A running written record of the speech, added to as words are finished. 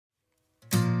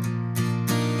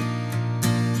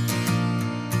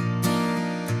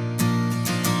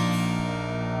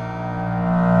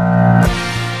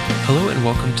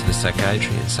welcome to the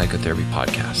Psychiatry and Psychotherapy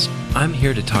podcast. I'm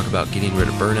here to talk about getting rid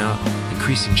of burnout,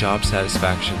 increasing job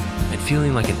satisfaction, and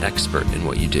feeling like an expert in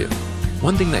what you do.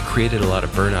 One thing that created a lot of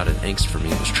burnout and angst for me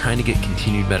was trying to get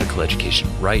continued medical education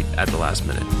right at the last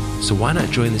minute. So why not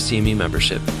join the CME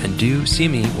membership and do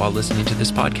CME while listening to this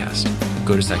podcast?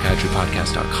 Go to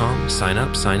psychiatrypodcast.com, sign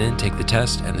up, sign in, take the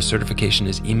test, and the certification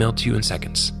is emailed to you in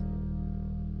seconds.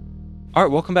 All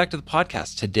right, welcome back to the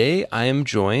podcast. Today, I am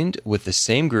joined with the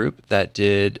same group that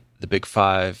did the Big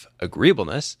Five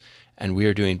agreeableness, and we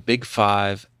are doing Big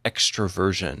Five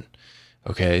extraversion.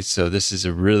 Okay, so this is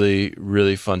a really,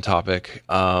 really fun topic.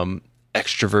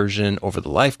 Extraversion over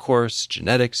the life course,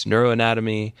 genetics,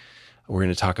 neuroanatomy. We're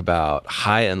going to talk about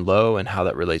high and low and how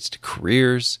that relates to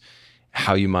careers,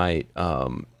 how you might,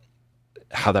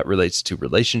 how that relates to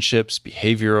relationships,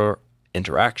 behavior,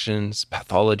 interactions,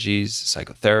 pathologies,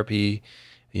 psychotherapy,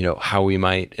 how we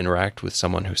might interact with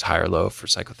someone who's high or low for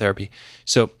psychotherapy.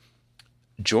 So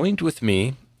joined with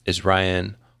me is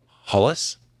Ryan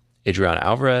Hollis, Adriana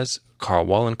Alvarez, Carl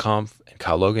Wallenkampf, and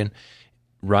Kyle Logan.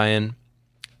 Ryan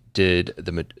did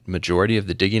the majority of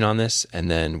the digging on this,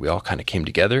 and then we all kind of came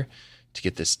together to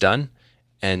get this done.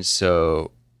 And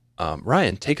so,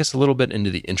 Ryan, take us a little bit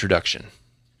into the introduction.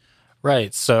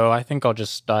 Right. So I think I'll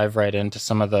just dive right into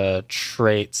some of the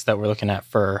traits that we're looking at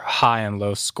for high and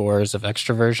low scores of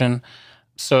extroversion.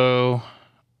 So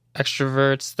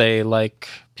extroverts, they like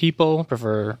people,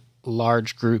 prefer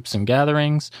large groups and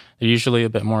gatherings. They're usually a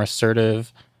bit more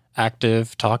assertive,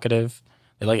 active, talkative.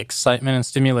 They like excitement and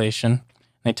stimulation.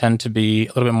 They tend to be a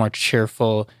little bit more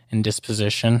cheerful in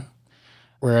disposition.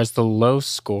 Whereas the low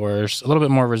scores, a little bit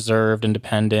more reserved,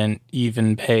 independent,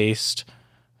 even-paced,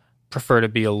 prefer to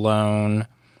be alone.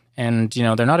 And,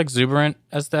 they're not exuberant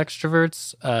as the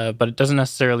extroverts, but it doesn't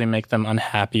necessarily make them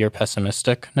unhappy or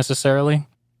pessimistic necessarily.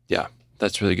 Yeah,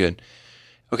 that's really good.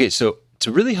 Okay, so to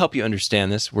really help you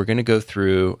understand this, we're going to go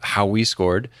through how we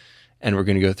scored, and we're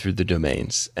going to go through the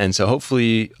domains. And so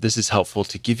hopefully this is helpful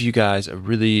to give you guys a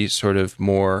really sort of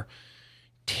more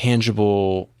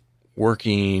tangible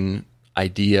working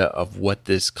idea of what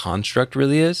this construct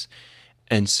really is.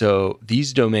 And so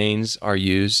these domains are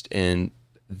used in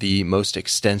the most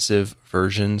extensive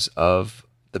versions of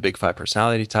the Big Five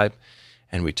personality type.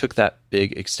 And we took that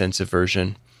big extensive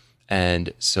version.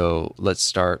 And so let's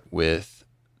start with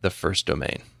the first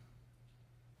domain.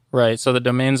 Right. So the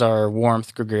domains are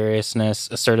warmth, gregariousness,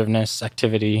 assertiveness,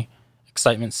 activity,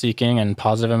 excitement seeking, and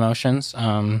positive emotions.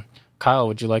 Kyle,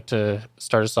 would you like to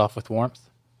start us off with warmth?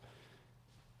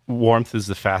 Warmth is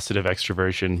the facet of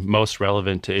extroversion most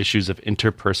relevant to issues of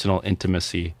interpersonal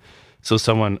intimacy. So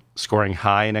someone scoring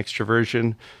high in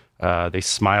extroversion, they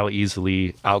smile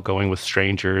easily, outgoing with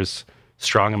strangers,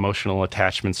 strong emotional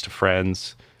attachments to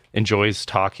friends, enjoys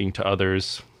talking to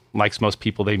others, likes most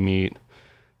people they meet,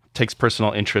 takes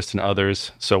personal interest in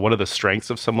others. So one of the strengths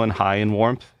of someone high in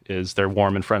warmth is they're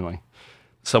warm and friendly.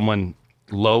 Someone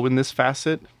low in this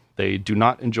facet, they do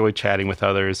not enjoy chatting with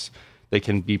others. They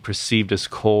can be perceived as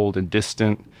cold and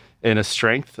distant. And a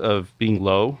strength of being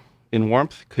low in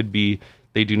warmth could be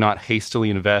they do not hastily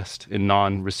invest in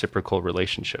non-reciprocal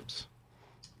relationships.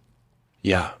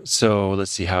 Yeah, so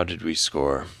let's see, how did we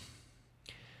score?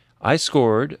 I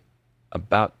scored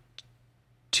about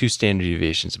 2 standard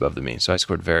deviations above the mean, so I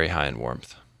scored very high in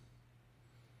warmth.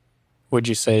 Would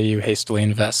you say you hastily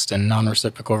invest in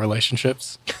non-reciprocal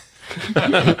relationships?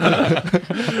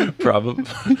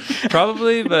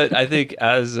 Probably, but I think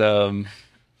as I've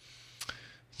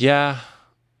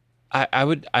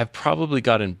probably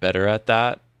gotten better at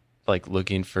that, like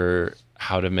looking for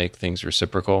how to make things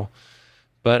reciprocal.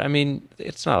 But I mean,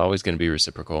 it's not always going to be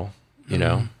reciprocal, you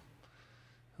know.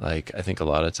 Like I think a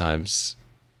lot of times,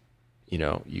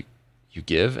 you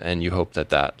give and you hope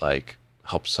that like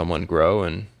helps someone grow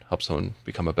and helps someone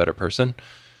become a better person,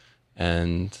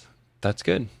 and that's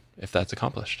good if that's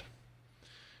accomplished.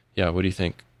 Yeah, what do you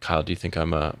think, Kyle? Do you think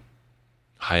I'm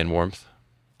high in warmth?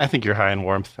 I think you're high in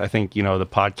warmth. I think, the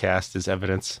podcast is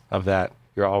evidence of that.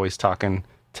 You're always talking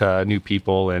to new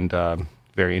people and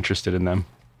very interested in them.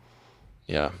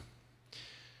 Yeah.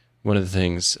 One of the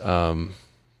things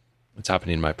that's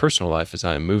happening in my personal life is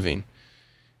I'm moving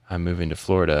to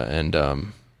Florida, and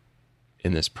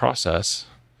in this process,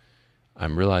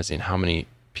 I'm realizing how many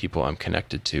people I'm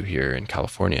connected to here in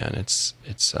California, and it's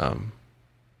a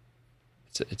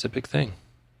big thing.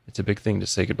 It's a big thing to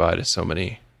say goodbye to so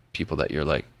many people that you're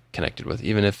like connected with,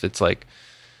 even if it's like,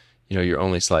 you're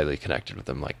only slightly connected with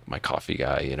them, like my coffee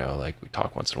guy, like we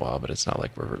talk once in a while, but it's not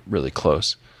like we're really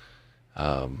close.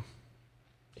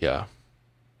 Yeah.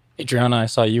 Adriana, I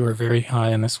saw you were very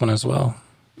high in this one as well.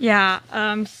 Yeah.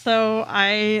 So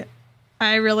I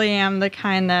I really am the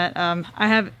kind that I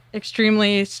have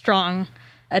extremely strong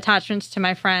attachments to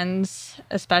my friends,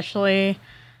 especially.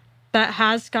 That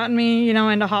has gotten me,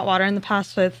 into hot water in the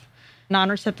past with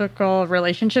non-reciprocal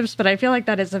relationships, but I feel like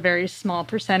that is a very small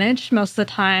percentage. Most of the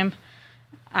time,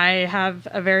 I have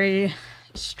a very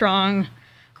strong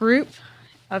group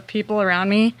of people around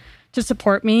me to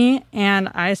support me, and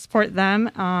I support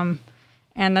them.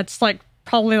 And that's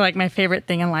probably my favorite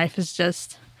thing in life is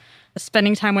just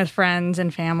spending time with friends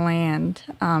and family and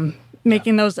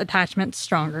making those attachments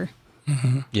stronger.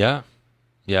 Mm-hmm. Yeah.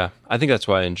 I think that's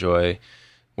why I enjoy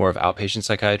more of outpatient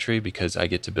psychiatry, because I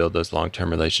get to build those long-term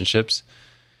relationships,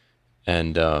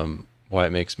 and why it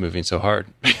makes moving so hard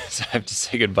because I have to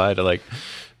say goodbye to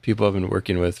people I've been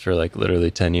working with for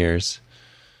literally 10 years.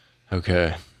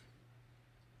 Okay.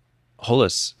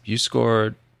 Hollis, you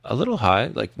scored a little high,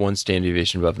 one standard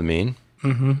deviation above the mean.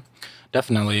 Mm-hmm.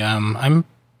 Definitely. I'm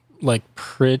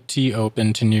pretty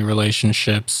open to new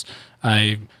relationships.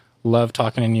 I love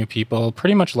talking to new people,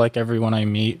 pretty much like everyone I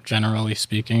meet, generally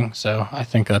speaking. So I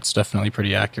think that's definitely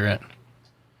pretty accurate.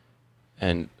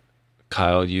 And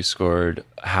Kyle, you scored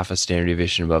half a standard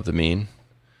deviation above the mean.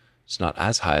 It's not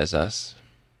as high as us,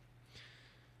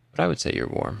 but I would say you're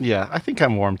warm. Yeah, I think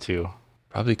I'm warm too.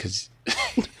 Probably because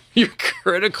you're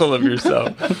critical of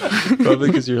yourself. Probably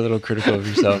because you're a little critical of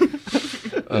yourself.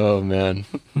 Oh, man.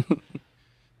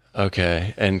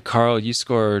 Okay. And Carl, you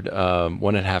scored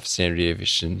 1.5 standard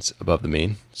deviations above the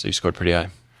mean. So you scored pretty high.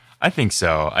 I think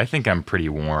so. I think I'm pretty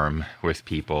warm with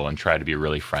people and try to be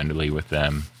really friendly with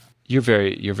them. You're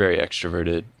very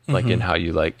extroverted, in how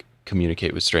you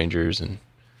communicate with strangers. And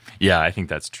yeah, I think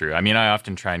that's true. I mean, I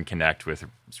often try and connect with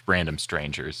random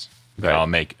strangers. Right. I'll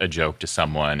make a joke to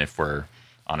someone if we're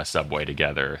on a subway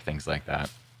together, things like that.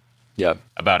 Yeah.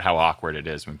 About how awkward it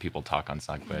is when people talk on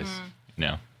subways,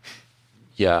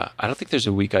 Yeah, I don't think there's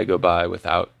a week I go by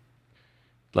without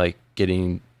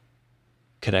getting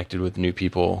connected with new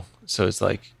people. So it's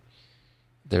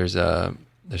there's a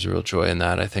real joy in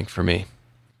that, I think, for me.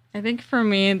 I think for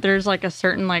me, there's a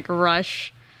certain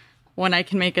rush when I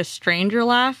can make a stranger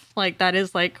laugh. That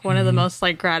is one of the most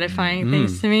gratifying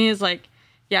things to me is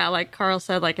yeah, like Carl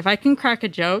said, if I can crack a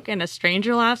joke and a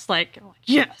stranger laughs,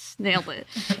 yes, nailed it,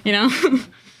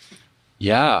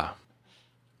 Yeah.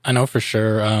 I know for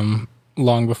sure.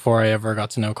 Long before I ever got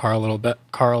to know Carl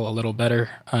a little better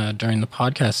during the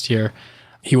podcast here,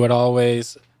 he would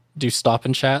always do stop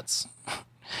and chats,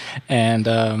 and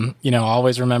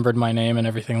always remembered my name and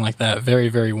everything like that. Very,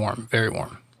 very warm. Very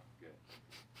warm.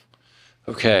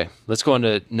 Okay, let's go on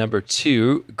to number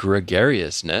 2,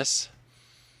 gregariousness.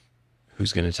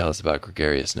 Who's going to tell us about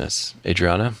gregariousness?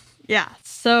 Adriana? Yeah,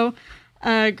 so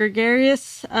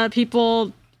gregarious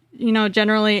people,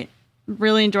 generally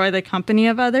really enjoy the company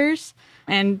of others,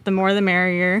 and the more the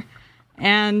merrier.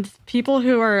 And people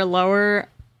who are lower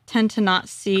tend to not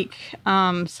seek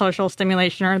social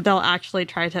stimulation, or they'll actually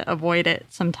try to avoid it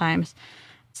sometimes.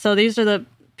 So these are the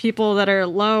people that are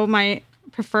low might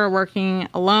prefer working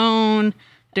alone,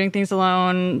 doing things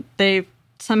alone. They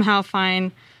somehow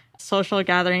find social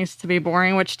gatherings to be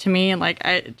boring, which to me,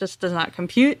 it just does not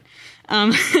compute.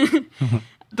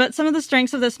 But some of the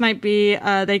strengths of this might be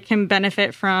they can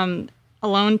benefit from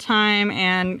alone time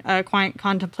and quiet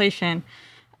contemplation.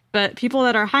 But people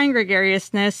that are high in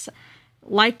gregariousness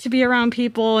like to be around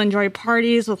people, enjoy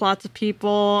parties with lots of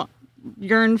people,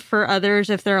 yearn for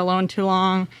others if they're alone too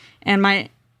long, and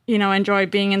might, enjoy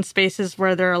being in spaces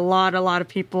where there are a lot of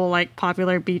people, like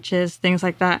popular beaches, things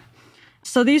like that.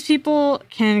 So these people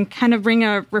can kind of bring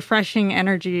a refreshing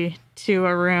energy to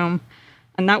a room,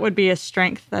 and that would be a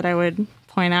strength that I would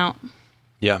point out.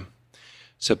 Yeah.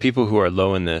 So people who are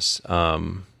low in this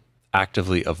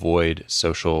actively avoid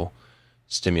social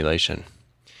stimulation.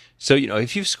 So,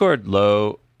 if you've scored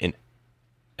low in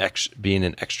being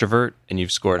an extrovert and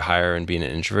you've scored higher in being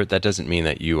an introvert, that doesn't mean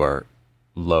that you are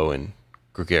low in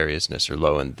gregariousness or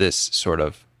low in this sort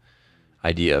of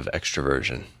idea of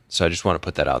extroversion. So I just want to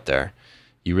put that out there.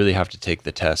 You really have to take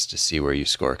the test to see where you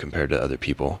score compared to other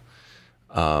people.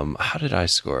 How did I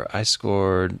score? I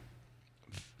scored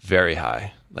very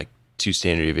high, 2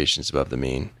 standard deviations above the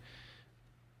mean.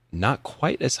 Not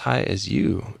quite as high as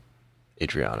you,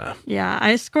 Adriana. Yeah,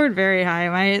 I scored very high.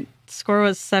 My score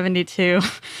was 72,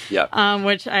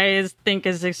 which I think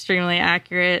is extremely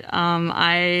accurate.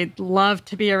 I love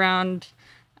to be around,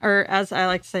 or as I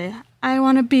like to say, I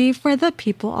want to be where the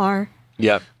people are.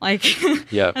 Yep.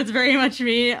 That's very much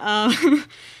me.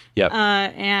 Yep.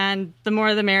 And the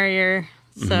more the merrier.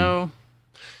 So.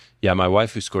 Yeah, my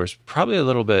wife, who scores probably a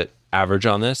little bit average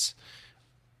on this,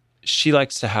 she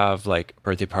likes to have a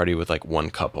birthday party with one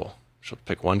couple. She'll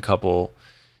pick one couple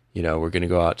we're going to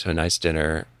go out to a nice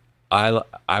dinner.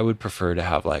 I would prefer to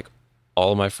have like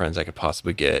all of my friends I could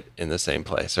possibly get in the same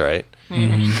place, right?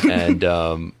 Mm-hmm.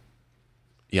 And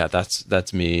yeah,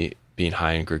 that's me being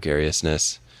high in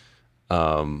gregariousness.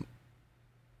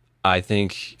 I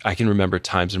think I can remember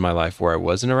times in my life where I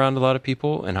wasn't around a lot of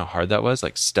people and how hard that was,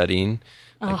 like studying,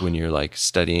 like when you're like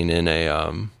studying in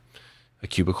a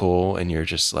cubicle and you're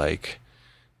just like,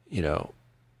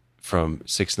 from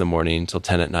 6 a.m. till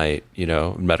 10 p.m,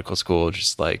 in medical school,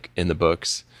 just like in the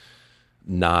books,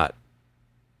 not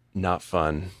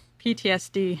fun.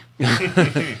 PTSD.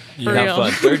 Not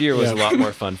fun. Third year was a lot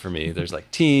more fun for me. There's like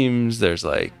teams, there's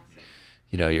like,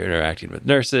 you're interacting with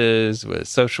nurses, with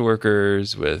social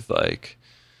workers, with like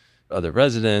other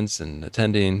residents and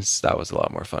attendings. That was a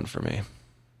lot more fun for me.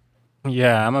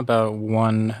 Yeah, I'm about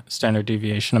one standard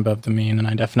deviation above the mean, and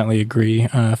I definitely agree.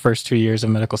 First 2 years of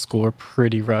medical school were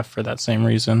pretty rough for that same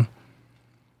reason.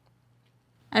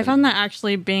 I found that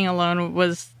actually being alone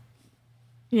was,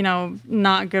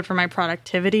 not good for my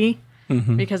productivity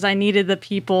because I needed the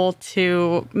people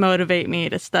to motivate me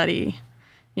to study.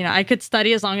 I could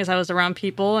study as long as I was around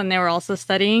people and they were also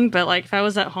studying, but like if I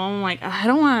was at home, like I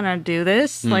don't want to do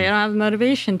this. Like I don't have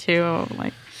motivation to.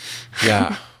 Like,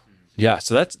 yeah.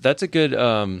 So that's a good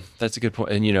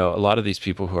point. And a lot of these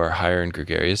people who are higher in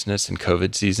gregariousness in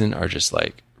COVID season are just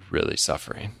like really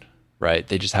suffering, right?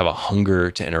 They just have a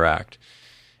hunger to interact,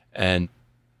 and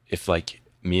if like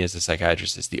me as a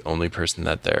psychiatrist is the only person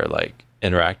that they're like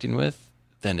interacting with,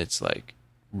 then it's like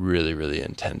really, really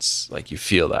intense. Like you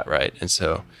feel that, right? And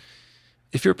so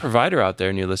if you're a provider out there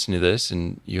and you're listening to this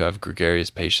and you have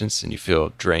gregarious patients and you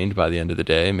feel drained by the end of the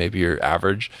day, maybe you're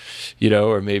average,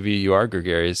 or maybe you are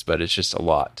gregarious, but it's just a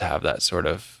lot to have that sort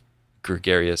of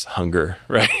gregarious hunger,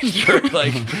 right? For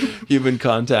like human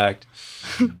contact.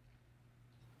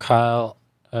 Kyle,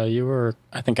 you were,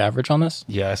 I think, average on this?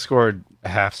 Yeah, I scored a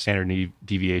half standard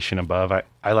deviation above.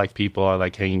 I like people. I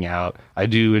like hanging out. I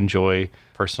do enjoy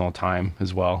personal time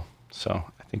as well. So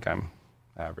I think I'm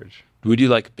average. Would you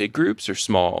like big groups or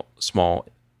small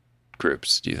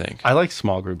groups, do you think? I like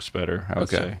small groups better, I would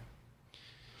say.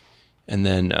 And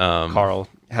then Carl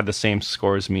had the same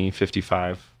score as me,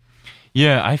 55.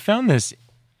 Yeah, I found this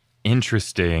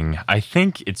interesting. I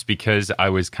think it's because I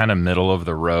was kind of middle of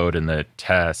the road in the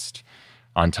test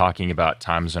on talking about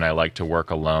times when I like to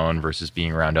work alone versus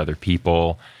being around other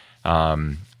people.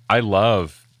 I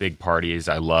love big parties.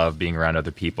 I love being around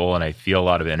other people and I feel a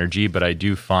lot of energy, but I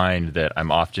do find that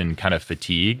I'm often kind of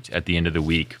fatigued at the end of the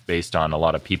week based on a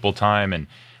lot of people time. And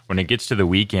when it gets to the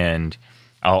weekend,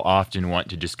 I'll often want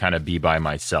to just kind of be by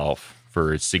myself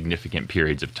for significant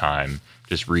periods of time,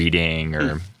 just reading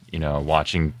or,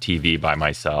 watching TV by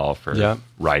myself or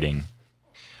writing.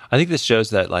 I think this shows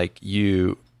that like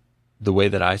the way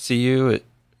that I see you,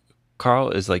 Carl,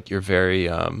 is like you're very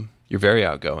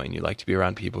outgoing. You like to be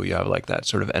around people. You have like that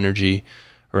sort of energy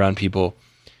around people.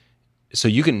 So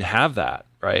you can have that,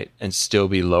 right? And still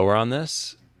be lower on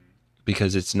this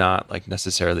because it's not like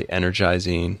necessarily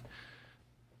energizing.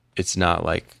 It's not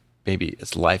like maybe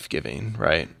it's life-giving,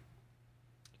 right?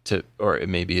 Or it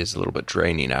maybe is a little bit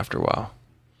draining after a while.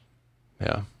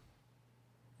 Yeah.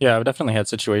 Yeah, I've definitely had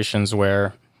situations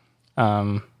where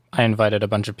I invited a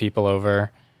bunch of people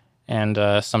over, and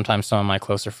sometimes some of my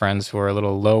closer friends who are a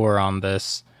little lower on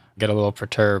this get a little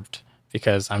perturbed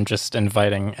because I'm just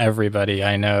inviting everybody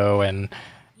I know and,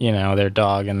 their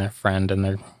dog and their friend and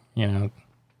their,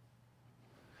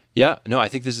 Yeah, no, I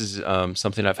think this is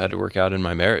something I've had to work out in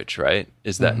my marriage, right?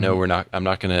 Is that I'm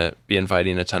not going to be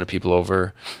inviting a ton of people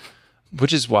over,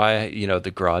 which is why,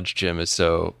 the garage gym is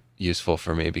so useful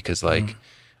for me because like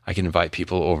I can invite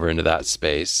people over into that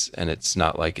space and it's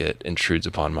not like it intrudes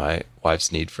upon my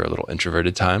wife's need for a little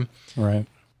introverted time. Right.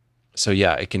 So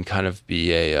yeah, it can kind of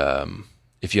be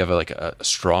if you have like a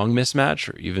strong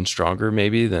mismatch or even stronger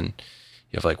maybe, then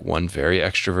you have like one very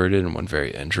extroverted and one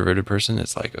very introverted person.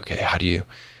 It's like, okay, how do you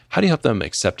help them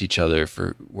accept each other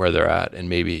for where they're at? And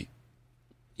maybe,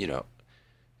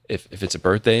 if it's a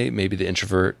birthday, maybe the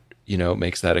introvert,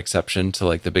 makes that exception to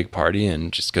like the big party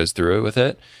and just goes through it with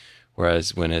it.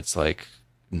 Whereas when it's like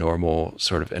normal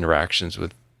sort of interactions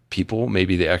with people,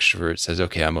 maybe the extrovert says,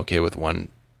 okay, I'm okay with one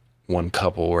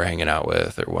couple we're hanging out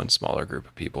with or one smaller group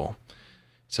of people.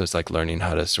 So it's like learning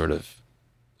how to sort of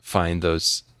find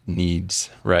those needs,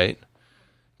 right?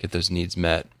 Get those needs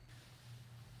met.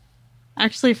 I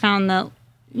actually found that,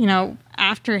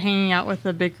 after hanging out with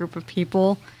a big group of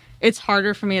people, it's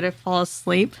harder for me to fall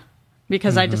asleep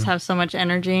because I just have so much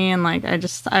energy and like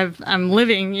I'm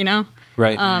living,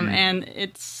 Right. And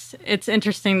it's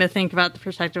interesting to think about the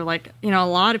perspective, like, a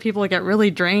lot of people get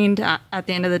really drained at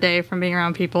the end of the day from being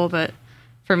around people, but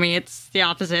for me, it's the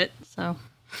opposite. So,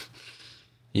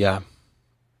 Yeah.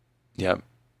 Yep.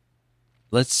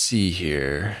 Let's see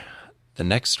here. The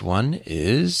next one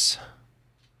is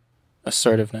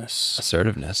Assertiveness.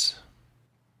 assertiveness.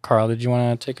 Carl, did you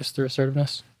want to take us through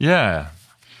assertiveness? Yeah.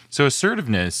 So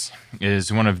assertiveness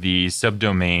is one of the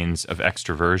subdomains of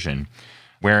extraversion,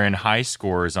 wherein high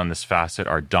scores on this facet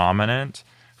are dominant,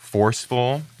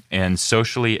 forceful, and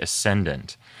socially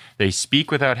ascendant. They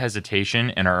speak without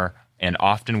hesitation and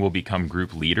often will become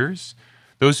group leaders.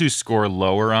 Those who score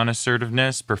lower on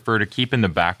assertiveness prefer to keep in the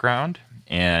background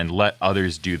and let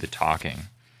others do the talking.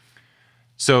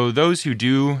 So those who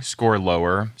do score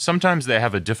lower, sometimes they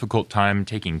have a difficult time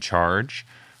taking charge.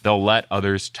 They'll let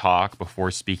others talk before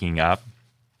speaking up,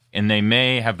 and they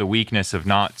may have the weakness of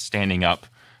not standing up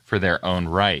for their own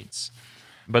rights.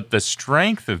 But the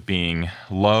strength of being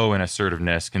low in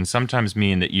assertiveness can sometimes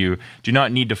mean that you do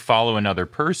not need to follow another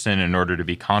person in order to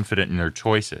be confident in their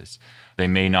choices. They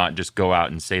may not just go out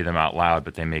and say them out loud,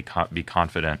 but they may be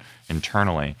confident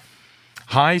internally.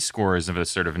 High scores of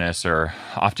assertiveness are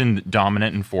often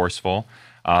dominant and forceful.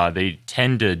 They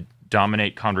tend to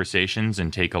dominate conversations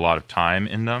and take a lot of time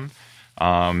in them.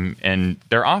 And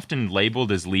they're often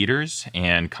labeled as leaders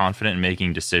and confident in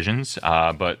making decisions,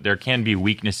 but there can be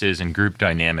weaknesses in group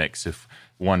dynamics if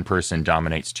one person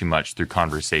dominates too much through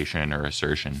conversation or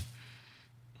assertion.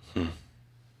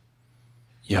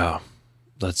 Yeah.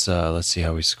 Let's see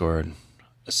how we scored.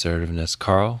 Assertiveness.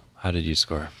 Carl, how did you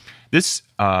score? This,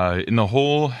 in the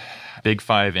whole Big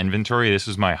Five inventory, this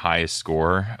was my highest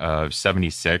score of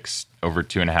 76, over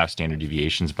 2.5 standard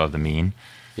deviations above the mean.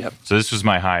 Yep. So this was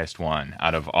my highest one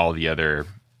out of all the other,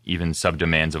 even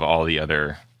subdomains of all the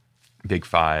other Big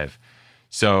Five.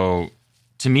 So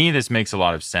to me, this makes a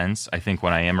lot of sense. I think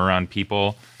when I am around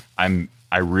people, I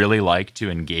really like to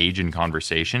engage in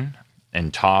conversation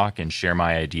and talk and share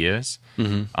my ideas.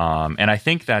 Mm-hmm. And I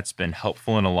think that's been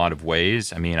helpful in a lot of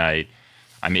ways. I mean,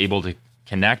 I'm able to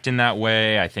connect in that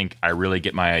way. I think I really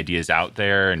get my ideas out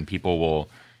there and people will,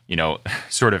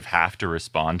 sort of have to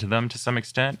respond to them to some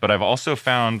extent. But I've also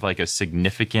found like a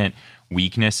significant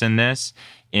weakness in this,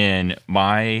 in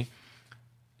my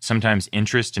sometimes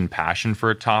interest and passion for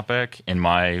a topic and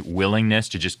my willingness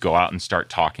to just go out and start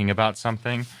talking about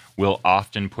something will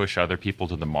often push other people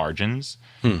to the margins.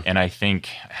 And I think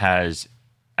has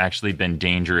actually been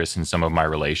dangerous in some of my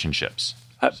relationships.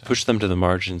 Push them to the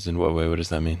margins in what way? What does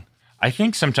that mean? I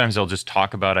think sometimes I'll just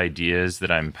talk about ideas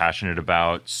that I'm passionate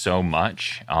about so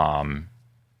much.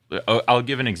 I'll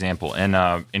give an example.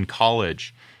 In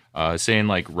college, say in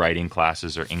like writing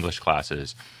classes or English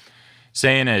classes,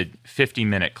 say in a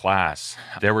 50-minute class,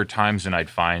 there were times when I'd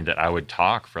find that I would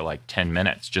talk for like 10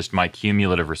 minutes, just my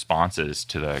cumulative responses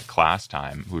to the class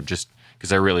time would just,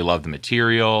 because I really loved the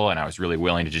material and I was really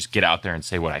willing to just get out there and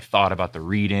say what I thought about the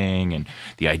reading and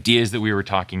the ideas that we were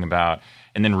talking about,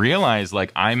 and then realize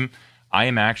like I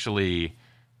am actually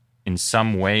in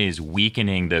some ways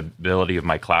weakening the ability of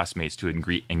my classmates to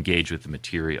engage with the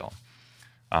material.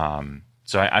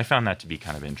 So I found that to be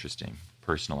kind of interesting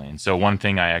personally. And so one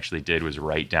thing I actually did was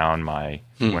write down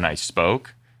when I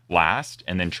spoke last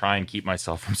and then try and keep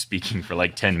myself from speaking for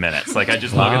like 10 minutes. Like I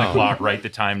just look at the clock, write the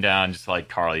time down, just like,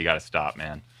 Carl, you got to stop,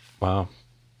 man. Wow.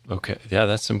 Okay. Yeah,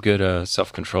 that's some good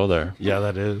self-control there. Yeah,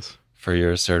 that is. For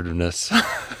your assertiveness.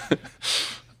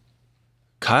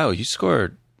 Kyle, you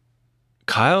scored.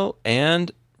 Kyle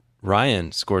and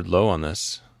Ryan scored low on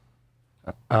this.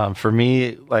 For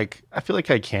me, like I feel like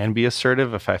I can be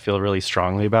assertive if I feel really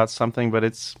strongly about something, but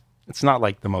it's not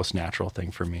like the most natural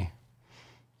thing for me.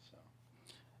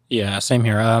 Yeah, same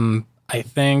here. I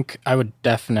think I would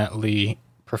definitely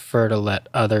prefer to let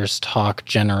others talk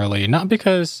generally, not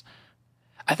because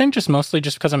I think just mostly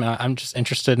just because I'm just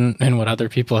interested in what other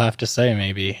people have to say,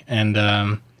 maybe. And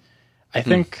I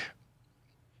think.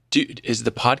 Is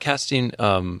the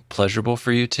podcasting pleasurable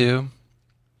for you too?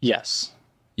 Yes.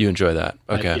 You enjoy that?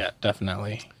 Okay. Yeah,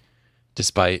 definitely.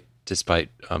 Despite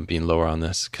being lower on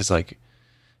this, because like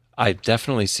I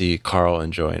definitely see Carl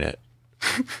enjoying it.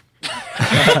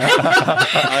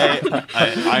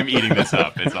 I'm eating this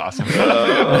up. It's awesome.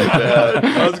 Oh, man.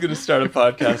 I was going to start a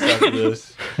podcast after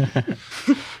this.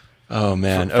 Oh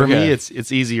man. For me,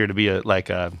 it's easier to be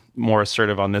more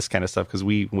assertive on this kind of stuff because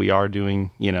we are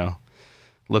doing,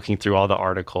 looking through all the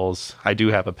articles. I do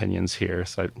have opinions here,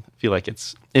 so I feel like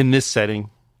it's in this setting.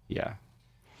 Yeah.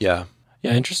 Yeah.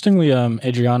 Yeah. Interestingly,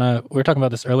 Adriana, we were talking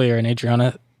about this earlier, and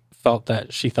Adriana felt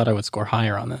that she thought I would score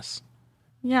higher on this.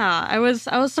 Yeah, I was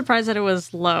surprised that it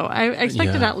was low. I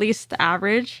expected at least the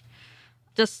average,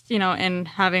 just, in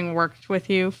having worked with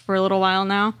you for a little while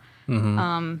now.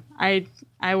 Mm-hmm.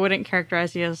 I wouldn't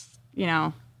characterize you as,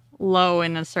 low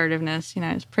in assertiveness. You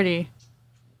know, it's pretty.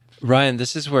 Ryan,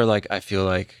 this is where like I feel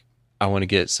like I want to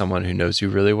get someone who knows you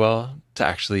really well to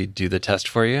actually do the test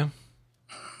for you.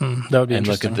 That would be and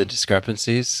look interesting. at the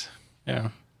discrepancies. Yeah.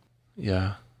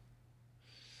 Yeah.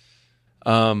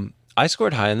 I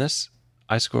scored high in this.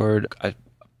 I scored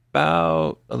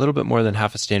about a little bit more than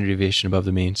half a standard deviation above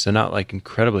the mean. So not like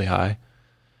incredibly high.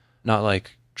 Not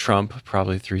like Trump,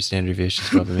 probably 3 standard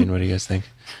deviations above the mean. What do you guys think?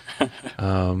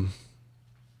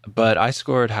 But I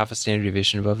scored half a standard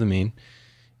deviation above the mean.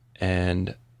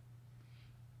 And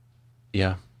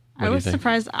yeah. What I do you was think?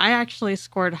 surprised. I actually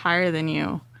scored higher than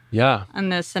you Yeah. on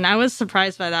this, and I was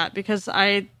surprised by that because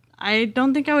I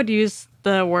don't think I would use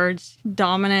the words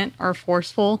dominant or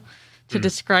forceful to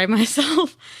describe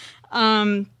myself.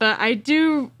 But I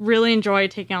do really enjoy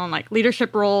taking on like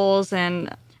leadership roles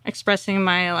and expressing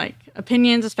my like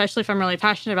opinions, especially if I'm really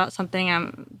passionate about something.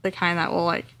 I'm the kind that will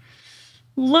like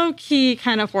low key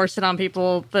kind of force it on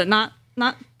people, but not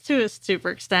to a super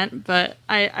extent. But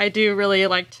I do really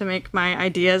like to make my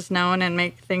ideas known and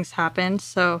make things happen.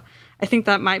 So I think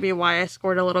that might be why I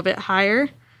scored a little bit higher.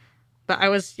 But I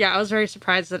was very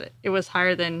surprised that it was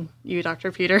higher than you,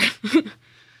 Dr. Peter.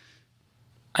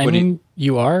 I mean,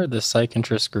 you are the psych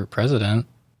interest group president.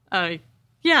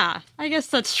 Yeah, I guess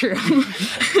that's true.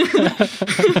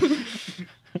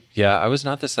 Yeah, I was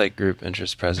not the psych group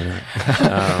interest president.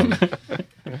 I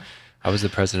was the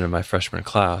president of my freshman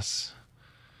class.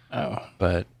 Oh.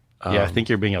 But Yeah, I think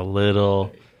you're being a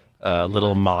little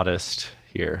modest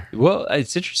here. well,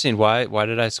 it's interesting. Why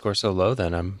did I score so low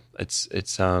then?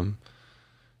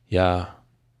 Yeah,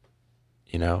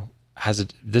 you know,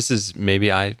 this is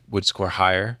maybe I would score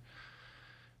higher,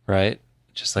 right?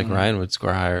 Just like Ryan would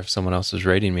score higher if someone else was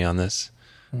rating me on this.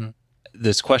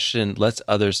 This question, lets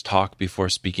others talk before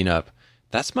speaking up.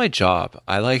 That's my job.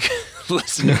 I like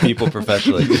listen to people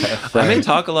professionally. I may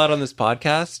talk a lot on this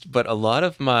podcast, but a lot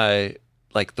of my,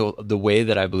 like the way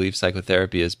that I believe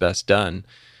psychotherapy is best done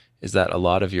is that a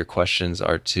lot of your questions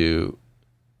are to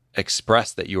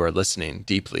express that you are listening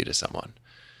deeply to someone.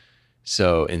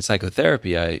 So in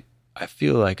psychotherapy, I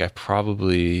feel like I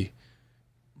probably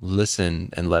listen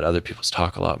and let other people's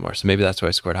talk a lot more. So maybe that's why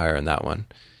I scored higher in that one.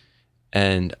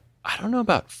 And I don't know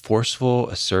about forceful,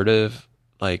 assertive,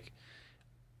 like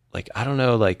I don't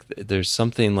know, like there's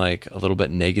something like a little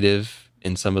bit negative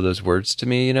in some of those words to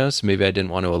me, you know? So maybe I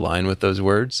didn't want to align with those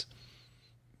words.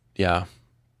 Yeah.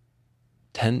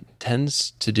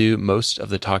 Tends to do most of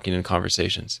the talking in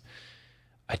conversations.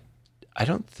 I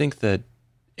don't think that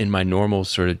in my normal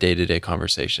sort of day-to-day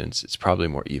conversations, it's probably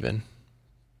more even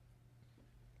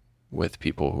with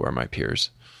people who are my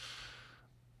peers.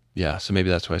 Yeah, so maybe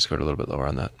that's why I scored a little bit lower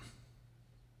on that.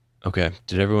 Okay,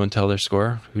 did everyone tell their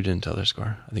score? Who didn't tell their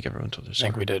score? I think everyone told their I score.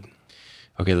 think we did.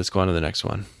 Okay, let's go on to the next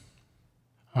one.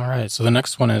 All right. So the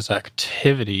next one is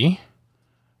activity.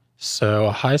 So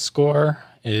a high score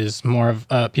is more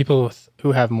of people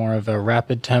who have more of a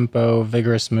rapid tempo,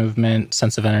 vigorous movement,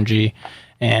 sense of energy,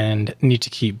 and need to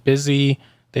keep busy.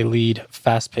 They lead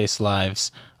fast-paced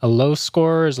lives. A low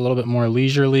score is a little bit more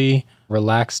leisurely,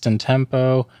 relaxed in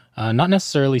tempo, not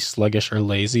necessarily sluggish or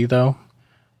lazy, though.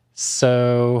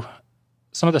 So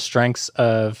some of the strengths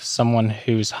of someone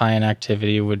who's high in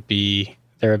activity would be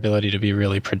their ability to be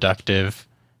really productive.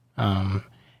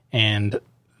 And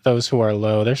those who are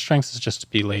low, their strengths is just to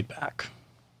be laid back.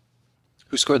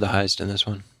 Who scored the highest in this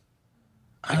one?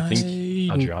 I think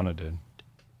Adriana did.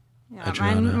 Yeah,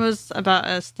 Adriana. mine was about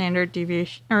a standard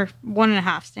deviation, or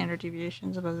 1.5 standard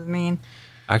deviations above the mean.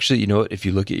 Actually, you know what? If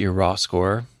you look at your raw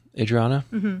score, Adriana,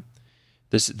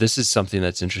 this is something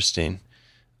that's interesting.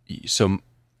 So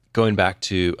going back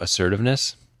to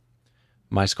assertiveness,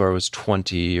 my score was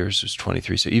 20, yours was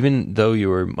 23. So even though you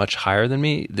were much higher than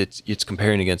me, it's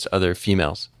comparing against other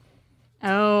females,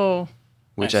 Oh,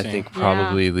 which I I see. think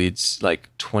probably leads like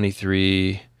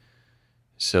 23.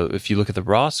 So if you look at the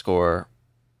raw score,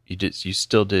 you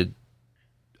still did.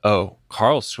 Oh,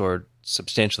 Carl scored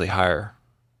substantially higher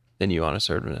than you on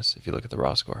assertiveness if you look at the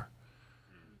raw score.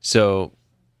 So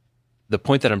the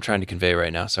point that I'm trying to convey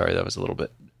right now, sorry, that was a little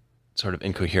bit sort of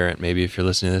incoherent maybe if you're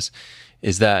listening to this,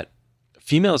 is that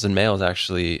females and males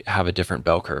actually have a different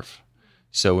bell curve.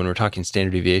 So when we're talking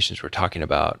standard deviations, we're talking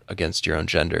about against your own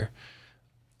gender.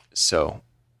 So,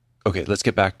 okay, let's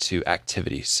get back to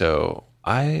activity. So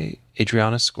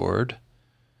Adriana scored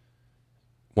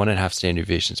 1.5 standard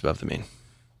deviations above the mean.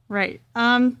 right.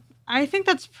 I think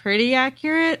that's pretty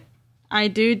accurate. I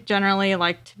do generally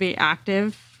like to be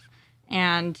active,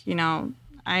 and, you know,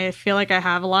 I feel like I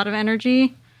have a lot of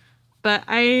energy, but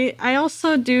I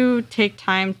also do take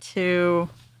time to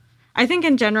I think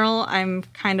in general, I'm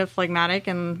kind of phlegmatic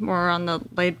and more on the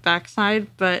laid back side,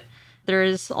 but there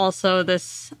is also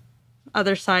this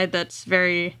other side that's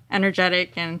very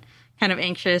energetic and kind of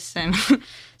anxious. And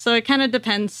so it kind of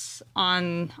depends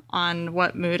on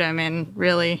what mood I'm in,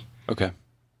 really. Okay.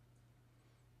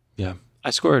 Yeah. I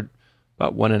scored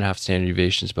about 1.5 standard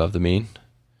deviations above the mean.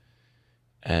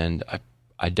 And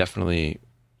I definitely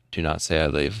do not say I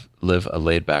live a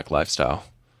laid back lifestyle.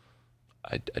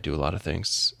 I do a lot of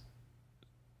things.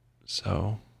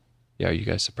 So, yeah, are you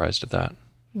guys surprised at that?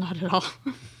 Not at all.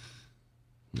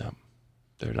 No,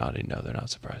 they're nodding. No, they're not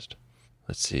surprised.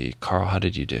 Let's see. Carl, how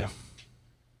did you do?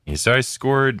 So I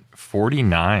scored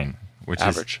 49, which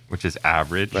is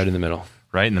average. Right in the middle.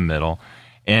 Right in the middle.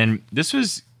 And this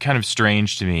was kind of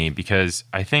strange to me because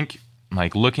I think,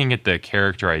 like, looking at the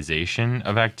characterization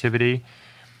of activity,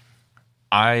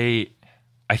 I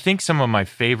think some of my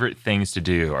favorite things to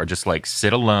do are just like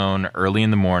sit alone early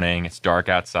in the morning. It's dark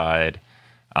outside.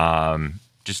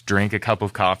 Just drink a cup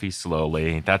of coffee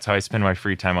slowly. That's how I spend my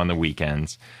free time on the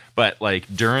weekends. But like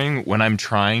when I'm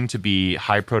trying to be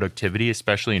high productivity,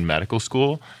 especially in medical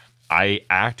school, I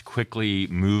act quickly,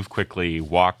 move quickly,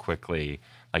 walk quickly,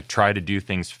 like try to do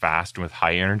things fast with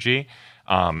high energy.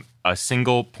 A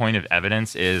single point of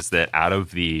evidence is that out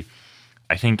of the,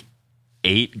 I think,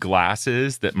 8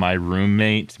 glasses that my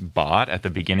roommate bought at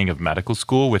the beginning of medical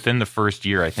school, within the first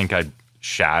year, I think I'd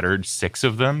shattered 6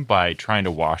 of them by trying to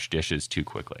wash dishes too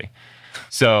quickly.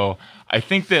 So I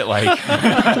think that like,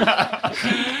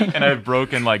 and I've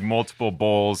broken like multiple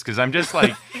bowls because I'm just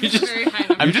like,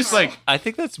 I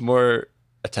think that's more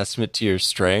a testament to your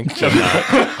strength of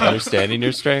not understanding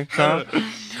your strength, Carl.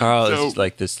 Carl is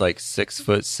like this like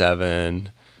 6'7",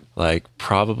 like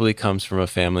probably comes from a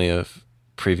family of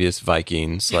previous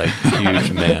Vikings, like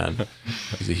huge man.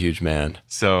 He's a huge man.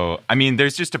 So, I mean,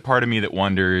 there's just a part of me that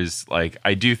wonders, like,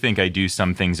 I do think I do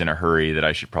some things in a hurry that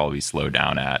I should probably slow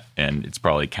down at, and it's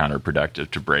probably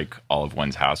counterproductive to break all of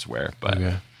one's houseware. But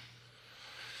okay.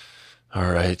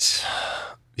 All right.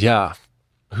 Yeah.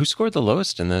 Who scored the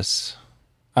lowest in this?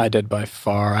 I did by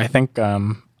far. I think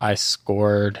I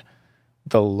scored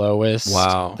the lowest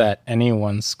that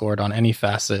anyone scored on any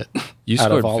facet. You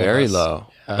scored very low.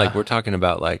 Like we're talking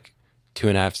about like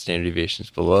 2.5 standard deviations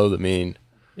below the mean.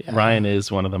 Yeah. Ryan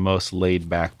is one of the most laid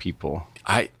back people.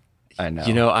 I know.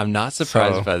 You know, I'm not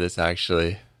surprised by this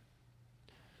actually.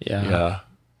 Yeah.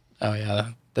 Oh yeah.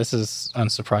 This is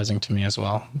unsurprising to me as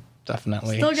well.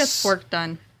 Definitely. Still gets work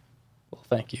done. Well,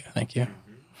 thank you. Thank you.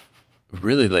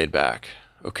 Really laid back.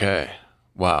 Okay.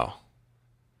 Wow.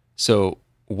 So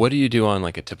what do you do on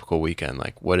like a typical weekend?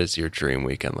 Like what does your dream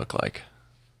weekend look like?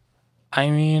 I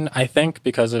mean, I think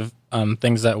because of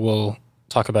things that we'll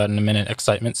talk about in a minute,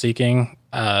 excitement seeking,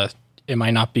 it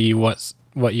might not be what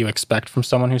you expect from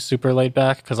someone who's super laid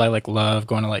back, because I like love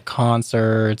going to like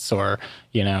concerts or,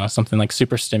 you know, something like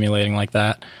super stimulating like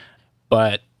that.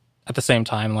 But at the same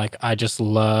time, like I just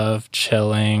love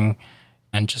chilling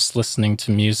and just listening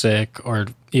to music, or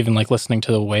even like listening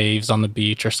to the waves on the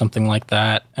beach or something like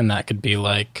that. And that could be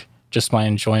like just my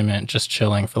enjoyment, just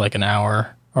chilling for like an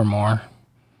hour or more.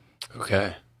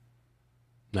 Okay.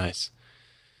 Nice.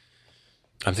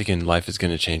 I'm thinking life is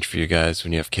going to change for you guys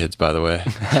when you have kids, by the way.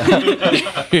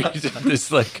 You're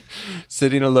just like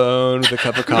sitting alone with a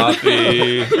cup of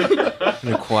coffee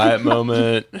in a quiet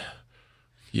moment.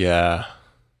 Yeah.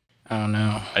 I don't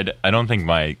know. I don't think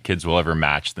my kids will ever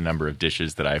match the number of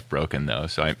dishes that I've broken, though.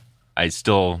 So I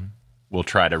still will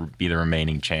try to be the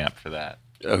remaining champ for that.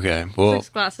 Okay. Well, 6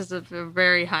 glasses is a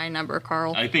very high number,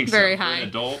 Carl. I think very so. high. For an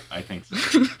adult, I think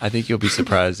so. I think you'll be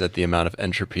surprised at the amount of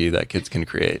entropy that kids can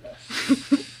create.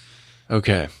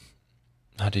 Okay.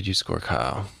 How did you score,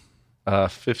 Kyle?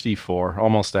 54,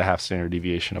 almost a half standard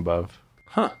deviation above.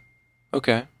 Huh.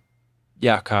 Okay.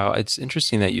 Yeah, Kyle, it's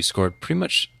interesting that you scored pretty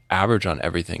much average on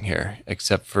everything here,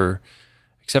 except for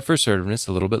assertiveness,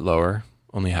 a little bit lower,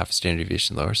 only half a standard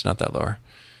deviation lower, so not that lower.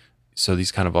 So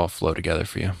these kind of all flow together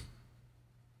for you.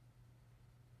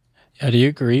 Yeah, do you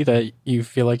agree that you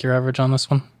feel like you're average on this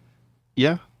one?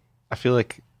 Yeah. I feel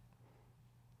like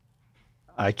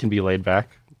I can be laid back.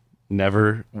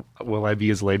 Never will I be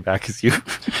as laid back as you.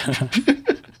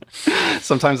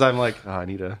 Sometimes I'm like, I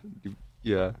need a,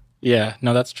 yeah. Yeah,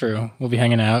 no, that's true. We'll be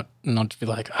hanging out, and I'll just be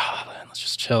like, man, let's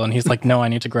just chill. And he's like, no, I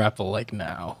need to grapple, like,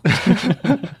 now.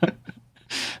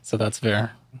 So that's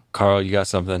fair. Carl, you got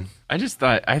something?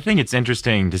 I think it's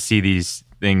interesting to see these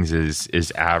things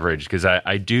as average, because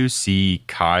I do see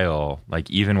Kyle, like,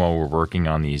 even while we're working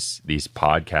on these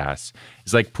podcasts,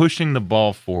 is like pushing the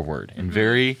ball forward in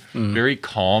very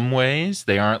calm ways.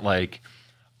 They aren't like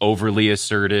overly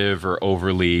assertive or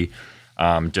overly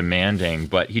demanding,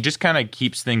 but he just kind of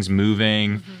keeps things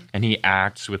moving and he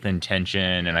acts with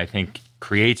intention, and I think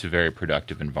creates a very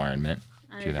productive environment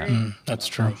to that. That's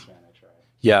true.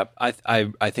 Yeah, I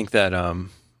think that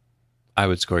I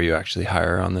would score you actually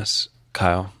higher on this,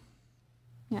 Kyle.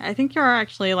 Yeah, I think you're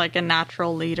actually like a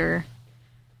natural leader.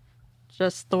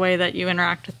 Just the way that you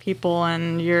interact with people,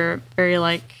 and you're very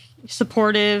like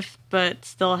supportive, but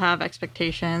still have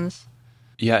expectations.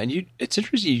 Yeah, and it's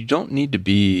interesting. You don't need to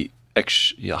be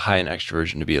high in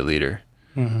extroversion to be a leader.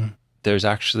 Mm-hmm. There's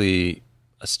actually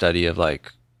a study of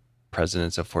like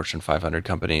presidents of Fortune 500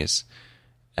 companies,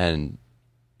 and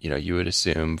you would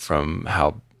assume from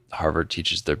how Harvard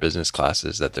teaches their business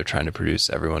classes that they're trying to produce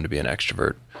everyone to be an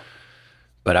extrovert.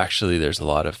 But actually, there's a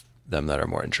lot of them that are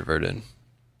more introverted.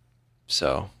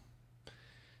 So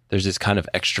there's this kind of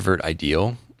extrovert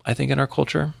ideal, I think, in our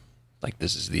culture. Like,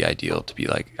 this is the ideal to be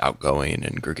like outgoing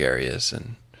and gregarious,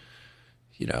 and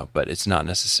but it's not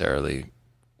necessarily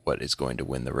what is going to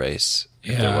win the race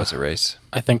if there was a race.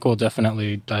 I think we'll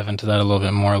definitely dive into that a little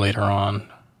bit more later on.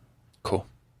 Cool.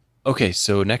 Okay,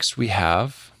 so next we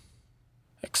have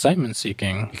excitement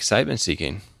seeking. Excitement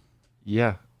seeking.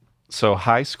 Yeah. So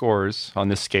high scores on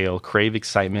this scale crave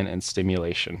excitement and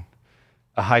stimulation.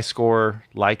 A high score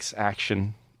likes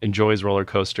action, enjoys roller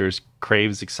coasters,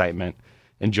 craves excitement,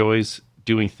 enjoys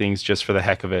doing things just for the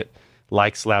heck of it,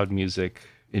 likes loud music,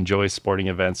 enjoys sporting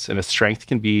events, and a strength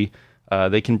can be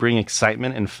they can bring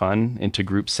excitement and fun into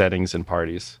group settings and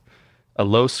parties. A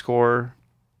low score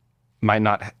might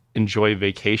not enjoy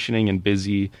vacationing in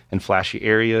busy and flashy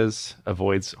areas,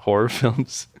 avoids horror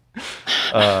films.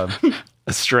 A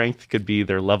strength could be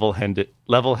they're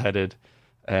level-headed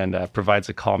and provides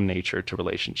a calm nature to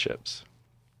relationships.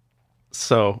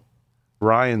 So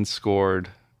Ryan scored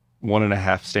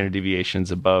 1.5 standard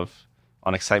deviations above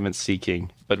on excitement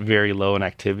seeking, but very low in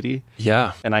activity.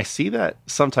 Yeah. And I see that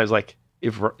sometimes, like,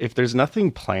 if there's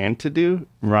nothing planned to do,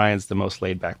 Ryan's the most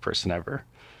laid back person ever.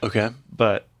 Okay.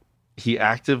 But he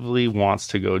actively wants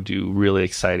to go do really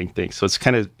exciting things. So it's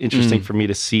kind of interesting for me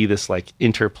to see this like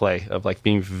interplay of like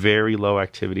being very low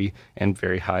activity and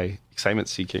very high excitement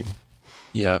seeking.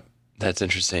 Yeah, that's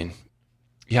interesting.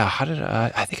 Yeah, how did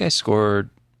I think I scored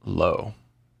low.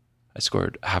 I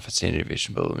scored half a standard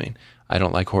deviation below mean. I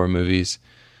don't like horror movies.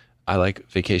 I like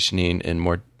vacationing in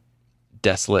more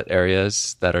desolate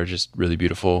areas that are just really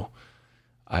beautiful.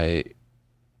 I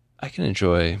can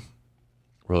enjoy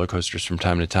roller coasters from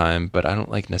time to time, but I don't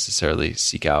like necessarily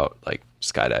seek out like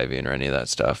skydiving or any of that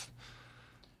stuff.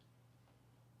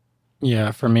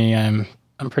 Yeah, for me, I'm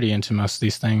pretty into most of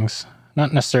these things.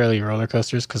 Not necessarily roller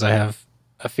coasters because I have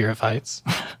a fear of heights,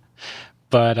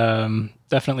 but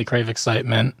definitely crave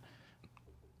excitement.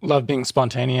 Love being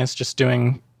spontaneous, just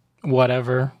doing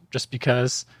whatever, just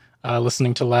because.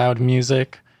 Listening to loud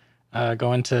music,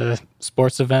 going to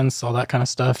sports events, all that kind of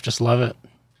stuff. Just love it.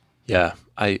 Yeah,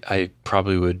 I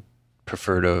probably would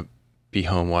prefer to be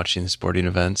home watching the sporting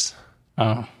events.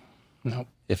 Oh, nope.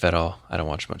 If at all. I don't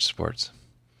watch much sports.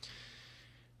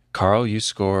 Carl, you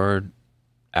scored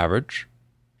average.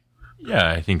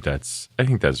 Yeah, I think that's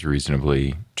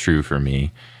reasonably true for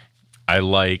me. I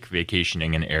like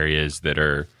vacationing in areas that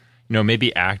are,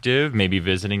 maybe active, maybe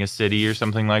visiting a city or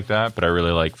something like that, but I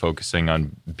really like focusing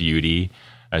on beauty,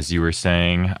 as you were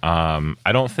saying.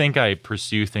 I don't think I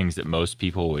pursue things that most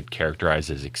people would characterize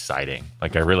as exciting.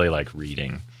 Like, I really like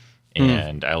reading,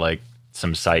 and I like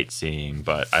some sightseeing,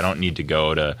 but I don't need to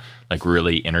go to, like,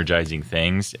 really energizing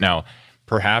things. Now,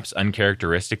 perhaps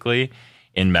uncharacteristically,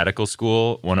 in medical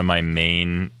school, one of my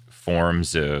main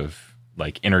forms of,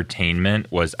 like,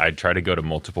 entertainment was I'd try to go to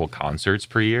multiple concerts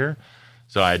per year.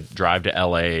 So I'd drive to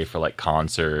LA for like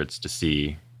concerts to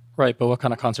see. Right, but what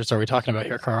kind of concerts are we talking about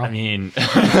here, Carl? I mean,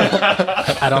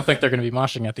 I don't think they're going to be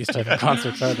moshing at these type of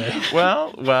concerts, are they?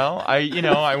 Well,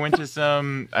 I went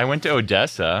to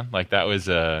Odessa. Like that was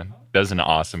an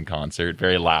awesome concert,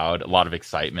 very loud, a lot of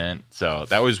excitement. So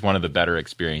that was one of the better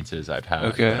experiences I've had.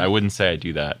 Okay. But I wouldn't say I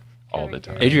do that all the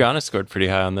time. Adriana scored pretty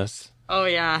high on this. Oh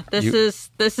yeah, this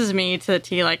is me to the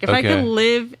T. Like if I could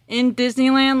live in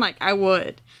Disneyland, like I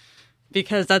would.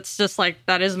 Because that's just like,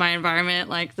 that is my environment.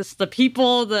 Like this, the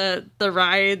people, the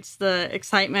rides, the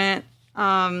excitement.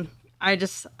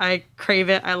 I crave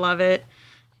it. I love it.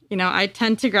 I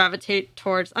tend to gravitate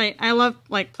towards, I love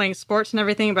like playing sports and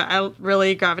everything, but I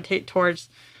really gravitate towards,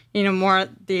 more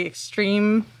the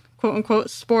extreme quote unquote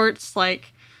sports,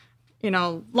 like,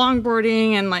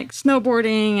 longboarding and like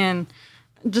snowboarding, and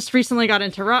just recently got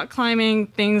into rock climbing,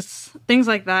 things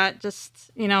like that.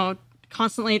 Just,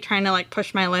 constantly trying to like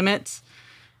push my limits.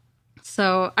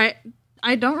 So I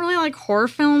don't really like horror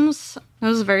films. That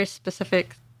was a very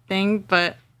specific thing,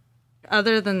 but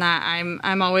Other than that,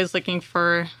 I'm always looking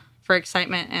for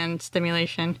excitement and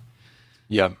stimulation.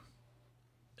 Yeah.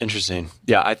 Interesting.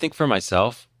 Yeah, I think for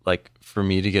myself, like for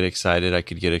me to get excited, I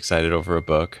could get excited over a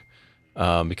book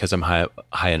because I'm high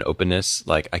in openness.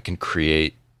 Like I can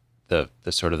create the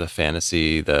sort of the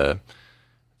fantasy, the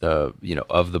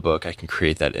of the book. I can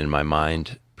create that in my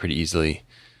mind pretty easily.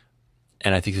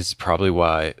 And I think this is probably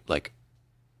why like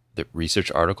the research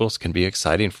articles can be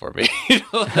exciting for me.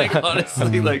 Like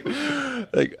honestly, like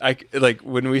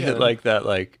when we hit like that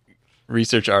like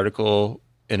research article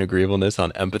in agreeableness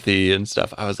on empathy and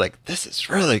stuff, I was like, this is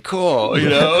really cool,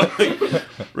 Like,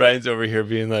 Ryan's over here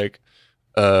being like,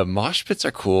 mosh pits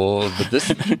are cool, but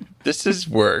this is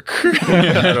work.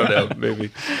 I don't know.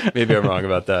 Maybe I'm wrong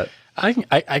about that.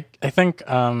 I think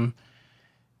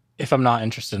if I'm not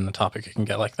interested in the topic, it can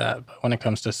get like that. But when it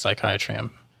comes to psychiatry,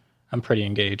 I'm pretty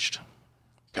engaged.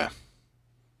 Okay.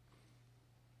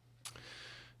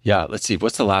 Yeah, let's see.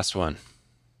 What's the last one?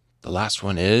 The last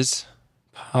one is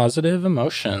positive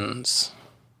emotions.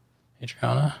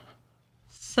 Adriana?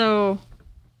 So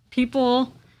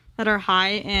people that are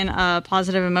high in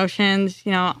positive emotions,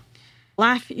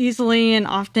 laugh easily and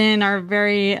often are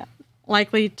very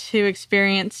likely to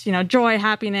experience, joy,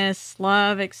 happiness,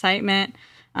 love, excitement.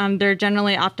 They're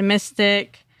generally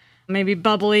optimistic, maybe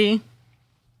bubbly.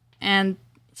 And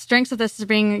strengths of this is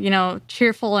being,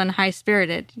 cheerful and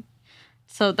high-spirited.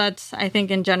 So that's, I think,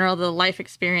 in general, the life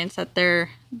experience that they're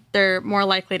more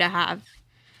likely to have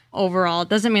overall. It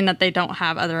doesn't mean that they don't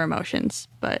have other emotions,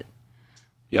 but...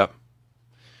 Yep.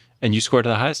 And you scored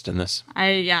the highest in this.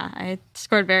 I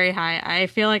scored very high. I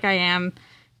feel like I am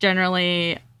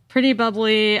generally pretty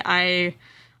bubbly. I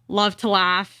love to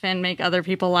laugh and make other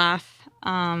people laugh.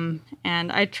 And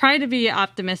I try to be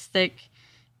optimistic,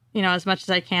 as much as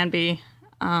I can be.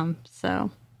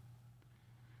 So...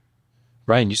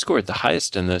 Ryan, you scored the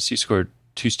highest in this. You scored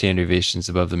 2 standard deviations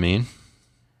above the mean.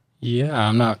 Yeah,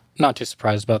 I'm not too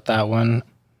surprised about that one.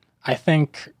 I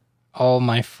think all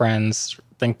my friends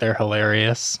think they're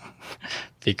hilarious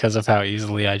because of how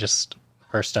easily I just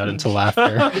burst out into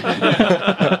laughter.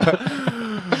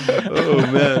 Oh,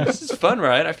 man. This is fun,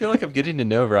 Ryan. I feel like I'm getting to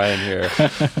know Ryan here.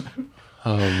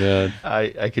 Oh, man.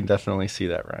 I can definitely see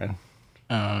that, Ryan.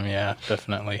 Yeah,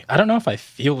 definitely. I don't know if I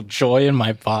feel joy in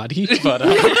my body, but...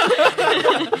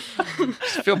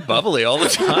 I feel bubbly all the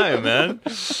time, man.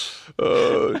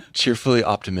 Cheerfully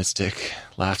optimistic,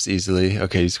 laughs easily.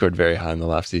 Okay, you scored very high on the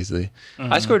laughs easily.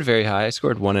 I scored very high. I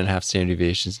scored 1.5 standard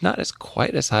deviations. Not as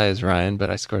quite as high as Ryan, but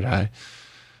I scored high.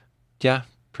 Yeah,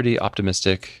 pretty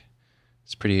optimistic.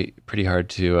 It's pretty hard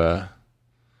to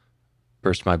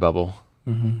burst my bubble.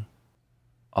 Mm-hmm.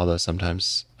 Although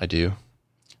sometimes I do.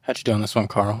 How'd you do on this one,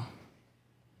 Carl?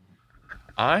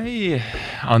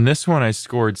 On this one, I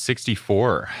scored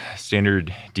 64,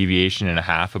 standard deviation and a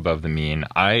half above the mean.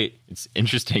 It's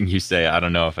interesting you say, I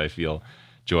don't know if I feel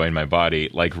joy in my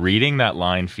body. Like reading that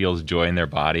line, feels joy in their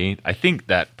body. I think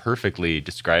that perfectly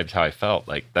describes how I felt.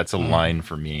 Like that's a line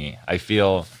for me. I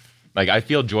feel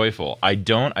joyful. I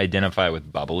don't identify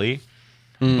with bubbly,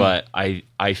 but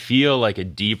I feel like a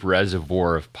deep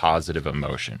reservoir of positive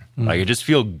emotion. Like I just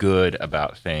feel good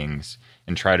about things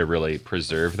and try to really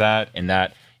preserve that, and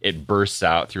that it bursts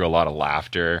out through a lot of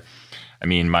laughter. I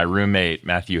mean, my roommate,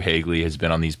 Matthew Hagley, has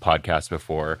been on these podcasts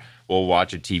before. We'll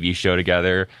watch a TV show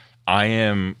together. I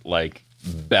am like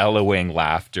bellowing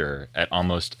laughter at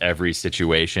almost every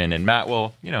situation. And Matt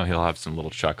will, he'll have some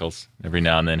little chuckles. Every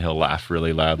now and then he'll laugh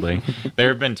really loudly. There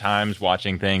have been times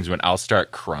watching things when I'll start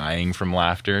crying from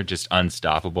laughter, just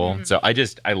unstoppable. So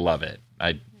I love it.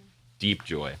 Deep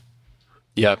joy.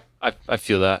 Yep, I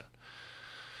feel that.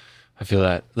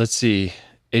 Let's see.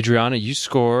 Adriana, you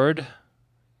scored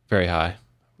very high.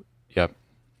 Yep.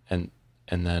 And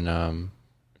then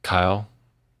Kyle,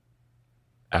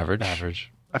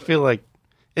 average. I feel like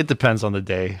it depends on the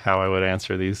day how I would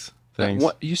answer these things.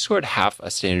 You scored half a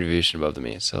standard deviation above the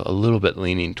mean, so a little bit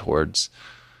leaning towards,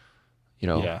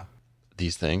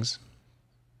 these things.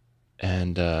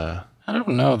 And I don't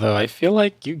know, though. I feel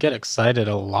like you get excited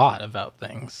a lot about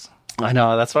things. I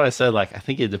know. That's why I said, I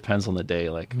think it depends on the day.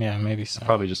 Yeah, maybe so.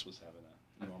 Probably just was having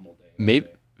a normal day. Maybe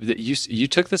you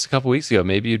took this a couple weeks ago.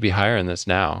 Maybe you'd be higher in this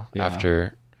now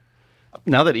after.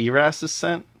 Now that ERAS is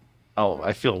sent,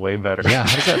 I feel way better. Yeah,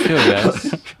 how does that feel,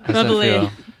 guys? Bubbly.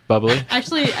 Bubbly?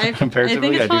 Actually, I think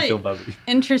Comparatively, it's I do feel bubbly.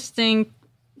 interesting,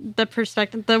 the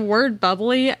perspective. The word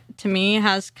bubbly, to me,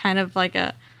 has kind of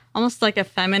almost like a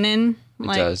feminine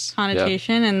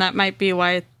connotation, and that might be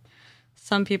why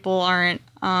some people aren't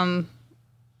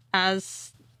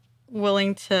as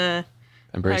willing to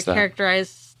embrace that,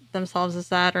 characterize themselves as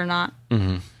that or not.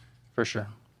 Mm-hmm. For sure.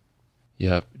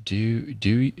 Yep.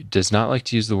 Does not like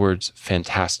to use the words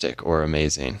fantastic or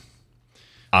amazing.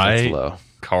 That's low.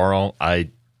 Carl, I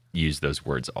use those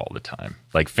words all the time.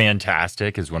 Like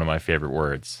fantastic is one of my favorite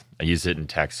words. I use it in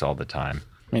text all the time.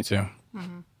 Me too.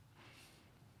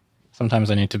 Sometimes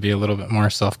I need to be a little bit more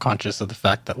self-conscious of the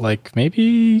fact that, like,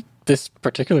 maybe this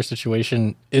particular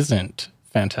situation isn't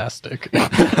fantastic.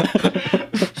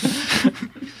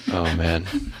 Oh, man.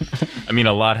 I mean,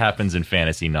 a lot happens in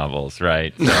fantasy novels,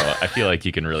 right? So I feel like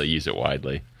you can really use it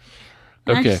widely.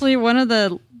 Okay. Actually, one of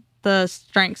the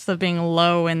strengths of being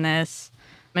low in this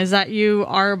is that you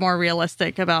are more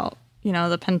realistic about,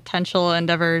 the potential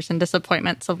endeavors and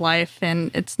disappointments of life.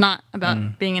 And it's not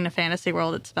about being in a fantasy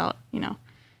world. It's about,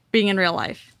 being in real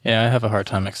life. Yeah, I have a hard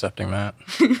time accepting that.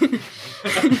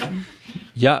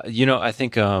 Yeah, I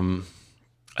think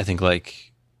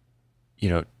like,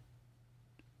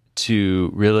 to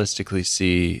realistically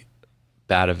see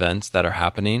bad events that are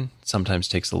happening sometimes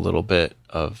takes a little bit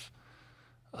of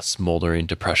a smoldering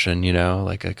depression,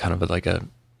 like a kind of like a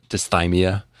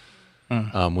dysthymia.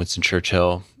 Winston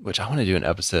Churchill, which I want to do an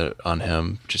episode on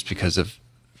him just because of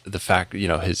the fact,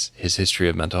 his history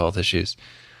of mental health issues.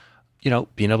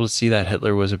 Being able to see that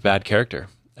Hitler was a bad character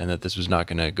and that this was not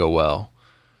going to go well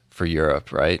for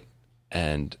Europe, right?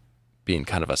 And being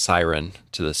kind of a siren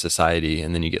to the society,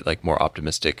 and then you get like more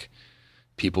optimistic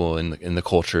people in the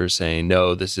culture saying,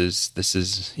 no, this is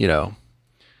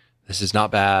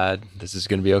not bad. This is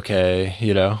going to be okay.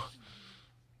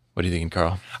 What are you thinking,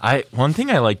 Carl? One thing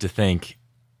I like to think,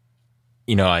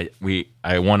 I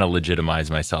want to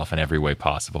legitimize myself in every way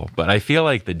possible, but I feel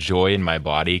like the joy in my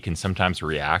body can sometimes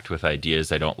react with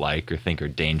ideas I don't like or think are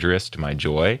dangerous to my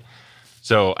joy.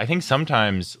 So I think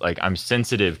sometimes like I'm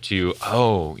sensitive to,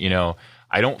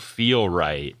 I don't feel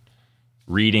right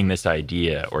reading this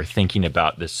idea or thinking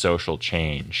about this social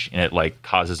change, and it like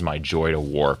causes my joy to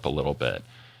warp a little bit.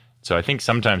 So I think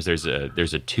sometimes there's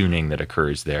a tuning that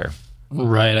occurs there.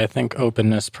 Right. I think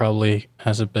openness probably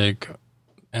has a big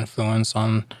influence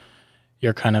on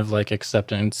your kind of like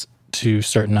acceptance to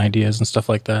certain ideas and stuff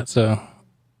like that. So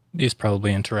these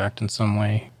probably interact in some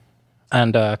way.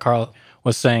 And Carl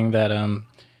was saying that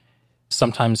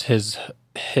sometimes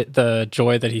the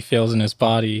joy that he feels in his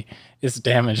body is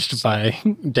damaged by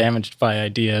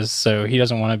ideas. So he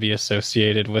doesn't want to be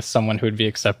associated with someone who would be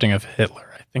accepting of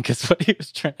Hitler, I think is what he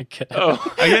was trying to get at.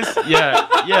 Oh, I guess,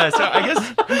 yeah. So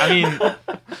I mean,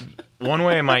 one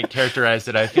way I might characterize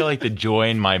it, I feel like the joy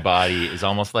in my body is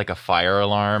almost like a fire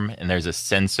alarm, and there's a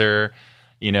sensor,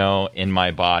 in my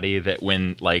body that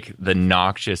when like the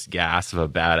noxious gas of a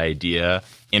bad idea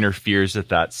interferes with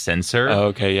that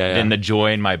sensor, then the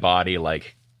joy in my body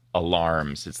like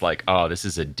alarms. It's like, oh, this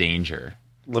is a danger.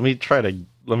 Let me try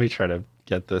to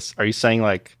get this. Are you saying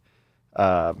like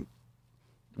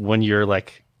when you're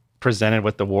like presented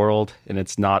with the world and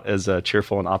it's not as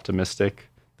cheerful and optimistic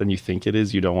than you think it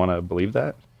is, you don't want to believe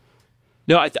that?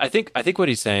 No, I think what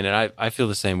he's saying, and I feel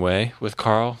the same way with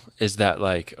Carl, is that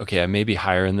like, okay, I may be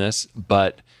higher in this,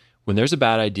 but when there's a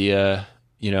bad idea,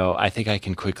 I think I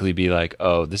can quickly be like,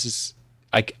 oh, this is,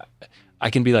 I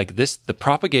can be like this, the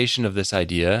propagation of this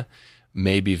idea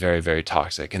may be very, very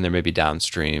toxic, and there may be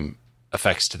downstream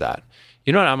effects to that.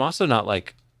 And I'm also not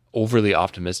like overly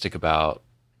optimistic about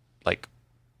like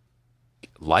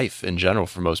life in general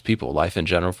for most people. Life in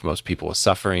general for most people is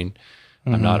suffering.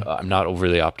 I'm not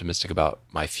overly optimistic about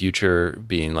my future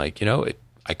being like,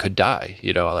 I could die,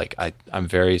 like I'm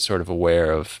very sort of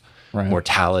aware of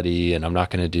mortality, and I'm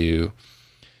not going to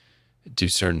do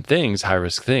certain things, high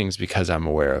risk things, because I'm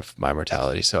aware of my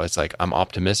mortality. So it's like, I'm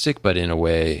optimistic, but in a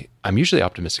way, I'm usually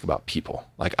optimistic about people.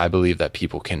 Like I believe that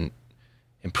people can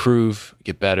improve,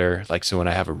 get better. Like, so when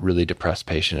I have a really depressed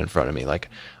patient in front of me, like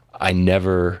I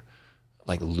never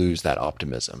like lose that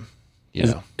optimism.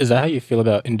 Is that how you feel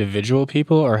about individual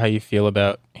people, or how you feel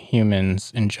about humans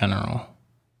in general?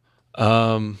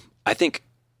 I think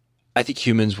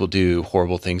humans will do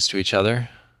horrible things to each other,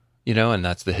 and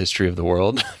that's the history of the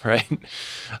world, right?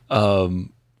 And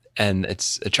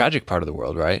it's a tragic part of the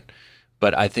world, right?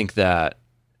 But I think that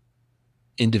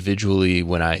individually,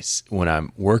 when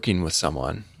I'm working with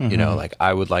someone, like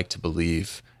I would like to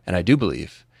believe, and I do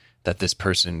believe, that this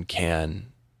person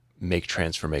can make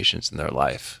transformations in their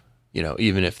life.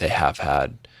 Even if they have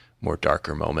had more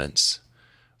darker moments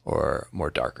or more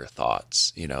darker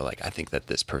thoughts, like I think that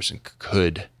this person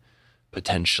could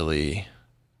potentially,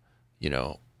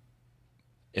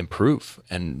 improve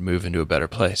and move into a better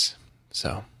place.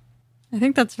 So I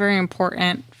think that's very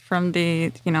important from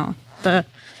the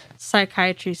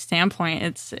psychiatry standpoint.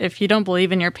 It's, if you don't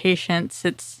believe in your patients,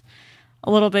 it's a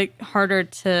little bit harder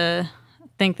to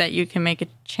think that you can make a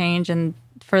change in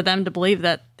for them to believe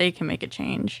that they can make a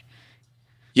change.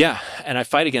 Yeah, and I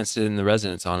fight against it in the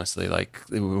residents, honestly. Like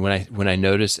when I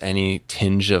notice any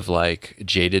tinge of like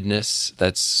jadedness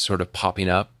that's sort of popping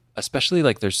up, especially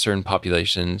like there's certain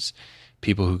populations,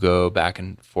 people who go back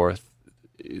and forth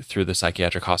through the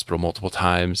psychiatric hospital multiple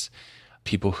times,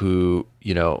 people who,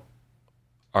 you know,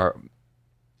 are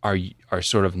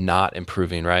sort of not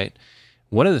improving, right?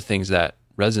 One of the things that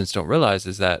residents don't realize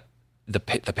is that the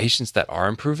patients that are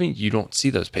improving, you don't see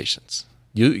those patients.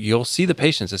 You'll see the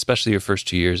patients, especially your first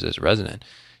 2 years as a resident.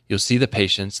 You'll see the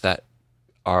patients that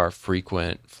are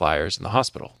frequent flyers in the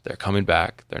hospital. They're coming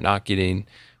back. They're not getting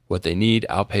what they need,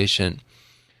 outpatient.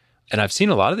 And I've seen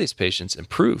a lot of these patients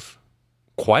improve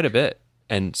quite a bit.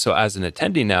 And so as an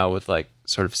attending now with like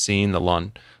sort of seeing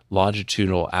the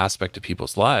longitudinal aspect of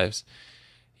people's lives,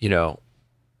 you know,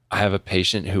 I have a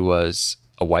patient who was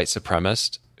a white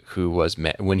supremacist who was,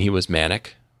 when he was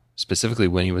manic, specifically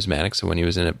when he was manic, so when he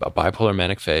was in a bipolar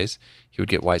manic phase, he would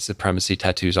get white supremacy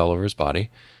tattoos all over his body.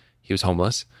 He was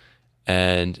homeless.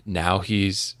 And now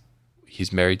he's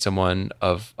married someone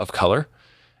of color,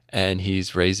 and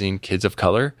he's raising kids of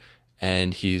color,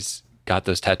 and he's got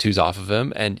those tattoos off of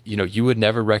him. And, you know, you would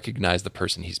never recognize the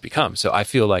person he's become. So I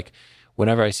feel like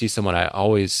whenever I see someone, I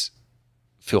always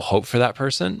feel hope for that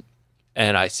person,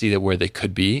 and I see that where they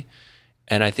could be.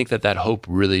 And I think that hope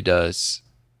really does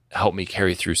help me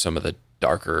carry through some of the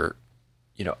darker,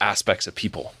 you know, aspects of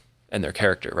people and their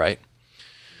character, right?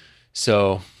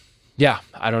 So, yeah,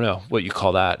 I don't know what you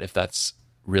call that. If that's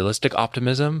realistic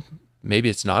optimism, maybe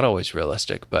it's not always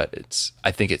realistic, but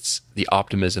I think it's the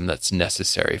optimism that's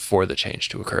necessary for the change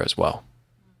to occur as well.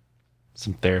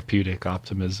 Some therapeutic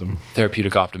optimism.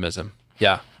 Therapeutic optimism.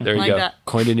 Yeah, there you go. That.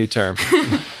 Coined a new term.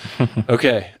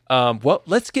 Okay. Well,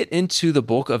 let's get into the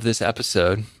bulk of this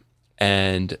episode.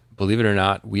 And believe it or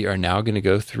not, we are now going to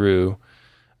go through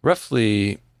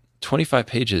roughly 25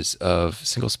 pages of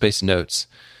single-spaced notes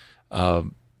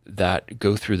that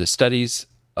go through the studies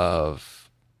of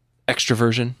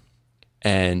extraversion,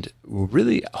 and will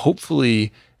really,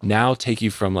 hopefully, now take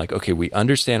you from like, okay, we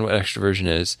understand what extraversion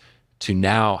is, to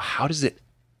now,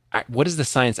 what does the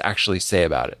science actually say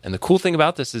about it? And the cool thing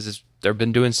about this is they've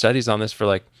been doing studies on this for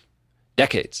like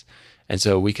decades. And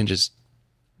so we can just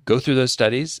go through those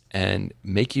studies and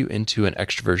make you into an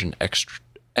extraverted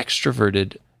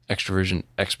extraversion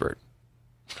expert.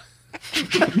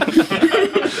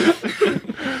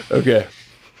 Okay.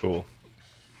 Cool.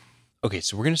 Okay,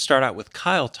 so we're going to start out with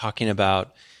Kyle talking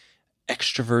about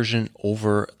extraversion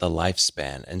over the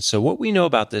lifespan. And so what we know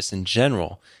about this in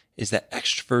general is that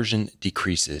extraversion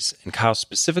decreases. And Kyle,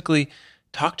 specifically,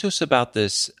 talk to us about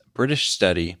this British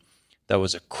study that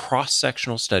was a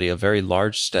cross-sectional study, a very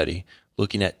large study,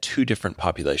 looking at two different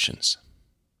populations.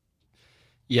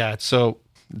 Yeah, so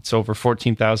it's over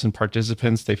 14,000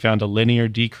 participants. They found a linear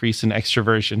decrease in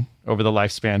extraversion over the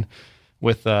lifespan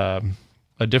with a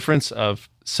difference of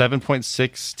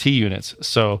 7.6 T units,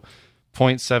 so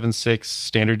 0.76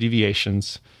 standard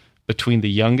deviations between the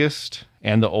youngest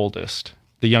and the oldest.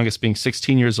 The youngest being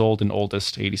 16 years old and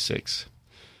oldest 86.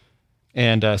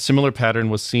 And a similar pattern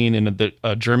was seen in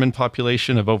a German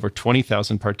population of over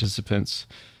 20,000 participants.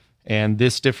 And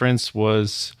this difference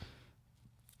was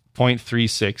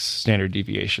 0.36 standard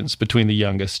deviations between the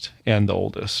youngest and the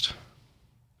oldest.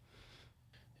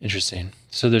 Interesting.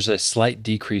 So there's a slight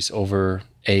decrease over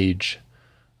age,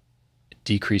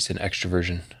 decrease in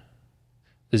extraversion.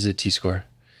 This is a T-score.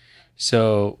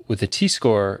 So with a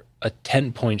T-score, a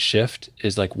 10-point shift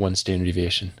is like one standard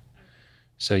deviation.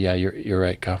 So yeah, you're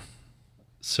right, Kyle.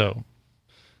 So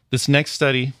this next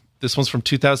study, this one's from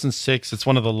 2006. It's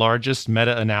one of the largest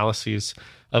meta-analyses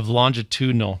of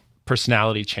longitudinal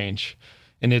personality change.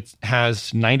 And it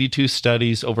has 92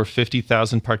 studies, over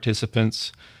 50,000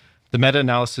 participants. The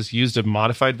meta-analysis used a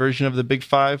modified version of the Big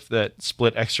Five that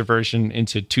split extraversion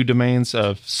into two domains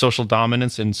of social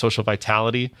dominance and social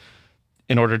vitality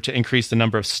in order to increase the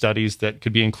number of studies that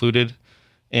could be included.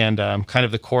 And kind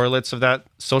of the correlates of that,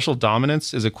 social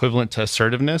dominance is equivalent to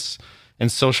assertiveness,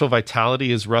 and social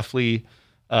vitality is roughly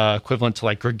equivalent to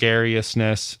like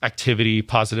gregariousness, activity,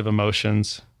 positive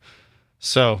emotions.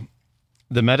 So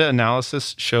the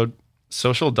meta-analysis showed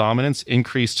social dominance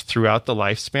increased throughout the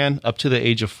lifespan up to the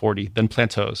age of 40, then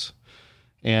plateaus.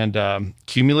 And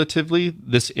cumulatively,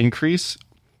 this increase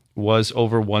was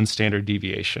over one standard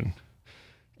deviation.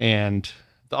 And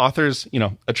the authors,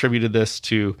 attributed this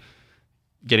to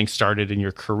getting started in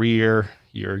your career,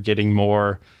 you're getting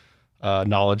more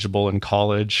knowledgeable in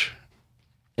college,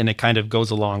 and it kind of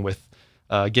goes along with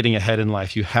getting ahead in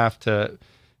life. You have to,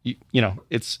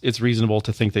 it's reasonable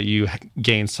to think that you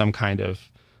gain some kind of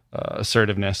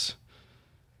assertiveness.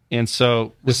 And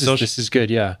so this is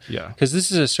good, yeah. Yeah. Because this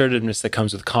is assertiveness that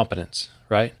comes with competence,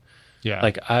 right? Yeah.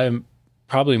 Like I'm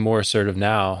probably more assertive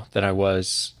now than I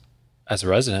was as a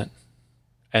resident.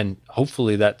 And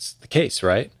hopefully that's the case,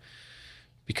 right?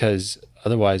 Because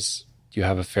otherwise you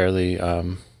have a fairly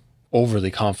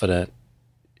overly confident,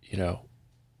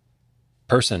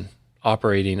 person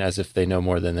operating as if they know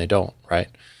more than they don't, right?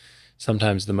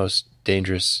 Sometimes the most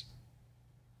dangerous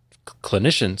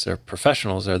clinicians or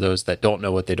professionals are those that don't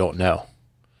know what they don't know.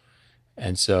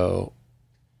 And so,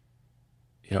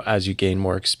 as you gain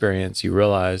more experience, you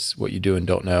realize what you do and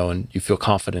don't know, and you feel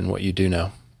confident in what you do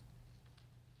know.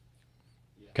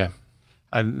 Okay.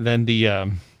 And then the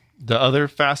other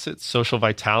facet, social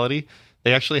vitality,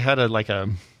 they actually had a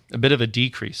bit of a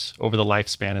decrease over the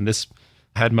lifespan, and this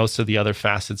had most of the other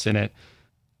facets in it.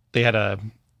 They had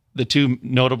the two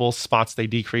notable spots they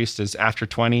decreased is after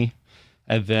 20,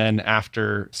 and then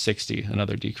after 60,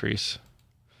 another decrease.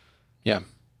 Yeah.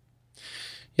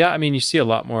 Yeah, I mean, you see a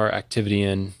lot more activity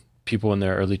in people in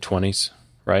their early 20s,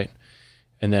 right?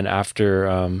 And then after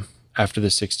the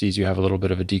 60s, you have a little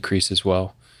bit of a decrease as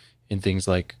well in things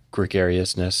like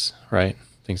gregariousness, right?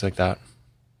 Things like that.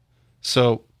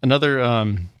 So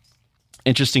another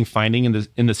interesting finding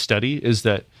in the study is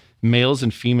that males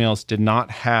and females did not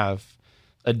have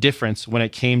a difference when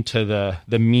it came to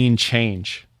the mean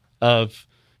change of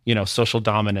social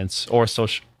dominance or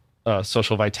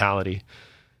social vitality.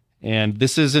 And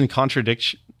this is in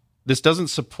contradiction. This doesn't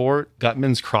support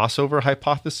Gutman's crossover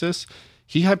hypothesis.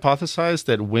 He hypothesized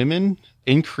that women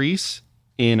increase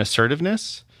in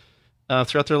assertiveness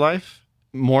throughout their life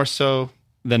more so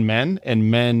than men,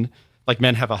 and men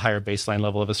have a higher baseline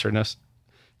level of assertiveness,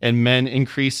 and men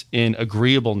increase in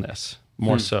agreeableness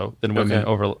more so than women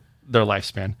over their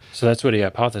lifespan. So that's what he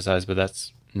hypothesized, but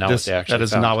that's not what they actually found. That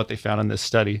is not what they found in this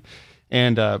study.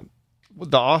 And the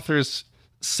authors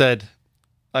said,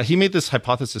 he made this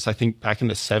hypothesis, I think, back in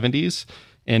the 70s.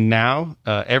 And now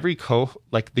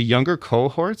the younger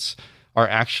cohorts are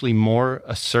actually more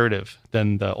assertive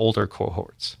than the older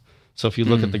cohorts. So if you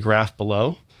look at the graph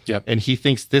below, yep. And he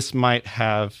thinks this might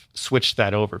have switched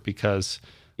that over because,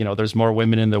 there's more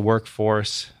women in the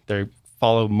workforce. They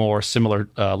follow more similar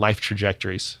life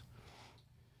trajectories.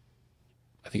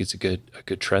 I think it's a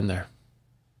good trend there.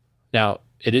 Now,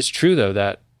 it is true though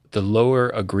that the lower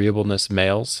agreeableness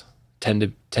males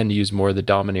tend to use more of the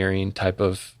domineering type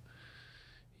of,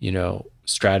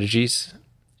 strategies,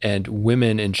 and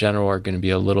women in general are going to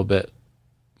be a little bit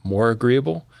more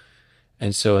agreeable.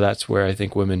 And so that's where I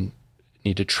think women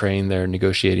need to train their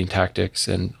negotiating tactics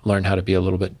and learn how to be a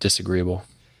little bit disagreeable.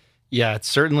 Yeah, it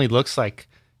certainly looks like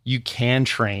you can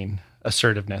train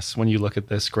assertiveness when you look at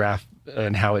this graph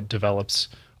and how it develops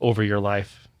over your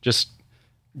life. Just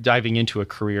diving into a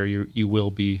career, you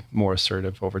will be more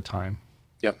assertive over time.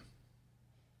 Yep.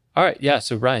 All right. Yeah.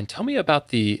 So Ryan, tell me about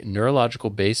the neurological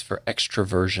base for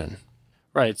extraversion.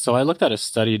 Right. So I looked at a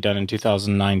study done in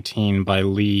 2019 by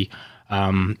Lee.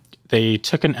 They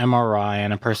took an MRI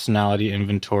and a personality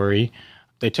inventory.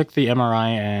 They took the MRI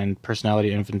and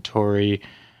personality inventory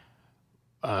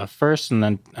first,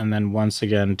 and then once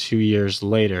again 2 years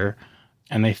later,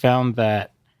 and they found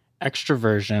that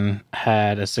extraversion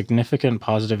had a significant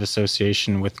positive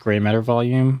association with gray matter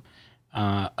volume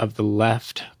of the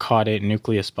left caudate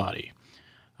nucleus body.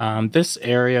 This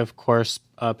area, of course,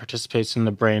 participates in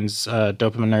the brain's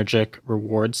dopaminergic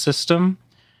reward system.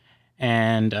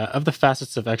 And of the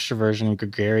facets of extraversion,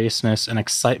 gregariousness and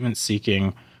excitement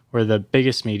seeking were the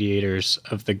biggest mediators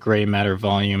of the gray matter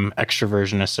volume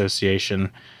extraversion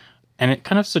association. And it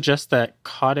kind of suggests that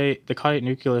the caudate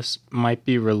nucleus might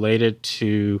be related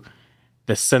to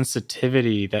the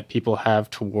sensitivity that people have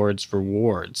towards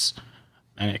rewards.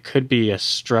 And it could be a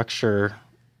structure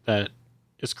that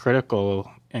is critical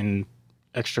in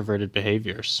extroverted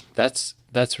behaviors. That's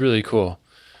really cool.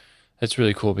 That's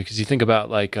really cool because you think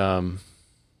about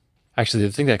actually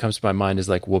the thing that comes to my mind is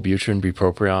like Wellbutrin,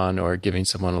 bupropion, or giving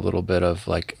someone a little bit of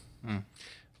like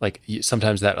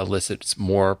sometimes that elicits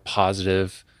more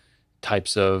positive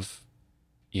types of,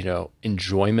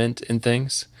 enjoyment in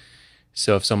things.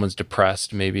 So if someone's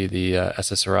depressed, maybe the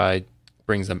SSRI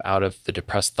brings them out of the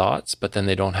depressed thoughts, but then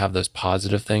they don't have those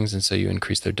positive things. And so you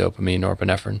increase their dopamine,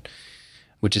 norepinephrine,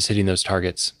 which is hitting those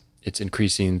targets. It's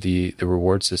increasing the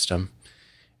reward system.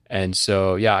 And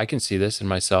so, yeah, I can see this in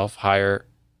myself, higher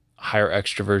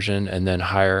extroversion and then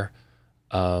higher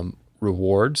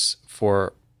rewards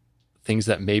for things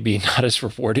that may be not as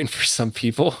rewarding for some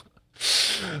people.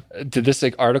 Did this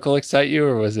article excite you,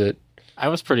 or was it? I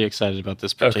was pretty excited about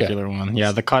this particular one.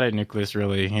 Yeah, the caudate nucleus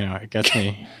really, it gets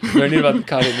me. Learning about the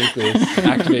caudate nucleus,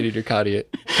 activated your caudate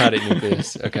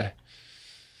nucleus. Okay.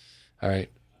 All right.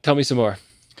 Tell me some more.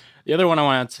 The other one I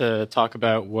wanted to talk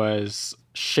about was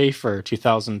Schaefer,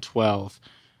 2012.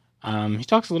 He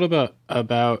talks a little bit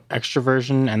about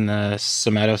extroversion and the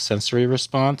somatosensory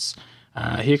response.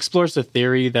 He explores the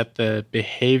theory that the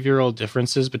behavioral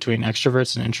differences between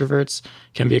extroverts and introverts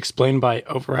can be explained by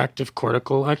overactive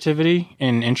cortical activity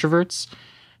in introverts,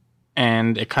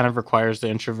 and it kind of requires the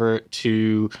introvert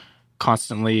to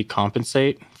constantly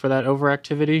compensate for that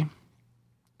overactivity.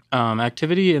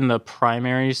 Activity in the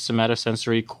primary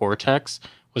somatosensory cortex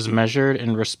was measured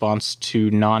in response to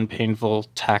non-painful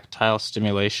tactile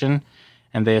stimulation,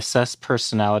 and they assessed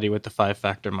personality with the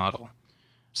 5-factor model.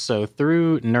 So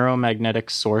through neuromagnetic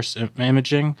source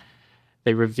imaging,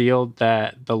 they revealed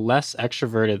that the less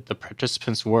extroverted the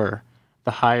participants were,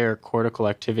 the higher cortical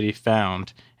activity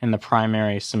found in the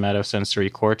primary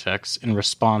somatosensory cortex in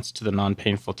response to the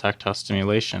non-painful tactile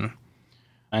stimulation.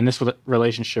 And this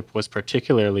relationship was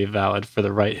particularly valid for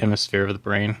the right hemisphere of the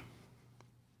brain.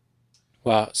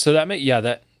 Wow. So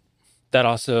that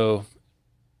also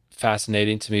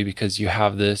fascinating to me, because you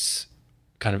have this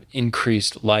kind of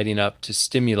increased lighting up to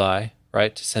stimuli,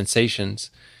 right, to sensations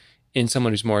in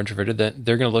someone who's more introverted, that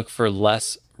they're going to look for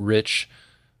less rich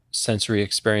sensory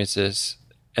experiences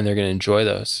and they're going to enjoy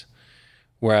those.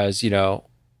 Whereas,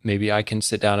 maybe I can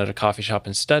sit down at a coffee shop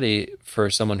and study. For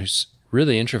someone who's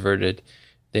really introverted,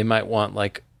 they might want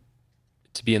like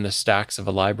to be in the stacks of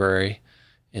a library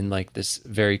in like this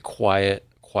very quiet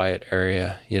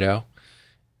area,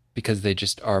 because they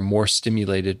just are more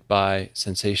stimulated by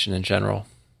sensation in general.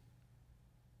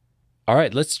 All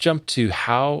right, let's jump to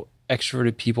how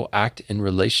extroverted people act in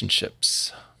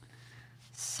relationships.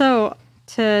 So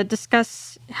to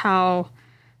discuss how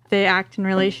they act in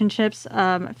relationships,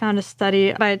 I found a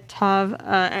study by Tov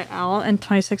et al. In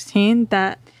 2016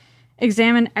 that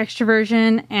examined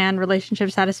extroversion and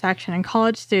relationship satisfaction in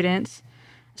college students.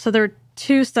 So there were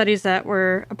 2 studies that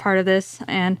were a part of this,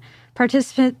 and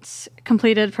participants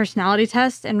completed personality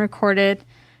tests and recorded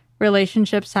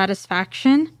relationship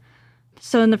satisfaction.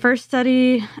 So in the first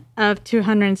study of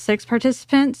 206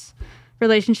 participants,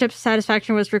 relationship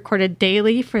satisfaction was recorded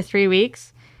daily for 3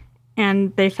 weeks,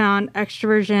 and they found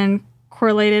extroversion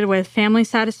correlated with family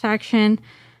satisfaction,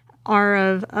 R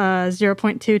of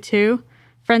 0.22,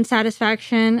 friend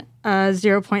satisfaction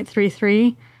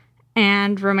 0.33,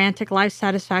 and romantic life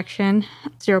satisfaction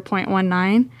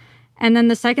 0.19. And then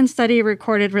the second study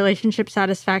recorded relationship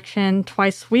satisfaction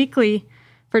twice weekly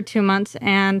for 2 months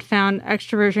and found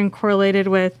extroversion correlated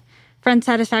with friend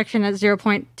satisfaction at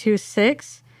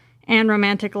 0.26 and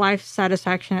romantic life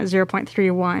satisfaction at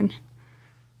 0.31.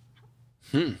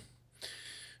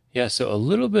 Yeah, so a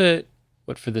little bit,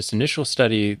 but for this initial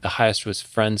study, the highest was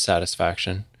friend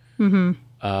satisfaction.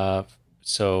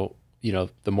 So,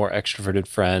 the more extroverted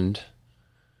friend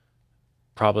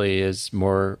probably is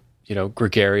more,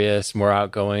 gregarious, more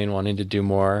outgoing, wanting to do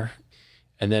more.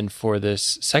 And then for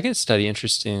this second study,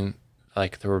 interesting,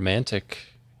 like the romantic.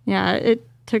 Yeah, it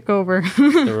took over.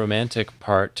 The romantic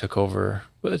part took over.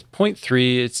 Well, it's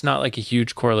 0.3. It's not like a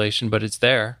huge correlation, but it's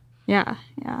there. Yeah.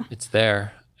 It's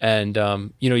there. And,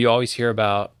 you always hear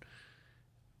about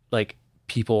like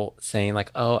people saying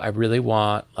like, oh, I really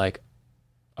want like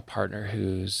a partner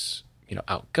who's,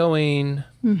 outgoing,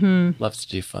 loves to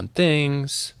do fun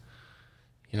things,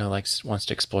 wants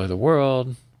to explore the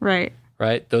world. Right.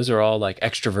 Those are all like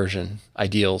extroversion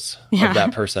ideals of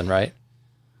that person, right?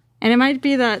 And it might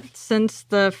be that since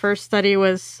the first study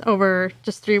was over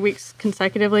just 3 weeks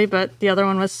consecutively, but the other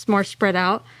one was more spread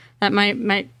out, that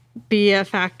might be a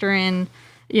factor in,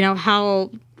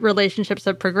 how relationships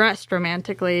have progressed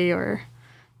romantically, or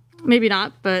maybe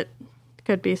not, but it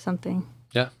could be something.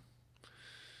 Yeah.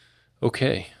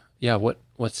 Okay. Yeah.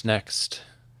 What's next?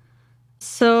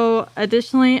 So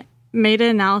additionally,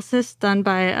 meta-analysis done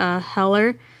by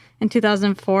Heller in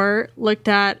 2004 looked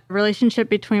at relationship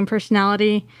between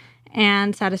personality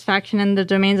and satisfaction in the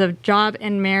domains of job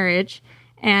and marriage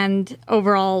and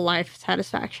overall life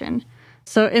satisfaction.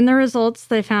 So in the results,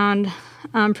 they found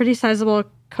pretty sizable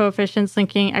coefficients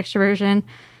linking extroversion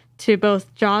to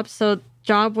both jobs. So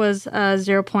job was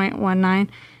 0.19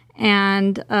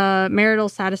 and marital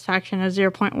satisfaction of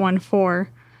 0.14.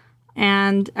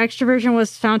 And extroversion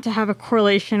was found to have a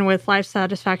correlation with life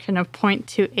satisfaction of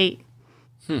 0.28.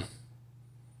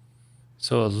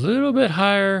 So a little bit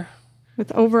higher.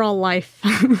 With overall life.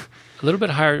 A little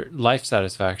bit higher life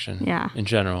satisfaction. Yeah. In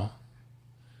general.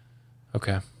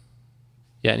 Okay.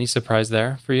 Yeah, any surprise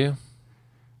there for you?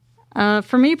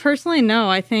 For me personally, no.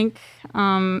 I think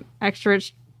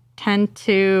extroverts tend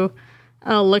to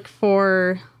look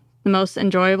for the most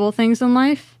enjoyable things in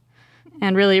life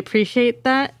and really appreciate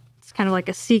that. It's kind of like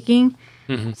a seeking.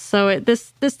 So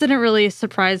this didn't really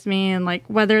surprise me. And like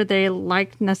whether they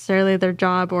like necessarily their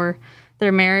job or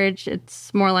their marriage,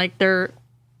 it's more like they're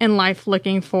in life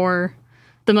looking for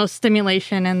the most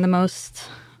stimulation and the most,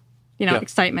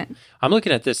 excitement. I'm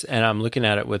looking at this, and I'm looking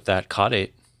at it with that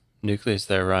caudate nucleus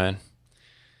there, Ryan.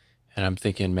 And I'm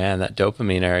thinking, man, that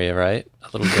dopamine area, right? A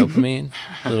little dopamine,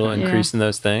 a little increase in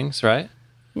those things, right?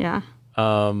 Yeah.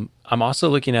 I'm also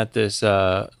looking at this,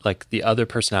 like the other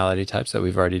personality types that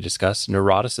we've already discussed,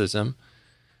 neuroticism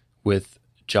with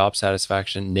job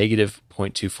satisfaction, negative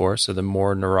 0.24. So the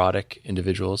more neurotic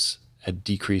individuals had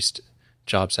decreased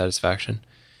job satisfaction.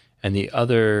 And the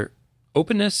other,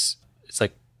 openness, it's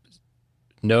like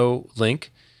no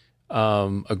link.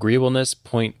 Agreeableness,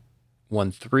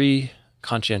 0.13.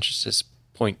 Conscientiousness,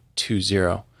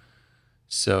 0.20.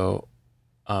 So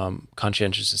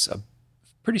conscientiousness is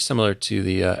pretty similar to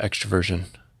the extroversion.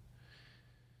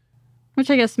 Which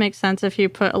I guess makes sense if you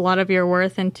put a lot of your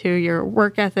worth into your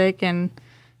work ethic and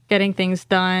getting things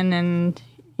done and,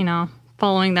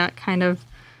 following that kind of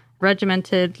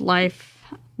regimented life.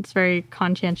 It's very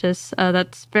conscientious.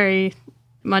 That's very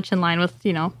much in line with,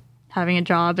 having a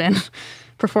job and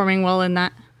performing well in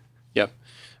that. Yep.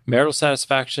 Marital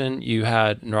satisfaction, you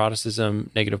had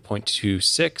neuroticism, negative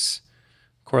 0.26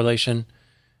 correlation.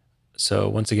 So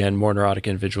once again, more neurotic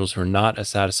individuals who are not as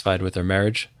satisfied with their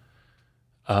marriage.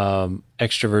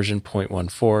 Extroversion,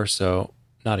 0.14, so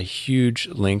not a huge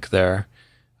link there.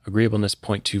 Agreeableness,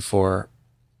 0.24.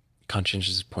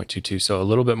 Conscientiousness, 0.22. So a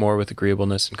little bit more with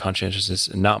agreeableness and conscientiousness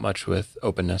and not much with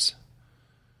openness.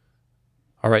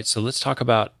 All right, so let's talk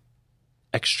about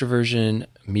extroversion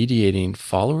mediating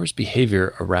followers'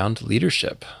 behavior around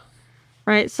leadership.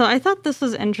 Right. So I thought this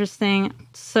was interesting.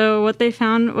 So what they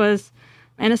found was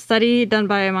in a study done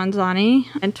by Manzani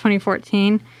in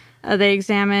 2014, they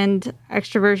examined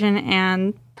extroversion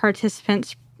and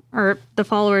participants or the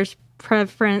followers'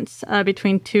 preference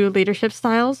between two leadership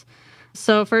styles.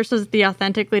 So first was the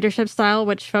authentic leadership style,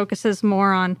 which focuses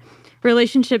more on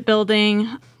relationship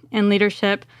building and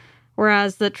leadership,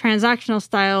 whereas the transactional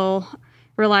style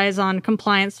relies on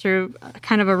compliance through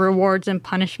kind of a rewards and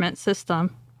punishment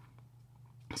system.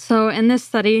 So in this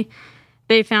study,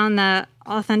 they found that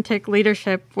authentic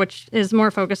leadership, which is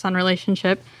more focused on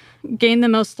relationship, gained the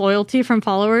most loyalty from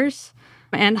followers,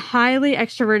 and highly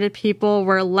extroverted people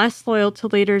were less loyal to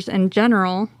leaders in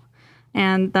general,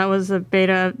 and that was a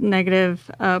beta negative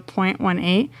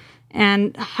 0.18.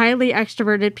 And highly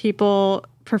extroverted people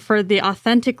preferred the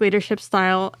authentic leadership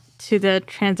style to the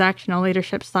transactional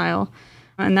leadership style,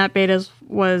 and that beta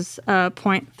was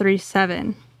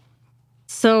 0.37.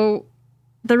 So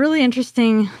the really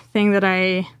interesting thing that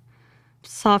I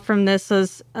saw from this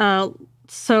was,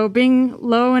 so being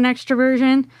low in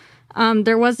extroversion,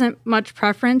 there wasn't much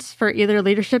preference for either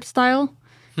leadership style.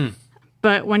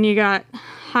 But when you got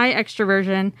high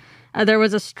extroversion, there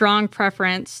was a strong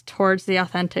preference towards the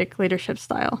authentic leadership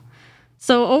style.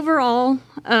 So overall,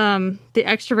 the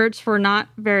extroverts were not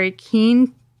very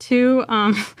keen to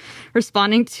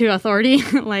responding to authority,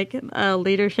 like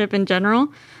leadership in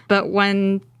general. But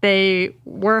when they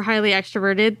were highly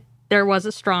extroverted, there was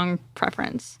a strong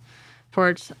preference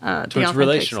towards the authentic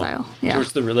relational style.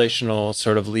 Towards the relational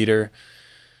sort of leader,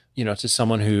 to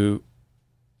someone who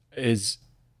is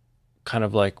kind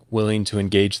of like willing to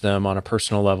engage them on a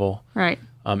personal level. Right.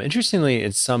 Interestingly,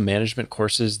 in some management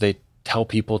courses, they tell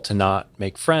people to not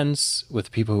make friends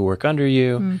with people who work under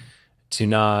you, to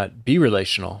not be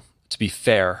relational, to be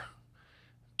fair,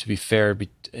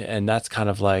 and that's kind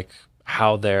of like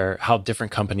how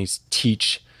different companies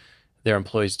teach their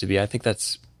employees to be. I think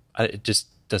it just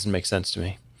doesn't make sense to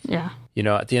me. Yeah.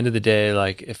 At the end of the day,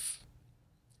 like if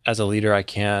as a leader I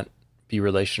can't be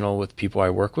relational with people I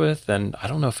work with, then I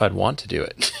don't know if I'd want to do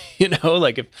it.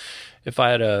 Like if I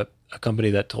had a company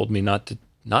that told me not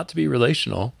to be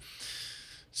relational.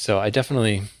 So I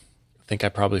definitely think I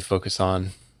probably focus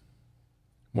on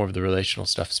more of the relational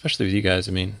stuff, especially with you guys.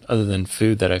 I mean, other than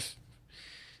food that I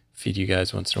feed you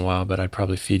guys once in a while, but I'd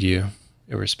probably feed you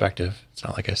irrespective. It's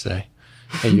not like I say,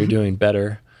 hey, you're doing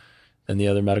better than the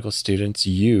other medical students.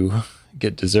 You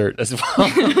get dessert as well.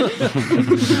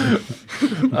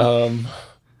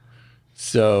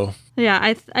 So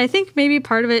yeah, I think maybe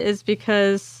part of it is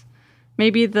because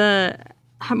maybe the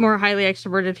more highly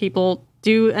extroverted people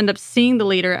do end up seeing the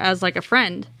leader as like a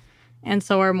friend, and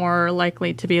so are more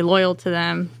likely to be loyal to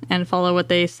them and follow what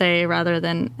they say rather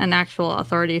than an actual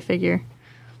authority figure.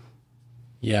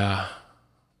 Yeah.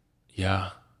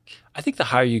 I think the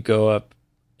higher you go up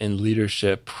in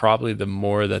leadership, probably the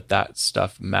more that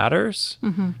stuff matters.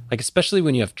 Like, especially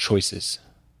when you have choices.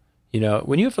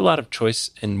 When you have a lot of choice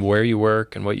in where you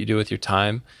work and what you do with your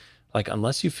time, Like,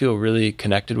 unless you feel really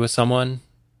connected with someone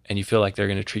and you feel like they're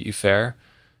going to treat you fair,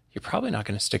 you're probably not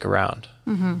going to stick around.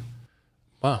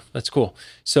 Wow, that's cool.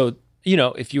 So,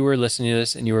 if you were listening to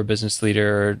this and you were a business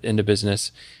leader or into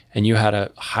business and you had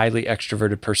a highly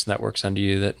extroverted person that works under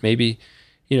you that maybe,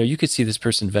 you could see this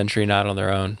person venturing out on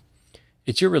their own,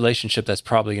 it's your relationship that's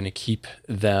probably going to keep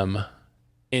them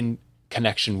in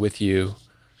connection with you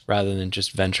rather than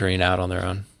just venturing out on their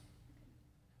own.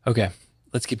 Okay,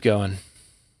 let's keep going.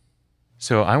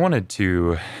 So I wanted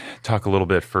to talk a little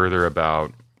bit further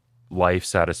about life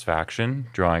satisfaction,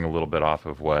 drawing a little bit off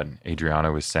of what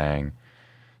Adriana was saying.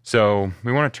 So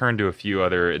we want to turn to a few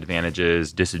other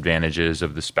advantages, disadvantages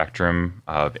of the spectrum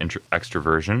of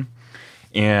extroversion,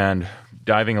 and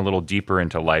diving a little deeper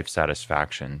into life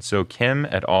satisfaction. So Kim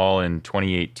et al. In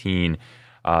 2018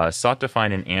 sought to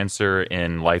find an answer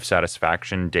in life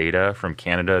satisfaction data from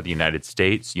Canada, the United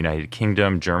States, United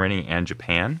Kingdom, Germany, and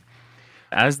Japan.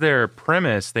 As their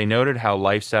premise, they noted how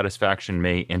life satisfaction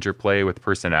may interplay with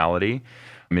personality.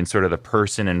 In sort of the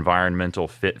person-environmental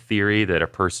fit theory, that a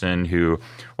person who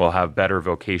will have better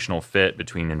vocational fit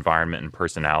between environment and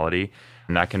personality,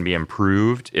 and that can be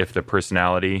improved if the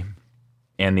personality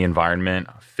and the environment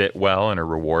fit well and are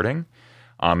rewarding,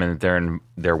 and that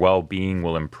their well-being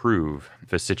will improve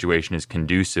if a situation is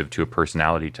conducive to a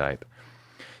personality type.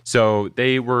 So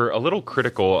they were a little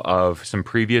critical of some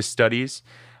previous studies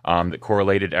that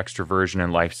correlated extroversion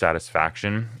and life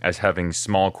satisfaction as having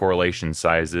small correlation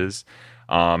sizes.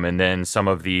 And then some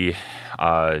of the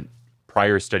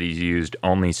prior studies used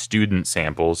only student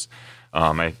samples.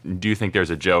 I do think there's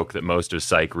a joke that most of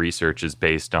psych research is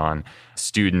based on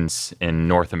students in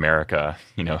North America,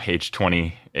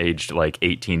 aged like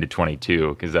 18 to 22,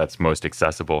 because that's most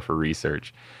accessible for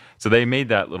research. So they made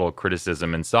that little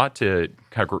criticism and sought to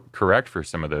correct for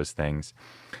some of those things.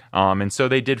 And so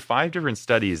they did 5 different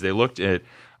studies. They looked at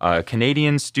a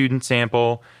Canadian student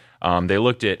sample. They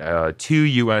looked at 2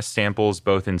 U.S. samples,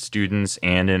 both in students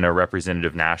and in a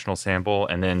representative national sample,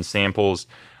 and then samples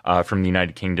from the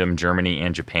United Kingdom, Germany,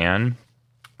 and Japan,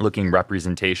 looking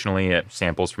representationally at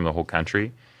samples from the whole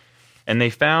country. And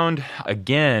they found,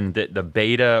 again, that the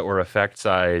beta or effect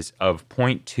size of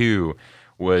 0.2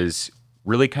 was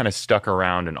really kind of stuck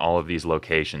around in all of these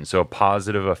locations. So a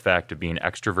positive effect of being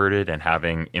extroverted and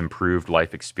having improved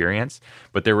life experience.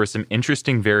 But there were some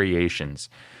interesting variations.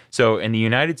 So in the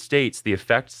United States, the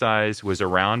effect size was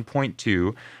around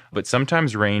 0.2, but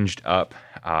sometimes ranged up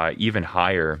even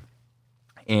higher.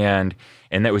 And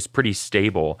that was pretty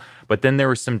stable. But then there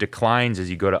were some declines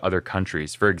as you go to other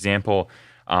countries. For example,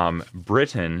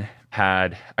 Britain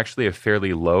had actually a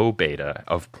fairly low beta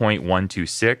of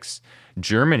 0.126.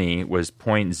 Germany was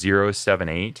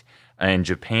 0.078, and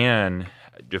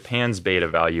Japan's beta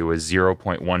value was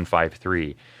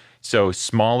 0.153. So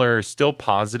smaller, still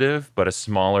positive, but a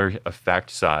smaller effect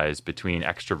size between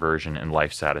extroversion and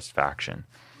life satisfaction.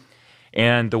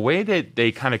 And the way that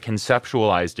they kind of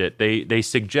conceptualized it, they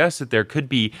suggest that there could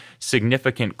be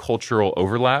significant cultural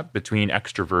overlap between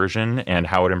extroversion and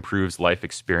how it improves life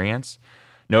experience,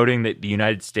 noting that the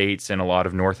United States and a lot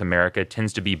of North America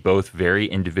tends to be both very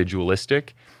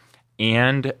individualistic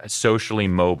and socially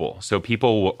mobile. So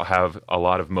people will have a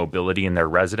lot of mobility in their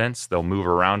residence. They'll move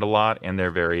around a lot, and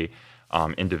they're very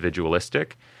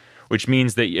individualistic, which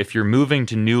means that if you're moving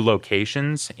to new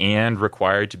locations and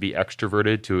required to be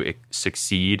extroverted to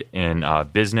succeed in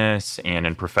business and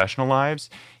in professional lives,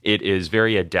 it is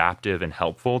very adaptive and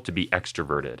helpful to be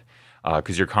extroverted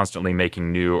because you're constantly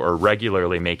making new or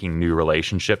regularly making new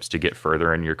relationships to get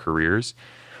further in your careers.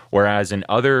 Whereas in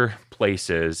other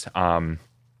places,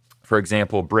 for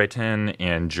example, Britain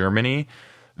and Germany,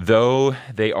 though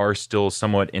they are still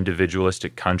somewhat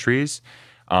individualistic countries,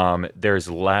 there's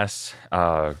less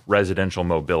residential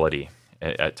mobility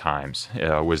at times,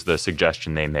 was the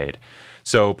suggestion they made.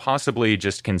 So possibly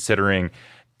just considering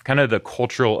kind of the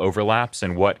cultural overlaps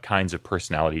and what kinds of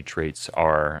personality traits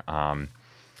are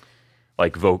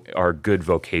are good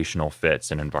vocational fits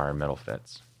and environmental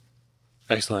fits.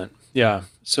 Excellent. Yeah.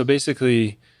 So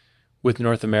basically, with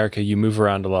North America, you move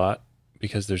around a lot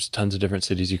because there's tons of different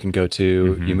cities you can go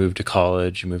to. Mm-hmm. You move to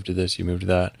college, you move to this, you move to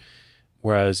that.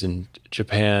 Whereas in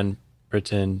Japan,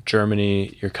 Britain,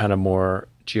 Germany, you're kind of more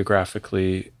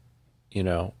geographically,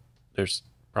 there's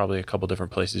probably a couple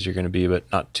different places you're going to be, but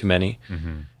not too many.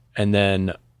 Mm-hmm. And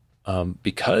then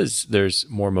because there's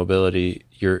more mobility,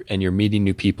 you're meeting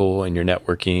new people and you're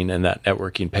networking, and that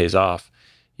networking pays off,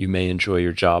 you may enjoy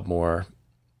your job more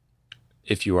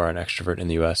if you are an extrovert in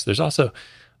the U.S. There's also,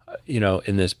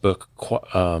 in this book,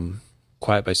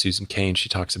 Quiet by Susan Cain, she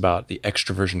talks about the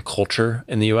extroversion culture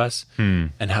in the US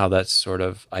and how that's sort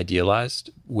of idealized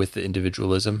with the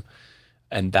individualism.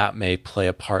 And that may play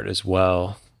a part as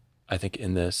well, I think,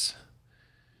 in this.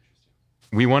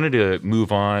 We wanted to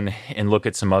move on and look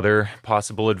at some other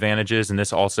possible advantages, and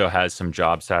this also has some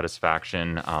job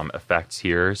satisfaction effects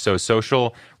here. So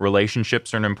social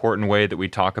relationships are an important way that we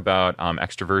talk about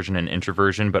extroversion and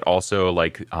introversion, but also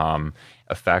like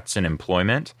effects in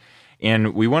employment.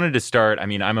 And we wanted to start, I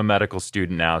mean, I'm a medical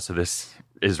student now, so this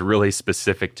is really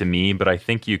specific to me, but I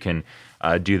think you can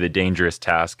do the dangerous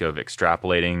task of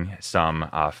extrapolating some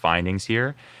findings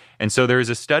here. And so there's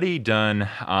a study done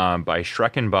by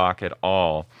Schreckenbach et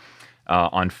al.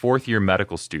 On fourth-year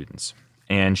medical students.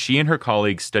 And she and her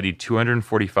colleagues studied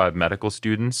 245 medical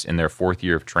students in their fourth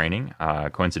year of training,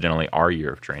 coincidentally our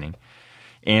year of training.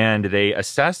 And they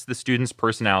assessed the students'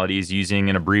 personalities using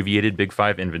an abbreviated Big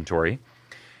Five inventory.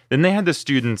 Then they had the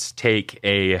students take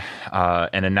an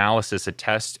analysis, a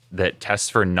test that tests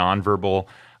for nonverbal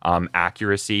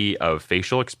accuracy of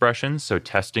facial expressions, so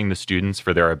testing the students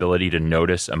for their ability to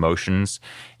notice emotions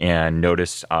and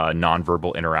notice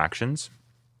nonverbal interactions.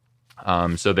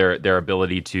 So their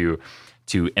ability to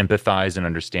empathize and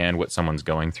understand what someone's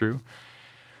going through.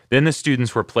 Then the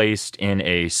students were placed in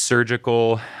a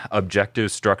surgical,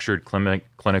 objective, structured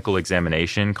clinical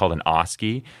examination called an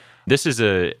OSCE. This is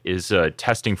a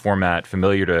testing format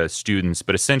familiar to students,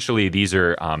 but essentially these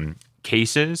are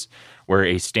cases where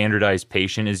a standardized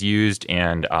patient is used,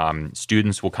 and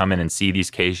students will come in and see these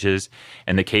cases,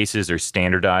 and the cases are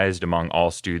standardized among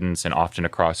all students and often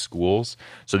across schools,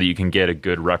 so that you can get a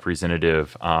good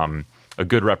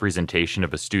representation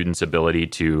of a student's ability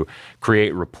to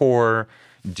create rapport,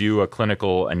 do a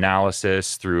clinical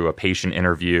analysis through a patient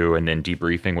interview, and then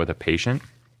debriefing with a patient.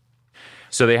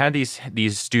 So they had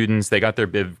these students, they got their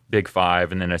big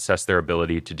five, and then assessed their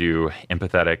ability to do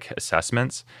empathetic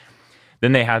assessments.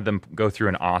 Then they had them go through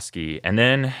an OSCE, and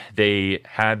then they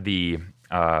had the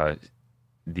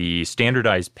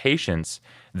standardized patients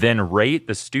then rate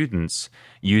the students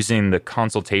using the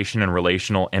consultation and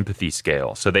relational empathy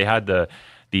scale. So they had the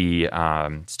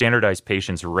standardized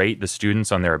patients rate the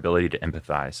students on their ability to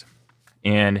empathize.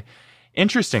 And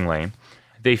interestingly,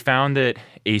 they found that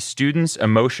a student's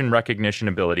emotion recognition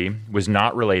ability was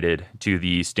not related to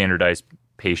the standardized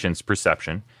patient's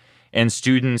perception, and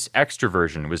students'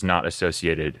 extroversion was not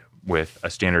associated with a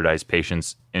standardized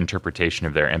patient's interpretation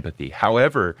of their empathy.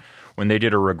 However, when they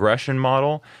did a regression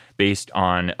model based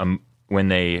on when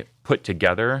they put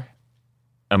together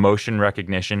emotion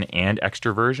recognition and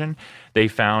extroversion, they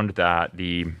found that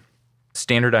the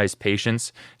standardized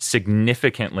patients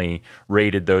significantly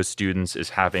rated those students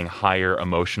as having higher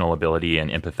emotional ability and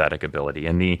empathetic ability.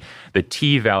 And the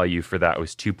T value for that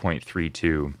was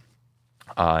 2.32.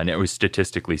 And it was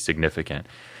statistically significant.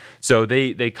 So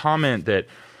they comment that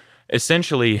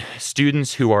essentially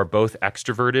students who are both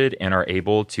extroverted and are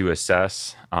able to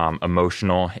assess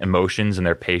emotions in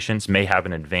their patients may have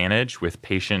an advantage with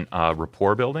patient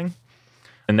rapport building.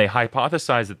 And they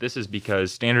hypothesize that this is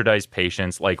because standardized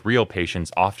patients, like real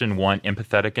patients, often want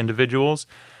empathetic individuals,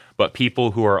 but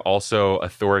people who are also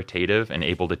authoritative and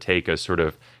able to take a sort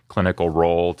of clinical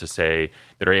role to say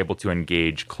that are able to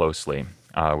engage closely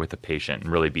with the patient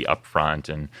and really be upfront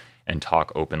and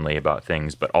talk openly about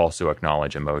things, but also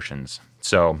acknowledge emotions.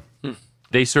 So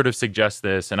they sort of suggest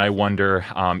this, and I wonder,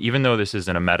 even though this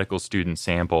isn't a medical student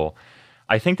sample,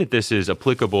 I think that this is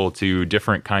applicable to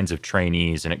different kinds of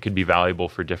trainees, and it could be valuable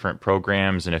for different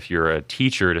programs. And if you're a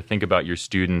teacher, to think about your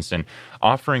students and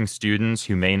offering students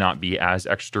who may not be as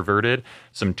extroverted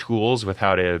some tools with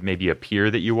how to maybe appear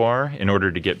that you are in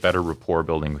order to get better rapport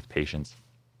building with patients.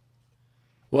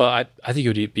 Well, I think it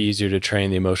would be easier to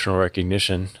train the emotional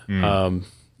recognition.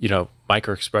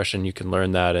 Microexpression, you can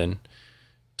learn that in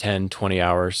 10, 20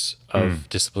 hours of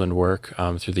disciplined work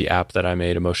through the app that I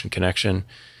made, Emotion Connection.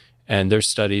 And there's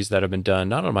studies that have been done,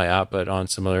 not on my app, but on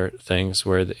similar things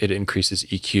where it increases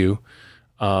EQ,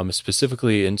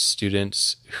 specifically in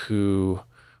students who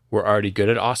were already good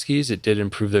at OSCEs. It did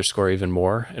improve their score even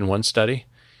more in one study.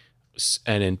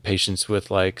 And in patients with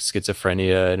like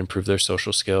schizophrenia, it improved their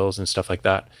social skills and stuff like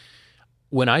that.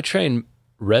 When I train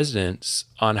residents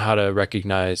on how to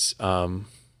recognize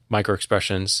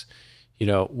microexpressions,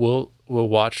 we'll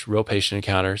watch real patient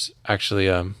encounters. Actually,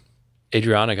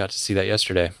 Adriana got to see that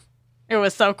yesterday. It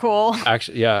was so cool.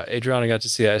 Actually, yeah, Adriana got to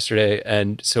see that yesterday.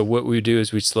 And so what we do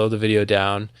is we slow the video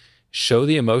down, show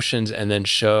the emotions, and then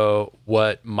show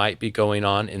what might be going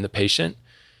on in the patient.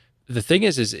 The thing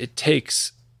is it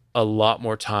takes a lot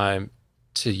more time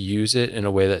to use it in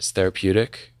a way that's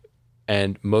therapeutic.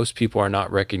 And most people are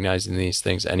not recognizing these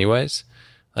things anyways.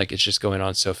 Like it's just going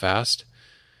on so fast.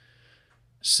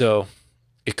 So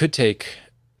it could take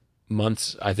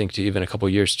months, I think, to even a couple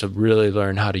of years to really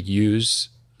learn how to use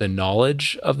the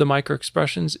knowledge of the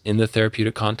microexpressions in the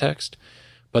therapeutic context.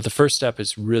 But the first step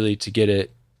is really to get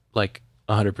it like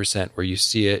 100% where you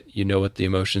see it, you know what the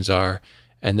emotions are.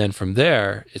 And then from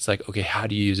there, it's like, okay, how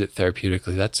do you use it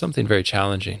therapeutically? That's something very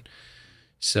challenging.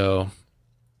 So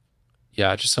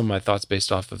yeah, just some of my thoughts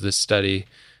based off of this study.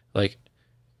 Like,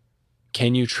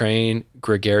 can you train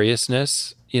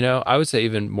gregariousness? You know, I would say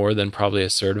even more than probably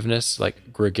assertiveness,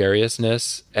 like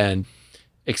gregariousness and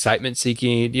excitement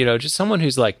seeking, you know, just someone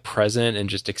who's like present and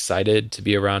just excited to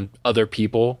be around other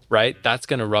people, right? That's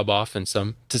going to rub off to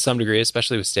some degree,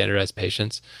 especially with standardized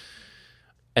patients.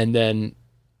 And then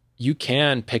you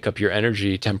can pick up your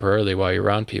energy temporarily while you're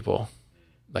around people.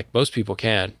 Like most people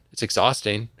can. It's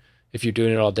exhausting. If you're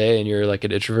doing it all day and you're like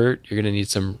an introvert, you're going to need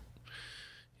some,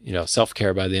 you know,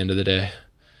 self-care by the end of the day.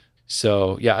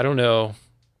 So yeah, I don't know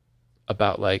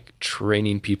about like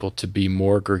training people to be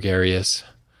more gregarious,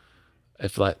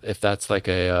 if that's like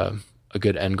a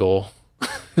good end goal.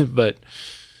 But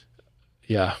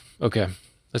yeah, okay,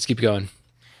 let's keep going.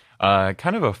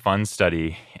 Kind of a fun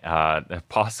study, a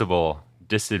possible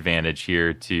disadvantage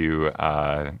here to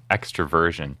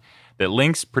extraversion that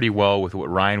links pretty well with what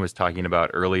Ryan was talking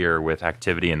about earlier with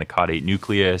activity in the caudate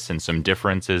nucleus and some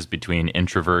differences between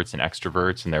introverts and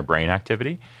extroverts and their brain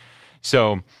activity.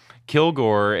 So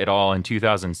Kilgore et al. In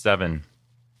 2007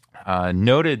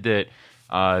 noted that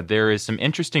there is some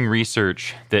interesting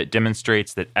research that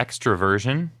demonstrates that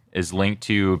extraversion is linked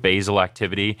to basal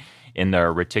activity in the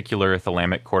reticular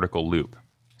thalamic cortical loop.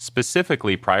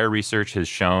 Specifically, prior research has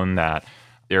shown that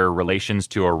there are relations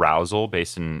to arousal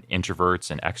based in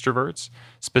introverts and extroverts.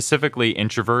 Specifically,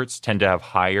 introverts tend to have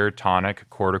higher tonic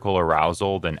cortical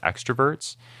arousal than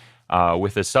extroverts,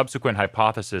 with a subsequent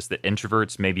hypothesis that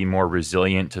introverts may be more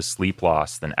resilient to sleep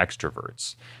loss than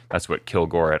extroverts. That's what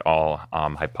Kilgore et al.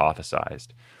 Hypothesized.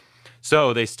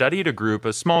 So they studied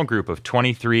a small group of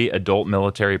 23 adult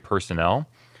military personnel.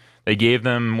 They gave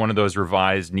them one of those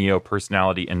revised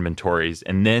neo-personality inventories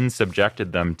and then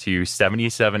subjected them to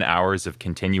 77 hours of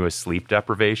continuous sleep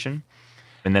deprivation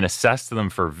and then assessed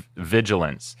them for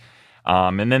vigilance.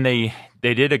 And then they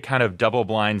did a kind of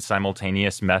double-blind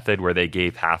simultaneous method where they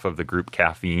gave half of the group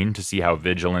caffeine to see how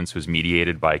vigilance was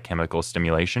mediated by chemical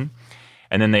stimulation.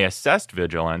 And then they assessed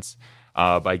vigilance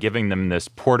by giving them this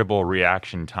portable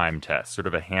reaction time test, sort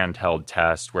of a handheld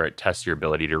test where it tests your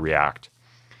ability to react.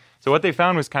 So what they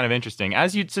found was kind of interesting.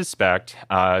 As you'd suspect,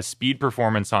 speed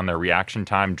performance on their reaction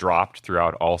time dropped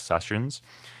throughout all sessions,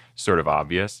 sort of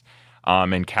obvious,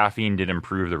 and caffeine did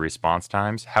improve the response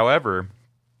times. However,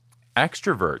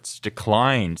 extroverts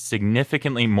declined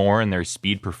significantly more in their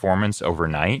speed performance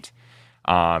overnight,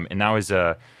 and that was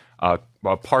a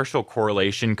partial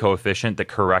correlation coefficient that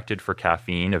corrected for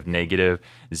caffeine of negative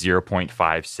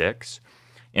 0.56.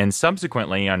 And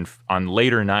subsequently, on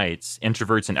later nights,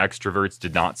 introverts and extroverts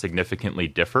did not significantly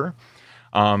differ.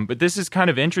 But this is kind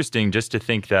of interesting just to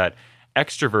think that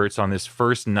extroverts on this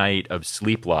first night of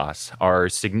sleep loss are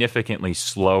significantly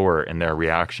slower in their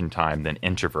reaction time than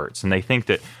introverts. And they think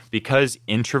that because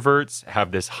introverts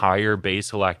have this higher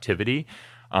basal activity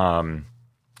in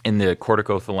the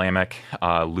corticothalamic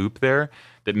loop there,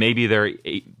 that maybe they're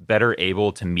better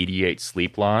able to mediate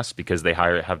sleep loss because they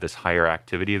have this higher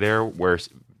activity there,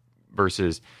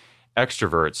 versus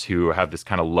extroverts who have this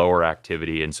kind of lower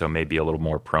activity and so may be a little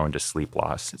more prone to sleep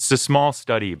loss. It's a small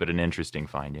study, but an interesting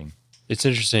finding. It's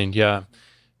interesting, yeah.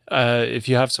 If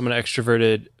you have someone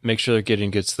extroverted, make sure they're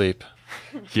getting good sleep.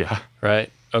 Yeah.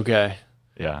 Right? Okay.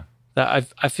 Yeah. I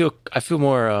feel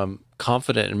more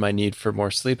confident in my need for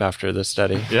more sleep after this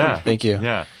study. Yeah. Thank you.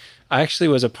 Yeah. I actually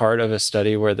was a part of a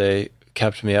study where they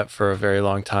kept me up for a very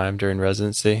long time during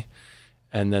residency.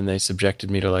 And then they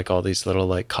subjected me to like all these little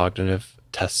like cognitive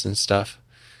tests and stuff.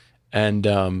 And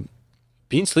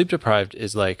being sleep deprived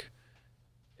is like,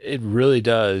 it really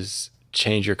does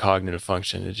change your cognitive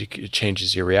function. It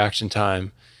changes your reaction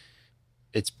time.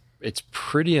 It's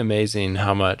pretty amazing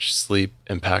how much sleep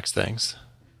impacts things.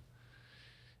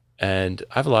 And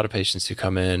I have a lot of patients who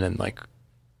come in and like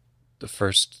the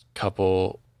first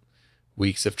couple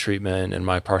weeks of treatment in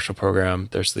my partial program,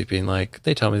 they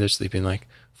tell me they're sleeping like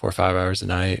 4 or 5 hours a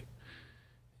night,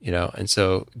 you know, and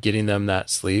so getting them that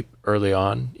sleep early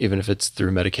on, even if it's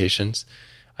through medications,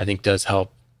 I think does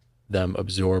help them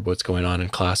absorb what's going on in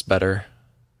class better,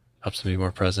 helps them be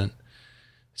more present.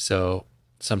 So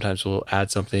sometimes we'll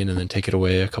add something and then take it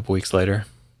away a couple weeks later.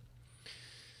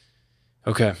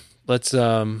 Okay, let's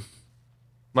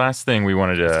Last thing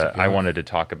I wanted to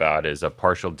talk about is a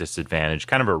partial disadvantage,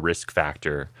 kind of a risk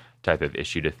factor type of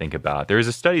issue to think about. There was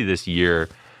a study this year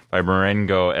by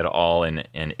Marengo et al. In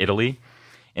Italy,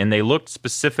 and they looked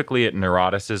specifically at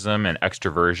neuroticism and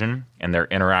extroversion and their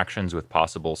interactions with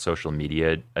possible social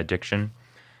media addiction.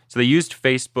 So they used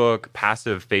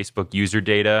passive Facebook user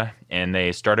data, and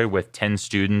they started with 10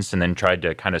 students and then tried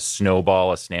to kind of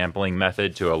snowball a sampling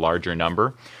method to a larger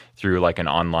number through like an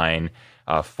online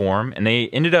form. And they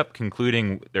ended up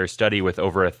concluding their study with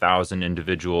over 1,000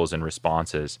 individuals and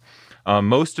responses.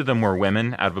 Most of them were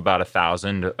women. Out of about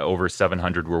 1,000, over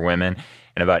 700 were women,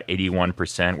 and about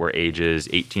 81% were ages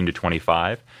 18 to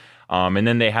 25. And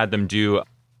then they had them do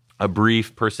a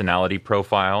brief personality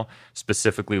profile,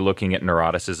 specifically looking at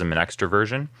neuroticism and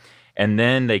extroversion. And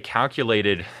then they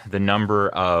calculated the number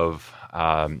of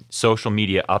social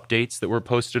media updates that were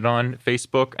posted on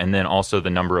Facebook, and then also the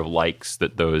number of likes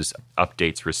that those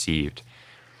updates received.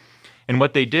 And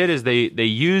what they did is they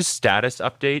used status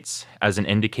updates as an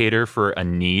indicator for a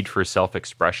need for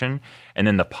self-expression, and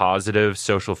then the positive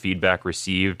social feedback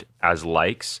received as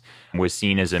likes was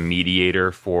seen as a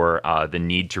mediator for the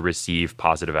need to receive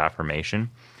positive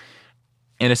affirmation.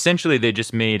 And essentially, they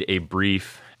just made a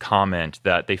brief comment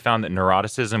that they found that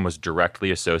neuroticism was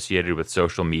directly associated with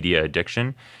social media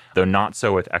addiction, though not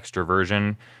so with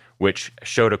extroversion, which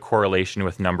showed a correlation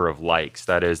with number of likes.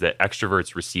 That is, that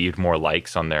extroverts received more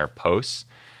likes on their posts,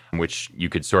 which you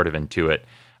could sort of intuit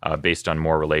based on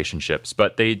more relationships.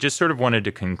 But they just sort of wanted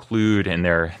to conclude in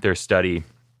their study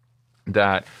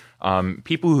that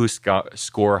people who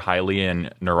score highly in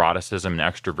neuroticism and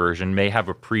extroversion may have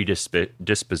a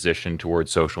predisposition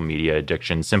towards social media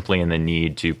addiction simply in the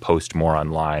need to post more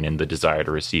online and the desire to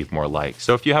receive more likes.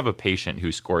 So if you have a patient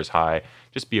who scores high,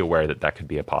 just be aware that that could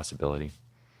be a possibility.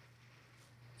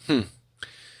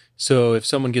 So if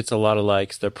someone gets a lot of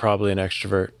likes, they're probably an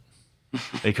extrovert.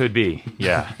 They could be,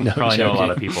 yeah. No, probably know a lot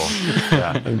of people.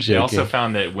 Yeah. I'm joking. They also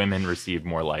found that women received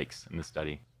more likes in the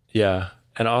study. Yeah,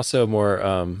 and also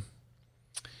more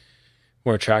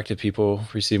attractive people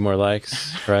receive more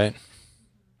likes, right?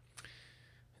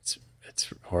 It's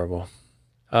horrible.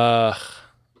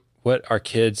 What our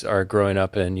kids are growing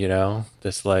up in,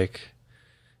 this like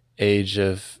age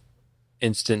of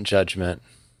instant judgment.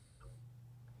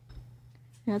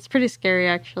 Yeah, it's pretty scary,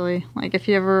 actually. Like, if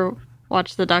you ever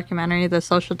watch the documentary, The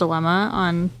Social Dilemma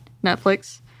on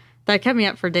Netflix, that kept me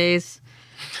up for days.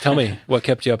 Tell me, what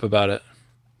kept you up about it?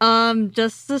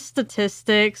 Just the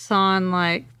statistics on,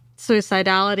 like,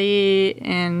 suicidality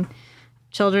in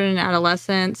children and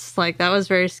adolescents. Like, that was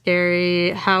very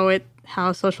scary.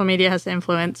 How social media has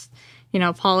influenced,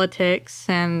 politics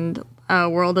and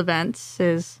world events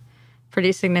is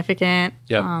pretty significant.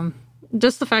 Yeah.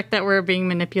 Just the fact that we're being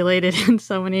manipulated in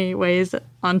so many ways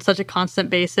on such a constant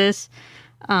basis,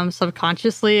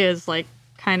 subconsciously is like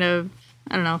kind of,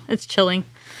 I don't know, it's chilling.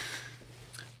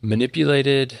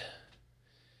 Manipulated,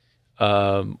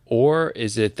 or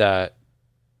is it that,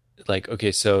 like,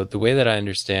 okay, so the way that I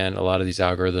understand a lot of these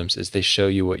algorithms is they show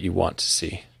you what you want to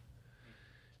see,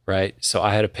 right? So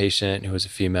I had a patient who was a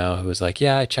female who was like,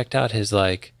 yeah, I checked out his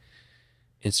like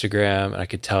Instagram and I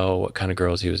could tell what kind of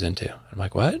girls he was into. I'm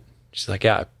like, what? She's like,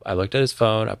 yeah, I looked at his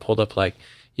phone. I pulled up like,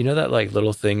 that like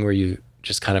little thing where you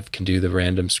just kind of can do the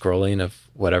random scrolling of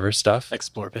whatever stuff.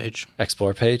 Explore page.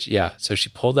 Yeah. So she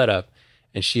pulled that up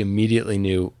and she immediately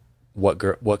knew what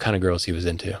kind of girls he was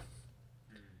into,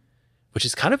 which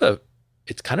is kind of a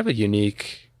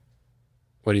unique,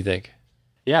 what do you think?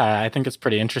 Yeah, I think it's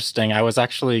pretty interesting. I was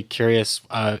actually curious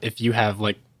if you have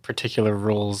like particular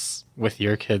rules with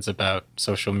your kids about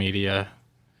social media.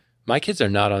 My kids are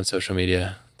not on social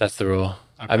media. That's the rule.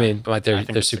 Okay. I mean, but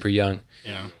they're super young.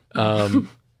 Yeah.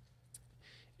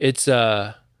 It's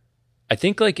I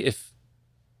think like if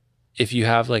you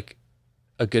have like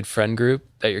a good friend group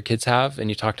that your kids have and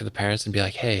you talk to the parents and be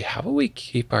like, hey, how about we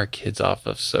keep our kids off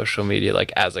of social media,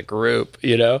 like as a group,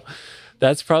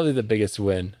 that's probably the biggest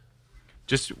win.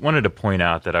 Just wanted to point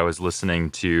out that I was listening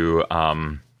to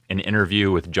an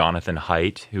interview with Jonathan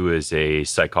Haidt, who is a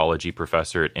psychology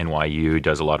professor at NYU,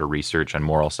 does a lot of research on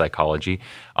moral psychology.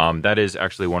 That is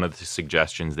actually one of the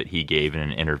suggestions that he gave in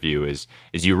an interview is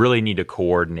you really need to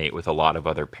coordinate with a lot of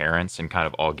other parents and kind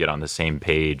of all get on the same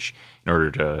page in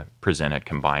order to present a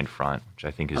combined front, which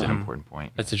I think is an important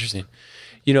point. That's interesting.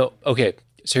 Okay,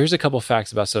 so here's a couple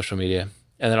facts about social media,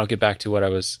 and then I'll get back to what I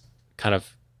was kind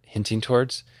of hinting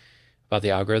towards about the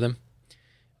algorithm.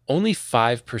 Only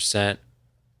 5%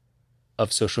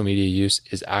 of social media use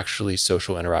is actually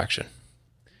social interaction.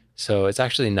 So it's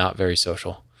actually not very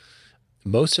social.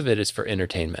 Most of it is for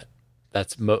entertainment.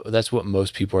 That's what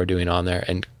most people are doing on there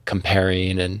and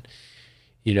comparing and,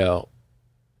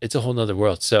 it's a whole nother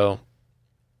world. So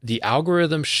the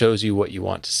algorithm shows you what you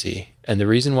want to see. And the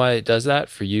reason why it does that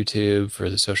for YouTube, for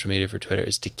the social media, for Twitter,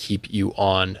 is to keep you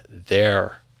on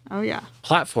their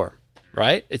platform,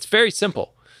 right? It's very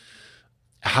simple.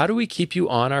 How do we keep you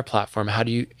on our platform? How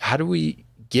do we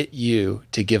get you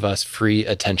to give us free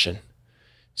attention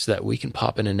so that we can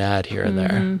pop in an ad here and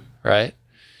there, right?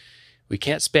 We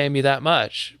can't spam you that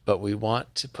much, but we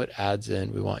want to put ads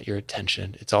in. We want your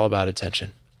attention. It's all about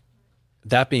attention.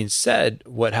 That being said,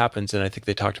 what happens, and I think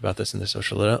they talked about this in the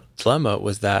social dilemma,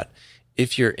 was that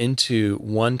if you're into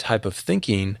one type of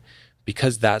thinking,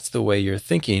 because that's the way you're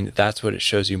thinking, that's what it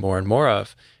shows you more and more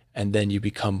of. And then you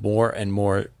become more and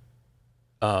more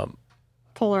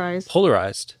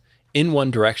polarized in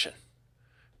one direction,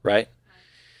 right?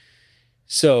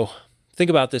 So think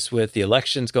about this with the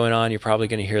elections going on. You're probably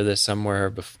going to hear this somewhere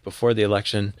before the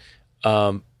election.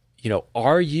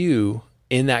 Are you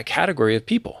in that category of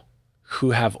people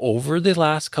who have, over the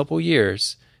last couple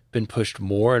years, been pushed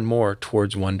more and more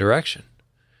towards one direction?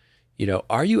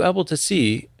 Are you able to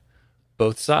see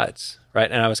both sides,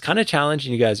 right? And I was kind of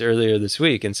challenging you guys earlier this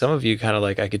week, and some of you kind of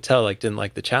I could tell didn't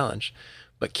like the challenge.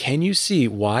 But can you see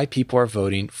why people are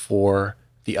voting for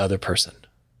the other person?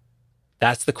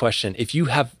 That's the question. If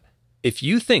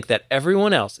you think that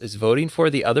everyone else is voting for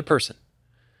the other person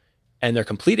and they're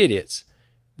complete idiots,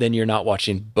 then you're not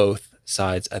watching both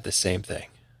sides at the same thing.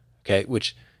 Okay,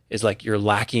 which is you're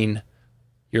lacking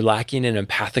an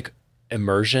empathic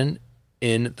immersion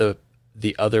in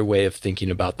the other way of thinking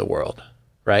about the world,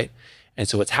 right? And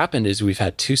so what's happened is we've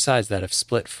had two sides that have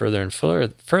split further and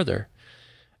further.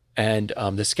 And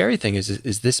the scary thing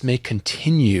is this may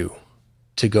continue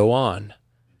to go on.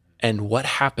 And what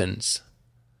happens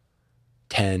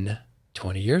 10,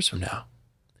 20 years from now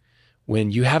when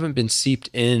you haven't been seeped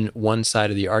in one side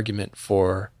of the argument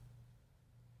for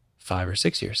 5 or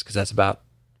 6 years? Because that's about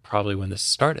probably when this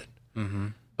started. Mm-hmm.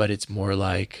 But it's more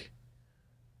like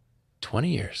 20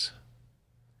 years,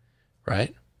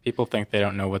 right? People think they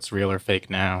don't know what's real or fake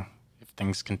now if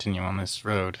things continue on this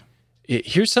road.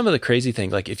 Here's some of the crazy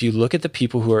thing. If you look at the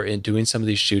people who are doing some of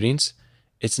these shootings,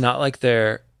 it's not like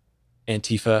they're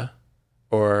Antifa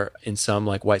or in some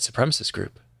white supremacist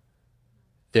group.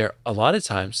 They're a lot of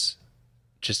times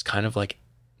just kind of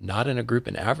not in a group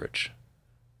in average,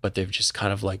 but they've just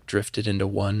kind of drifted into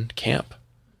one camp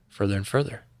further and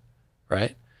further,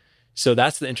 right? So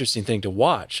that's the interesting thing to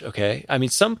watch, okay? I mean,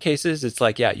 some cases it's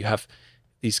you have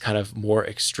these kind of more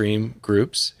extreme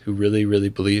groups who really, really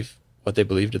believe what they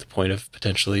believe to the point of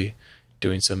potentially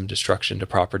doing some destruction to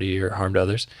property or harm to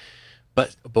others.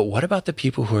 But what about the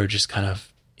people who are just kind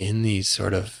of in these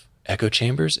sort of echo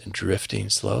chambers and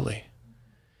drifting slowly?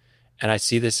 And I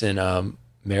see this in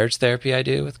marriage therapy I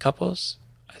do with couples.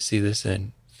 I see this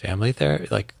in family therapy,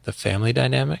 the family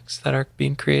dynamics that are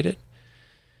being created.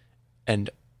 And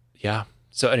yeah.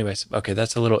 So anyways, okay,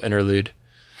 that's a little interlude.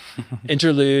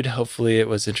 Hopefully it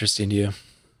was interesting to you.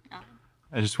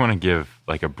 I just want to give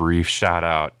a brief shout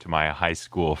out to my high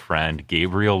school friend,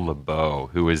 Gabriel LeBeau,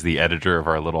 who is the editor of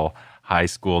our little high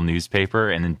school newspaper.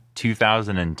 And in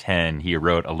 2010, he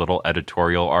wrote a little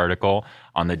editorial article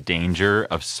on the danger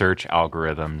of search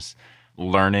algorithms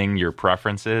learning your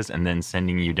preferences and then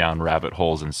sending you down rabbit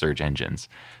holes in search engines.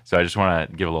 So I just want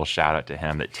to give a little shout out to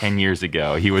him that 10 years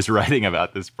ago, he was writing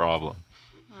about this problem.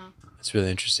 That's really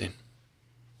interesting.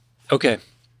 Okay,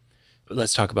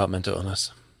 let's talk about mental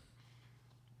illness.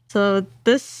 So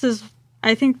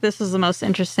I think this is the most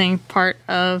interesting part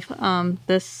of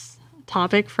this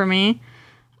topic for me.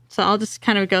 So I'll just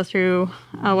kind of go through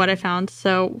what I found.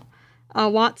 So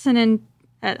Watson and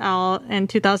et al. In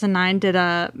 2009 did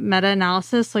a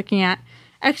meta-analysis looking at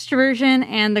extroversion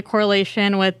and the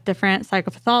correlation with different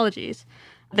psychopathologies.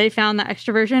 They found that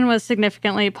extroversion was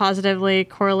significantly positively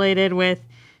correlated with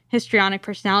histrionic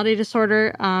personality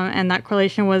disorder, and that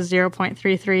correlation was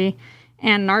 0.33,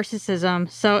 and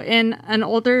narcissism. So in an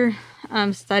older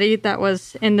study that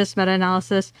was in this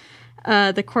meta-analysis,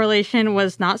 the correlation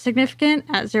was not significant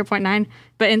at 0.9,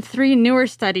 but in 3 newer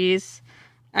studies,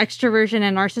 extroversion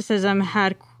and narcissism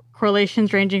had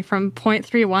correlations ranging from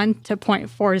 0.31 to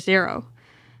 0.40.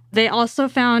 They also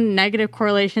found negative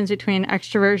correlations between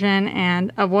extroversion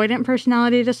and avoidant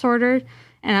personality disorder,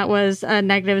 and that was a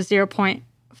negative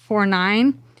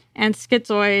 0.49, and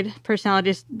schizoid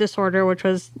personality disorder, which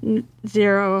was negative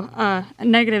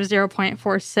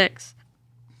 0.46.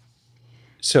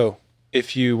 So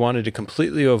if you wanted to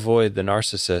completely avoid the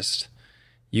narcissist,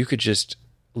 you could just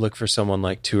look for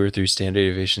someone 2 or 3 standard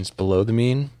deviations below the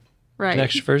mean. Right. In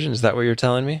extroversion. Is that what you're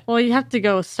telling me? Well, you have to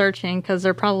go searching because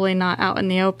they're probably not out in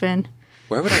the open.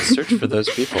 Where would I search for those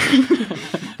people?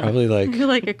 Probably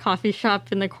like a coffee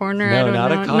shop in the corner. No, I don't not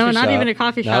know. a coffee No, shop. not even a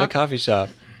coffee shop. Not a coffee shop.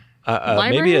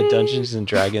 Maybe a Dungeons and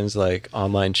Dragons like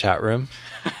online chat room.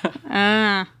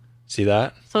 See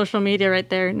that? Social media right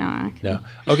there. No.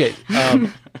 Okay.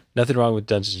 Nothing wrong with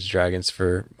Dungeons and Dragons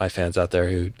for my fans out there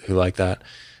who like that.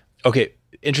 Okay.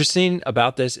 Interesting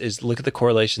about this is look at the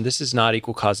correlation. This is not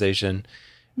equal causation.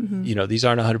 These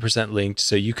aren't 100% linked.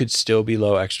 So you could still be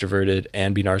low extroverted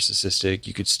and be narcissistic.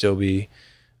 You could still be,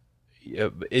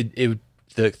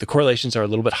 the correlations are a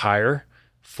little bit higher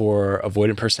for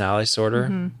avoidant personality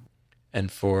disorder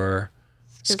and for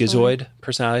schizoid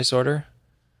personality disorder.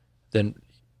 Then,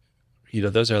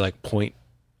 those are like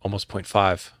almost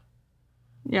 0.5.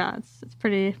 Yeah, it's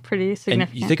pretty significant. And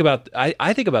you think about,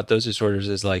 I think about those disorders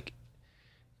as like,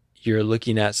 you're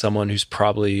looking at someone who's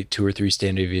probably 2 or 3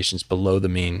 standard deviations below the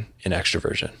mean in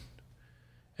extroversion.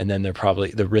 And then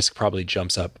the risk probably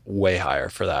jumps up way higher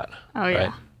for that. Oh, yeah.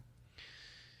 Right?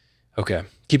 Okay,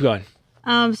 keep going.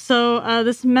 So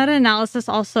this meta-analysis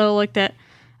also looked at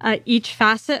each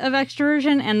facet of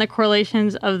extroversion and the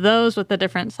correlations of those with the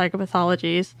different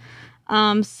psychopathologies.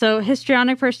 So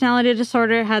histrionic personality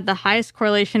disorder had the highest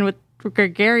correlation with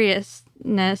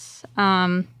gregariousness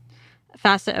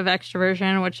facet of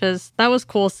extroversion, that was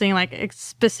cool seeing like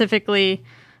specifically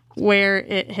where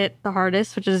it hit the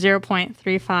hardest, which is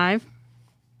 0.35.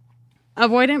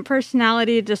 Avoidant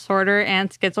personality disorder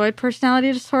and schizoid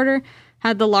personality disorder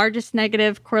had the largest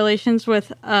negative correlations with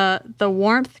the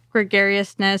warmth,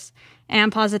 gregariousness,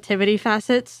 and positivity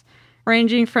facets,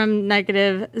 ranging from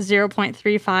negative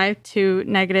 0.35 to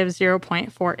negative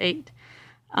 0.48.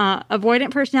 Avoidant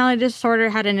personality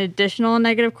disorder had an additional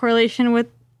negative correlation with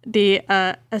the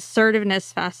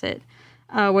assertiveness facet,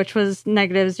 which was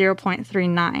negative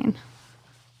 0.39.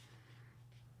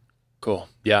 Cool.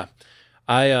 Yeah.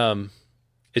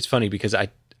 It's funny because I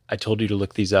told you to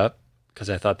look these up because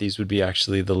I thought these would be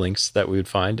actually the links that we would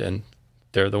find, and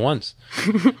they're the ones,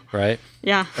 right?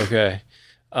 Yeah. Okay.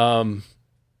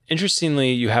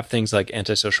 Interestingly, you have things like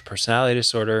antisocial personality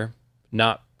disorder,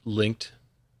 not linked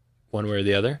one way or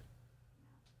the other.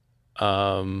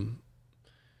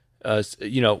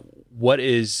 What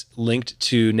is linked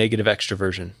to negative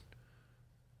extroversion?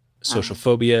 Social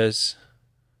phobias,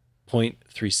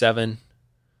 0.37,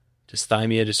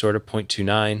 dysthymia disorder,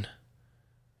 0.29,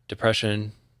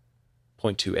 depression,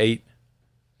 0.28,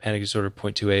 panic disorder,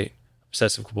 0.28,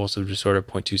 obsessive compulsive disorder,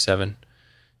 0.27.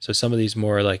 So some of these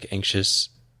more like anxious,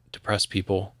 depressed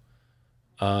people.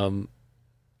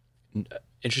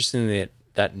 Interestingly,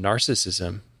 that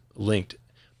narcissism linked,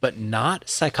 but not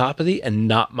psychopathy and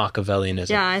not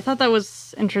Machiavellianism. Yeah, I thought that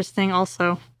was interesting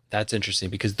also. That's interesting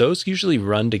because those usually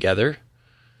run together.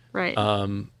 Right.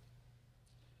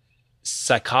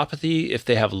 Psychopathy, if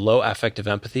they have low affective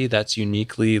empathy, that's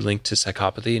uniquely linked to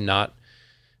psychopathy, not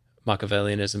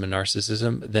Machiavellianism and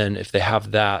narcissism. Then if they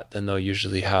have that, then they'll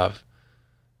usually have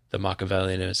the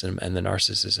Machiavellianism and the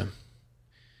narcissism.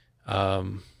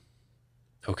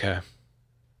 Okay.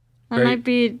 That might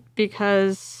be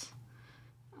because,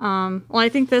 I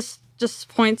think this just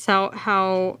points out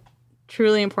how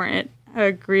truly important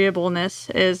agreeableness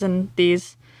is in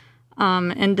these,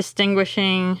 in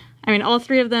distinguishing. I mean, all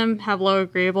three of them have low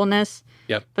agreeableness.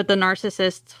 Yep. But the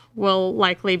narcissist will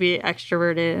likely be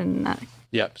extroverted and that.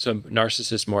 Yep. So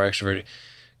narcissist more extroverted,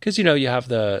 because you have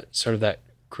the sort of that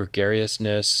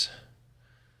gregariousness.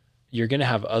 You're going to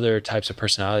have other types of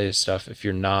personality stuff if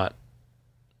you're not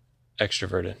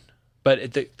extroverted,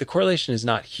 but the correlation is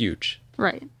not huge.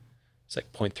 Right. It's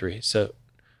like 0.3. So,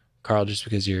 Carl, just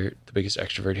because you're the biggest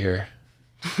extrovert here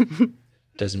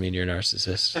doesn't mean you're a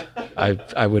narcissist.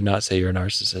 I would not say you're a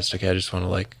narcissist. Okay, I just want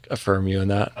to affirm you in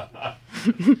that.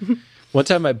 One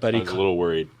time my buddy I was a little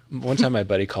worried. One time my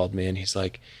buddy called me and he's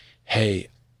like, "Hey,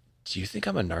 do you think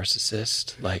I'm a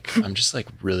narcissist? I'm just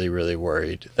really, really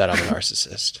worried that I'm a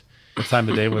narcissist." What time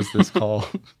of day was this call?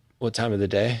 What time of the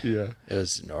day? Yeah. It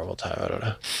was normal time. I don't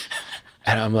know.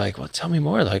 And I'm like, well, tell me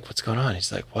more. What's going on?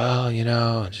 He's like, well,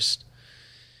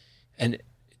 and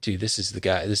dude, this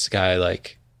guy,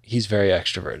 he's very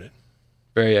extroverted,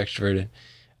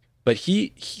 but he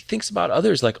thinks about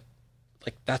others. Like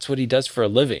that's what he does for a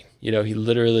living. He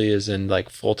literally is in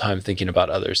full-time thinking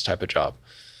about others type of job.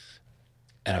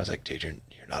 And I was like, dude, you're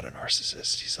not a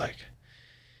narcissist. He's like,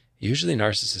 usually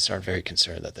narcissists aren't very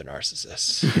concerned that they're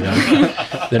narcissists.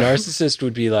 The narcissist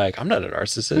would be like, I'm not a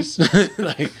narcissist.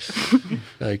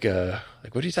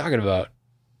 What are you talking about?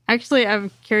 Actually, I'm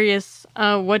curious,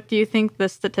 what do you think the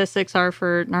statistics are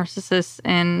for narcissists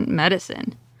in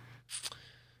medicine?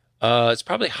 It's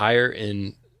probably higher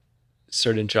in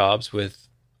certain jobs with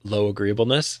low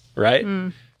agreeableness, right?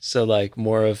 So like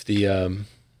more of the,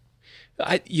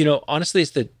 honestly,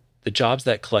 it's the jobs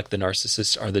that collect the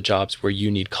narcissists are the jobs where you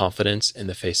need confidence in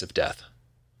the face of death,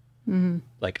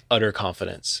 like utter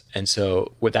confidence. And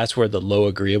so that's where the low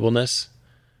agreeableness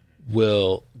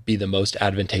will be the most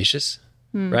advantageous,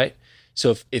 right?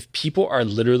 So if people are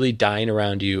literally dying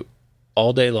around you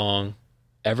all day long,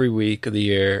 every week of the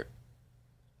year,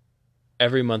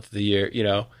 every month of the year,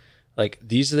 like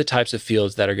these are the types of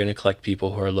fields that are going to collect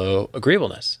people who are low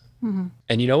agreeableness.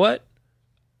 And you know what?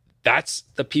 That's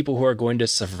the people who are going to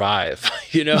survive,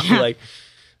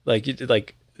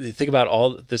 like think about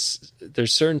all this.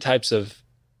 There's certain types of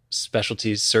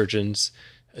specialties, surgeons,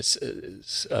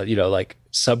 like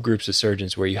subgroups of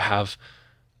surgeons where you have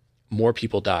more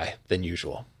people die than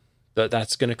usual. But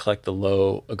that's going to collect the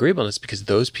low agreeableness because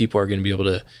those people are going to be able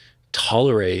to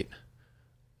tolerate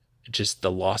just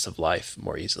the loss of life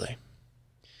more easily.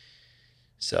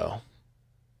 So,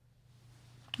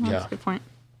 That's a good point.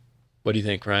 What do you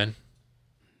think, Ryan?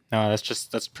 No,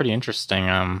 that's pretty interesting.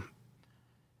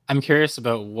 I'm curious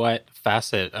about what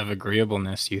facet of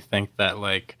agreeableness you think that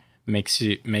like makes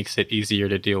it easier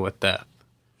to deal with death.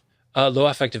 Low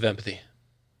affective empathy,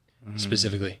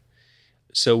 specifically.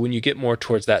 So when you get more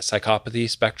towards that psychopathy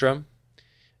spectrum,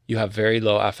 you have very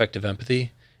low affective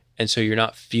empathy, and so you're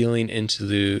not feeling into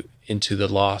the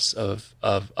loss of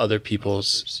other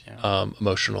people's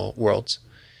emotional worlds.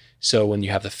 So when you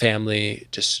have the family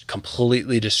just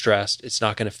completely distressed, it's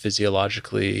not going to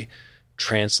physiologically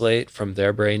translate from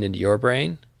their brain into your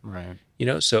brain. Right.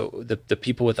 So the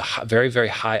people with a very, very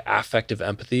high affective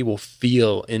empathy will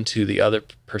feel into the other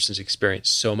person's experience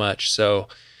so much so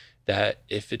that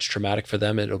if it's traumatic for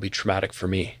them, it'll be traumatic for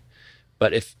me.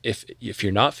 But if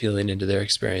you're not feeling into their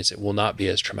experience, it will not be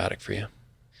as traumatic for you.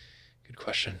 Good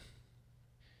question.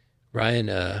 Ryan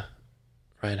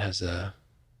has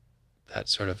that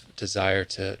sort of desire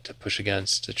to push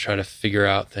against, to try to figure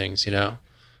out things,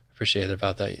 Appreciate it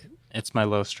about that. It's my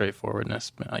low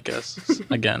straightforwardness, I guess.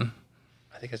 Again.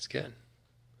 I think it's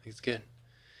good.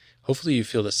 Hopefully you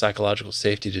feel the psychological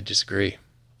safety to disagree.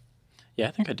 Yeah,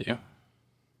 I think I do.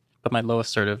 But my low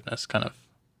assertiveness kind of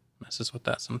messes with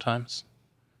that sometimes.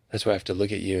 That's why I have to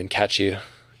look at you and catch you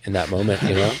in that moment,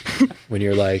 when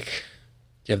you're like,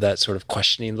 you have that sort of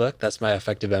questioning look. That's my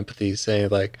affective empathy saying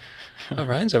like, oh,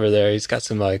 Ryan's over there. He's got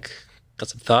some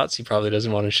thoughts he probably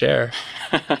doesn't want to share.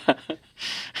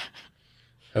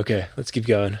 Okay, let's keep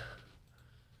going.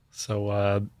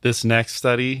 So this next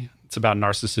study, it's about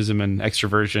narcissism and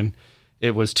extroversion.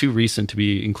 It was too recent to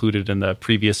be included in the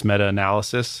previous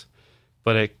meta-analysis,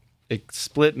 but it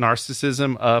split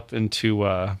narcissism up into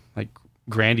like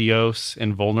grandiose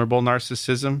and vulnerable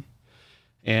narcissism,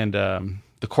 and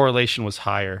the correlation was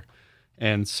higher.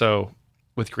 And so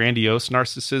with grandiose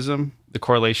narcissism, the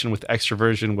correlation with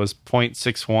extroversion was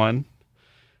 0.61,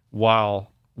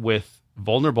 while with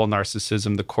vulnerable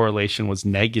narcissism, the correlation was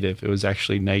negative. It was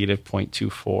actually negative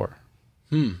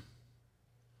 0.24.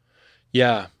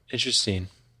 Yeah, interesting.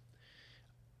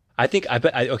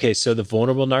 Okay, so the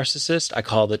vulnerable narcissist, I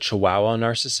call the Chihuahua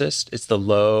narcissist. It's the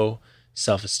low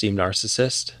self-esteem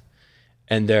narcissist.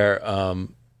 And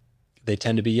they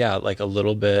tend to be, like a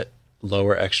little bit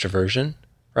lower extroversion,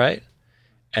 right?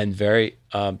 And very,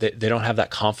 they don't have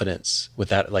that confidence with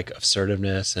that like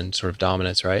assertiveness and sort of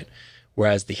dominance, right?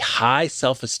 Whereas the high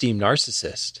self-esteem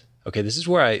narcissist, okay, this is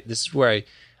where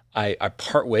I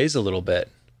part ways a little bit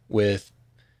with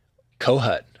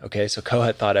Kohut. Okay, so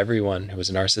Kohut thought everyone who was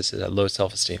a narcissist had low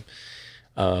self-esteem.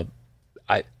 I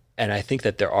think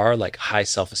that there are like high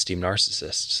self-esteem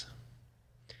narcissists.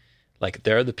 Like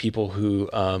they're the people who,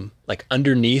 like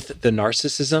underneath the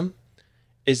narcissism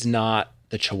is not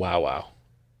the Chihuahua.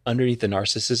 Underneath the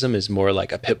narcissism is more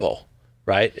like a pit bull,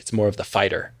 right? It's more of the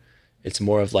fighter. It's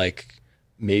more of like,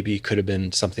 maybe could have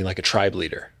been something like a tribe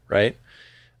leader, right?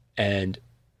 And,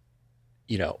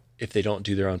 if they don't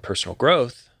do their own personal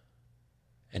growth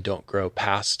and don't grow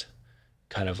past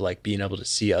kind of like being able to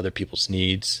see other people's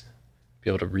needs, be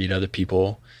able to read other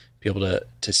people, be able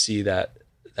to see that,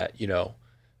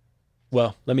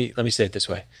 well, let me say it this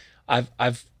way.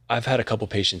 I've had a couple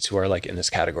patients who are like in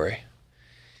this category,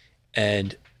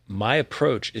 and my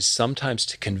approach is sometimes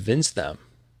to convince them,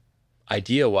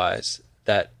 idea-wise,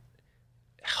 that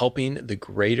helping the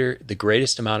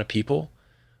greatest amount of people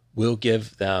will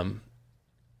give them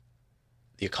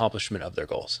the accomplishment of their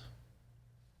goals.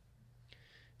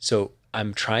 So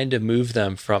I'm trying to move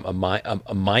them from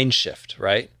a mind shift,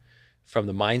 right? From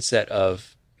the mindset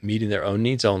of meeting their own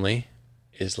needs only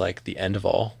is like the end of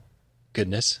all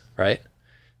goodness, right?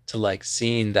 To like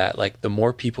seeing that like the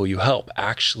more people you help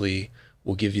actually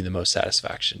will give you the most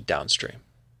satisfaction downstream.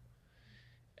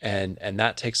 and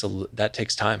that takes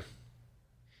time.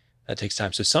 That takes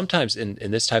time. So sometimes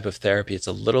in this type of therapy, it's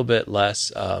a little bit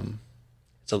less.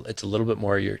 It's a little bit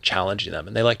more you're challenging them,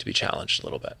 and they like to be challenged a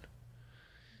little bit.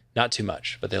 Not too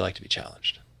much, but they like to be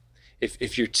challenged.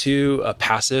 If you're too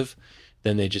passive,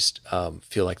 then they just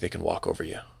feel like they can walk over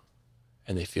you,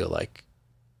 and they feel like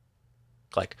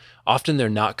often they're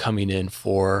not coming in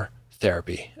for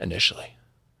therapy initially.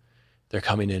 They're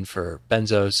coming in for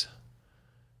benzos.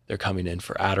 They're coming in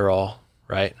for Adderall,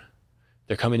 right?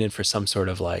 They're coming in for some sort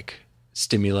of like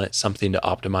stimulant, something to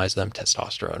optimize them,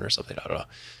 testosterone or something. I don't know.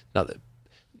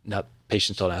 Not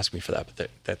patients don't ask me for that,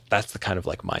 but that's the kind of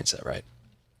like mindset, right?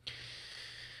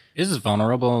 Is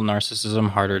vulnerable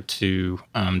narcissism harder to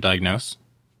diagnose?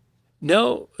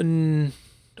 No. I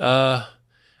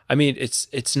mean,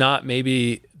 it's not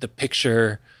maybe the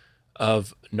picture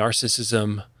of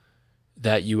narcissism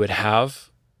that you would have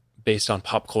based on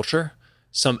pop culture.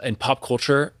 In pop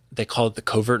culture, they call it the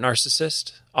covert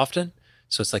narcissist often.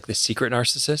 So it's like the secret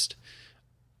narcissist.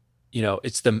 You know,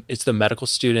 it's the medical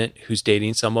student who's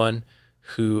dating someone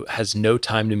who has no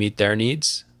time to meet their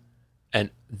needs, and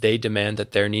they demand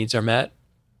that their needs are met.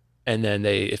 And then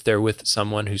if they're with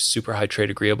someone who's super high trait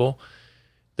agreeable,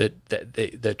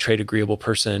 the trait agreeable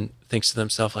person thinks to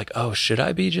themselves like, oh, should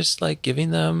I be just like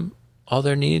giving them all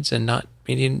their needs and not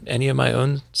meeting any of my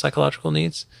own psychological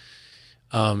needs?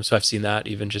 So I've seen that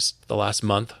even just the last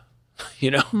month,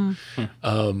 you know,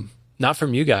 not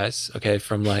from you guys. Okay.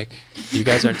 From like, you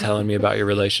guys aren't telling me about your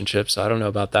relationship, so I don't know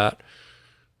about that.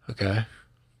 Okay.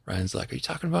 Ryan's like, are you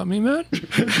talking about me, man?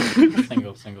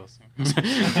 Single.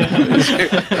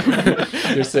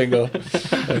 You're single.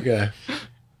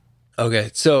 Okay.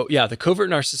 So yeah, the covert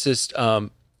narcissist,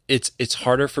 it's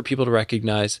harder for people to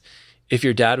recognize. If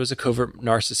your dad was a covert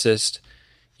narcissist,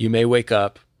 you may wake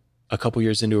up a couple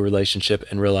years into a relationship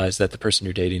and realize that the person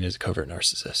you're dating is a covert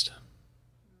narcissist.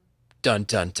 Dun,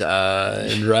 dun,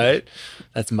 dun, right?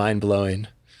 That's mind-blowing.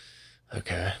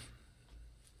 Okay.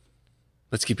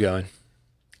 Let's keep going.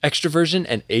 Extraversion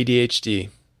and ADHD.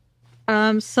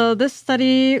 So this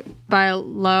study by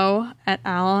Lowe et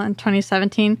al. In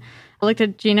 2017 looked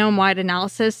at genome-wide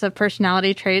analysis of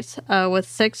personality traits with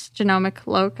 6 genomic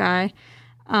loci.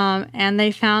 And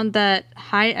they found that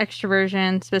high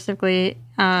extroversion specifically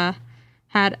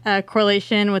had a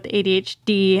correlation with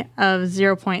ADHD of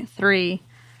 0.3.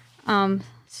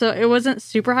 So it wasn't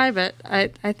super high, but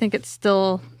I think it's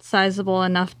still sizable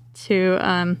enough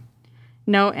to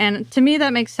know. And to me,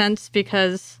 that makes sense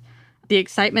because the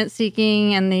excitement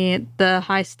seeking and the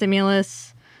high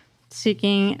stimulus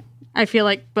seeking, I feel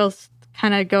like both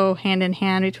kind of go hand in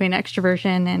hand between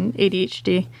extroversion and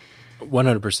ADHD.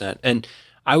 100%. And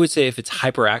I would say if it's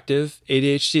hyperactive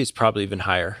ADHD, it's probably even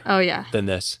higher. Oh yeah. Than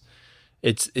this.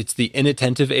 It's the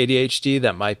inattentive ADHD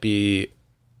that might be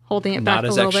holding it back not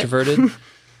as a little extroverted.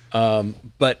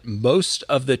 But most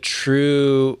of the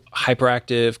true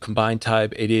hyperactive combined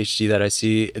type ADHD that I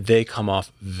see, they come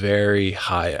off very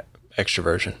high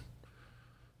extroversion,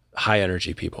 high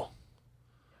energy people.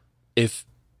 If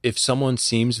someone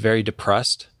seems very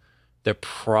depressed, they're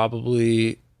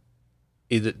probably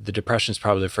either the depression is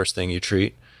probably the first thing you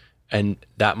treat, and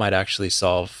that might actually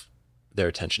solve their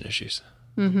attention issues.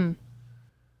 Mm-hmm.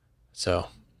 So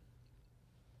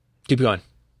keep going.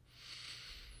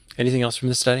 Anything else from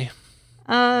the study?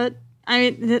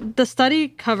 The study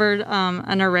covered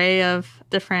an array of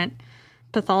different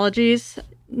pathologies.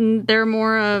 There are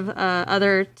more of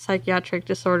other psychiatric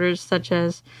disorders such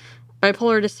as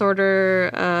bipolar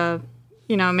disorder,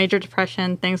 major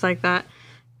depression, things like that.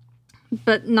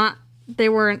 But they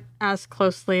weren't as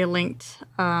closely linked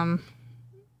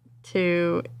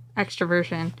to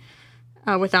extroversion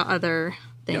without other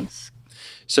things. Yep.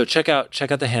 So check out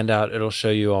the handout. It'll show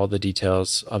you all the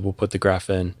details. We'll put the graph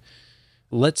in.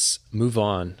 Let's move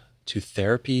on to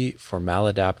therapy for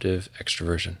maladaptive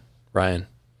extroversion. Ryan.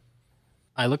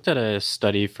 I looked at a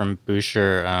study from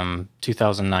Boucher,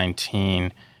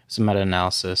 2019. It's a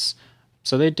meta-analysis.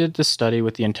 So they did the study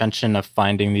with the intention of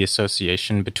finding the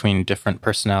association between different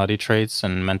personality traits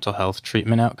and mental health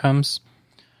treatment outcomes.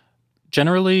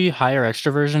 Generally, higher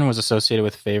extroversion was associated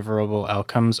with favorable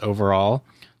outcomes overall.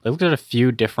 They looked at a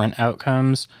few different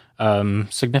outcomes.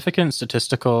 Significant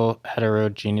statistical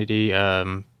heterogeneity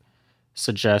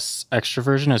suggests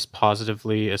extroversion is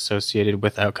positively associated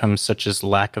with outcomes such as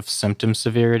lack of symptom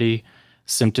severity,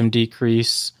 symptom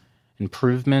decrease,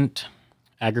 improvement,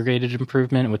 aggregated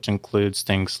improvement, which includes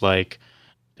things like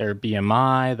their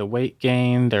BMI, the weight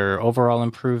gain, their overall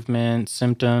improvement,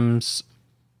 symptoms,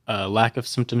 lack of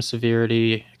symptom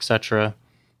severity, etc.,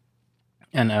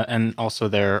 and also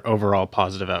their overall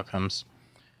positive outcomes.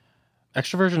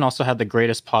 Extroversion also had the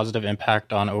greatest positive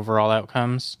impact on overall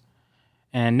outcomes.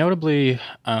 And notably,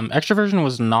 extroversion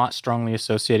was not strongly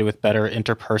associated with better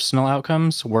interpersonal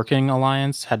outcomes. Working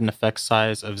alliance had an effect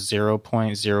size of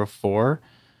 0.04.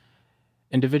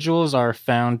 Individuals are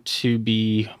found to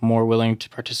be more willing to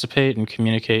participate and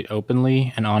communicate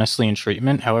openly and honestly in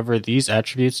treatment. However, these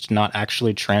attributes do not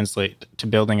actually translate to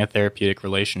building a therapeutic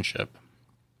relationship.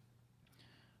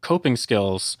 Coping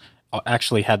skills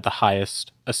actually had the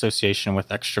highest association with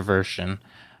extroversion,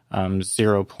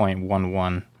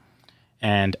 0.11.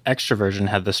 And extroversion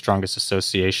had the strongest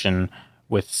association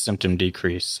with symptom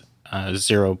decrease,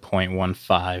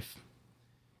 0.15.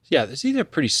 Yeah, there's either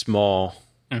pretty small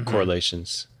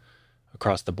correlations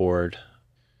across the board.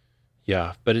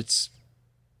 Yeah, but it's,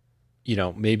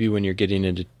 maybe when you're getting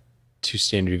into two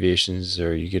standard deviations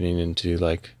or you're getting into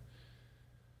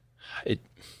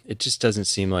it just doesn't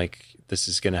seem like this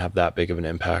is going to have that big of an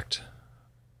impact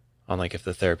on if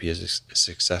the therapy is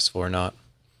successful or not.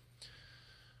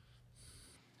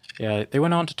 Yeah, they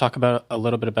went on to talk about a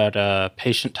little bit about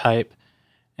patient type,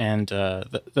 and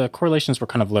the correlations were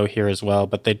kind of low here as well,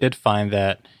 but they did find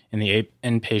that in the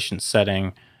inpatient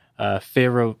setting,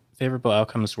 favorable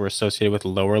outcomes were associated with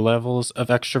lower levels of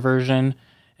extroversion,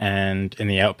 and in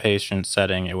the outpatient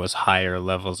setting, it was higher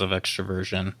levels of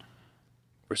extroversion.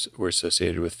 Were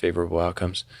associated with favorable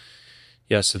outcomes.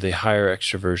 Yeah, so the higher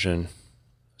extroversion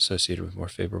associated with more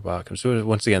favorable outcomes. So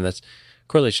once again, that's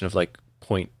correlation of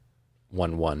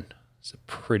 0.11. It's a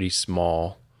pretty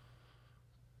small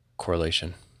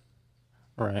correlation.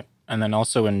 Right. And then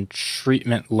also in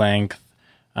treatment length,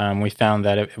 we found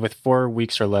that with 4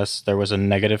 weeks or less, there was a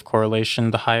negative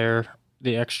correlation the higher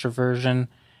the extroversion.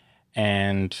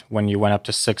 And when you went up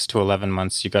to 6 to 11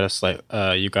 months, you got a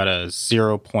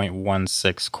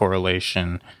 0.16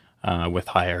 correlation with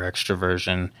higher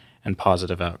extroversion and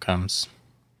positive outcomes.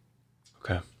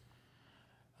 Okay.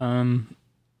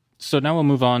 So now we'll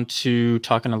move on to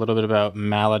talking a little bit about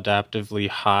maladaptively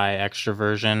high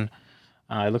extroversion.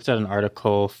 I looked at an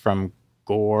article from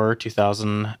Gore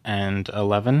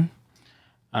 2011.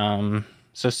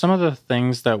 So some of the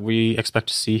things that we expect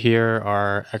to see here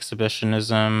are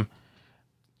exhibitionism.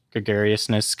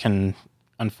 Gregariousness can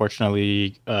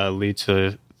unfortunately lead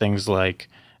to things like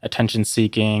attention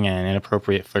seeking and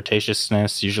inappropriate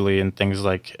flirtatiousness, usually in things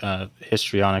like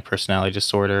histrionic personality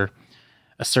disorder.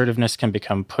 Assertiveness can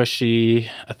become pushy,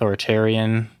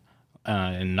 authoritarian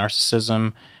in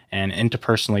narcissism, and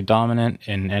interpersonally dominant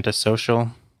in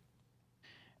antisocial.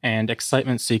 And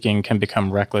excitement seeking can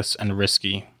become reckless and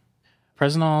risky.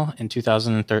 Presnall in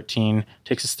 2013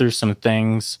 takes us through some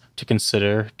things to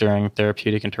consider during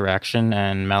therapeutic interaction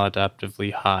and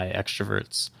maladaptively high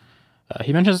extroverts.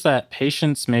 He mentions that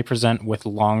patients may present with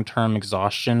long-term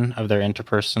exhaustion of their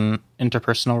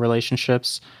interpersonal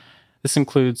relationships. This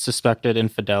includes suspected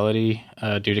infidelity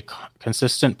due to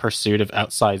consistent pursuit of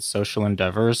outside social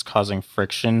endeavors causing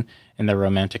friction in their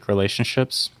romantic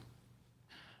relationships.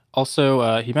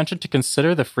 Also, he mentioned to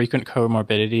consider the frequent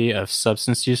comorbidity of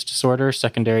substance use disorder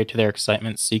secondary to their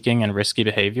excitement-seeking and risky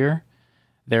behavior.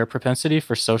 Their propensity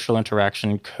for social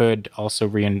interaction could also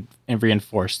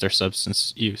reinforce their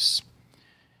substance use.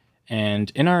 And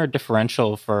in our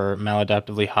differential for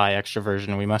maladaptively high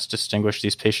extroversion, we must distinguish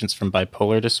these patients from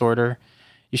bipolar disorder.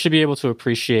 You should be able to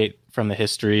appreciate from the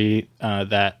history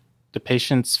that the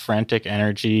patient's frantic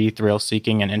energy,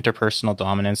 thrill-seeking, and interpersonal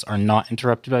dominance are not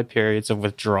interrupted by periods of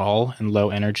withdrawal and low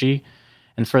energy,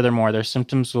 and furthermore, their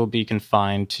symptoms will be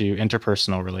confined to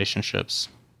interpersonal relationships.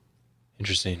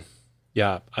 Interesting.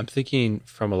 Yeah, I'm thinking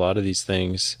from a lot of these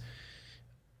things,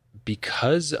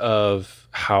 because of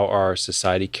how our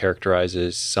society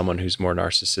characterizes someone who's more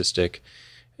narcissistic,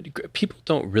 people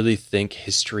don't really think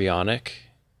histrionic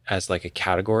as a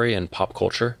category in pop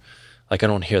culture. I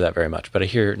don't hear that very much, but I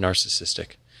hear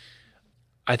narcissistic.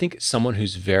 I think someone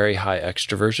who's very high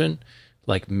extroversion,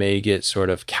 may get sort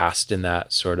of cast in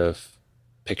that sort of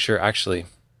picture. Actually,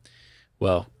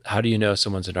 well, how do you know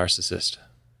someone's a narcissist?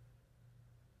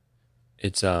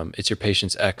 It's your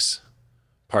patient's ex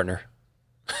partner.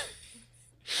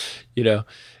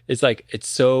 It's it's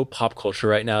so pop culture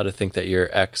right now to think that your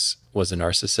ex was a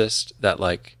narcissist that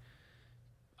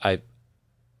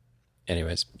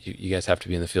anyways, you guys have to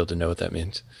be in the field to know what that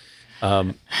means.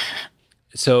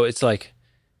 So it's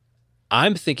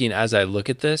I'm thinking as I look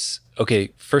at this, okay,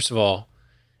 first of all,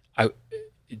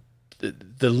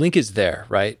 the link is there,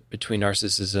 right? Between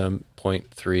narcissism,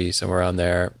 0.3, somewhere around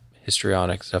there,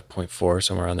 histrionic stuff, 0.4,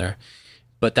 somewhere around there.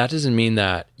 But that doesn't mean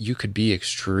that you could be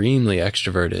extremely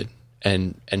extroverted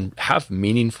and have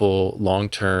meaningful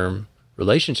long-term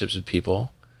relationships with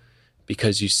people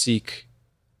because you seek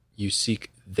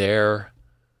their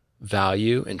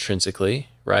value intrinsically,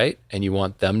 right? And you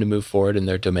want them to move forward in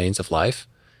their domains of life,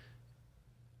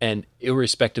 and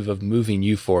irrespective of moving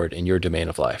you forward in your domain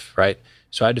of life, right?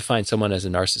 So I define someone as a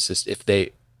narcissist if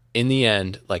they, in the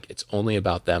end, like it's only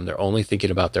about them. They're only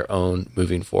thinking about their own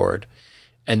moving forward.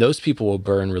 And those people will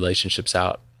burn relationships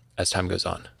out as time goes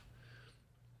on.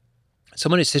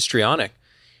 Someone who's histrionic,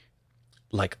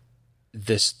 like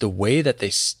the way that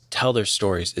they tell their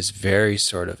stories is very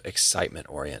sort of excitement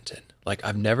oriented. Like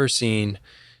I've never seen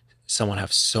someone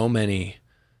have so many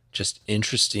just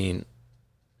interesting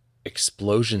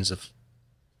explosions of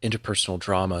interpersonal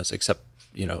dramas, except,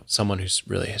 someone who's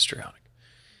really histrionic.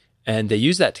 And they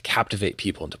use that to captivate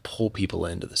people and to pull people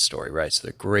into the story, right? So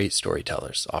they're great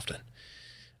storytellers often.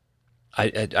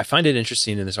 I find it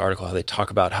interesting in this article how they talk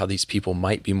about how these people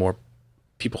might be more,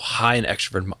 people high in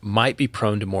extrovert might be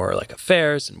prone to more like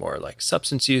affairs and more like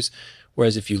substance use.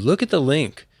 Whereas if you look at the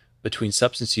link between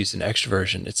substance use and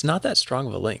extroversion, it's not that strong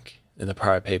of a link in the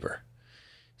prior paper.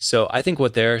 So I think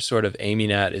what they're sort of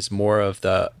aiming at is more of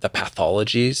the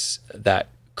pathologies that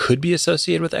could be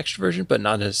associated with extroversion, but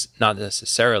not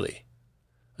necessarily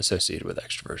associated with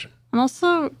extroversion. I'm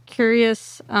also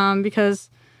curious because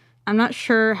I'm not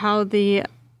sure how the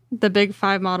Big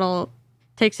Five model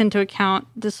takes into account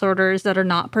disorders that are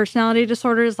not personality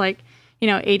disorders, like,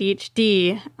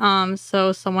 ADHD.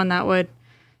 So someone that would,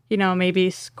 maybe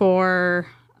score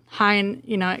high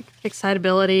in,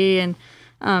 excitability and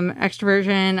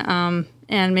extroversion,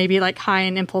 and maybe like high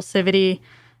in impulsivity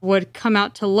would come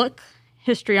out to look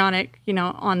histrionic,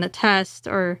 on the test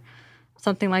or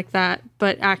something like that.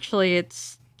 But actually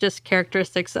it's just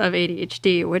characteristics of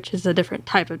ADHD, which is a different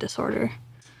type of disorder.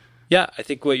 Yeah, I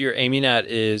think what you're aiming at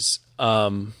is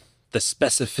the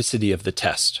specificity of the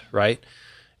test, right?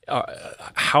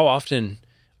 How often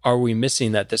are we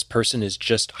missing that this person is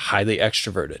just highly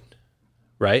extroverted,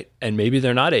 right? And maybe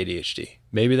they're not ADHD.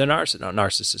 Maybe they're not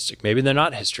narcissistic. Maybe they're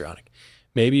not histrionic.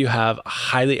 Maybe you have a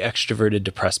highly extroverted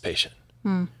depressed patient,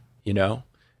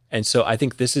 And so I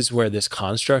think this is where this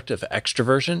construct of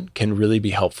extroversion can really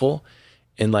be helpful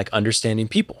in like understanding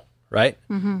people, right?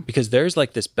 Mm-hmm. Because there's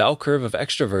like this bell curve of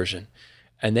extroversion,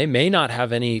 and they may not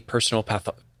have any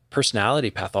personality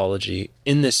pathology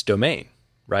in this domain,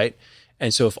 right?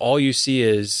 And so if all you see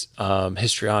is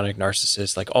histrionic,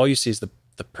 narcissist, like all you see is the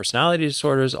personality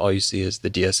disorders, all you see is the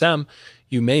DSM,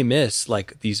 you may miss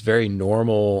like these very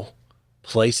normal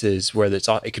places where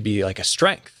it could be like a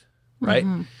strength, right?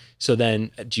 Mm-hmm. So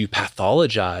then do you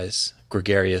pathologize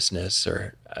gregariousness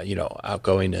or,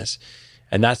 outgoingness?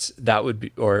 And that would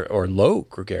be, or low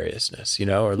gregariousness,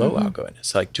 or low mm-hmm.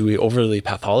 outgoingness. Like, do we overly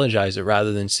pathologize it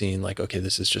rather than seeing like, okay,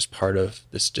 this is just part of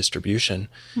this distribution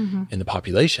mm-hmm. in the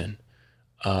population?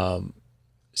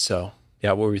 So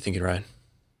yeah, what were you thinking, Ryan?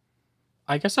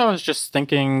 I guess I was just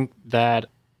thinking that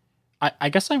I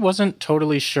guess I wasn't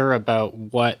totally sure about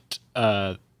what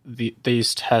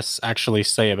these tests actually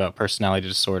say about personality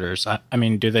disorders. I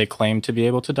mean, do they claim to be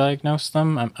able to diagnose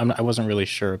them? I wasn't really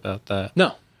sure about that.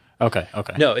 No. Okay.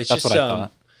 No, it's That's just what I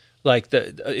thought. like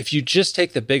if you just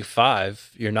take the Big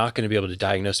Five, you're not going to be able to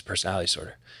diagnose a personality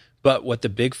disorder. But what the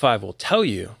Big Five will tell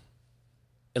you,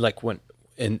 like when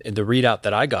in the readout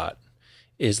that I got,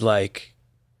 is like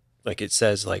it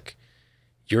says like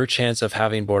your chance of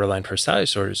having borderline personality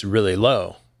disorder is really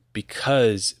low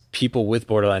because people with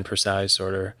borderline personality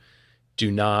disorder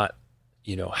do not,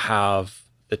 have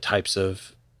the types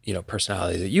of,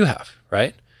 personality that you have,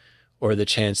 right? Or the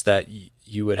chance that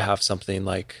you would have something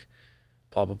like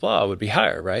blah, blah, blah would be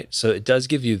higher, right? So it does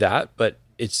give you that, but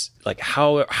it's like,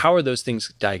 how are those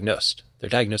things diagnosed? They're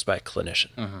diagnosed by a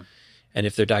clinician. Mm-hmm. And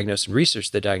if they're diagnosed in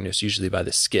research, they're diagnosed usually by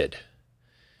the SCID,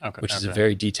 which is a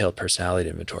very detailed personality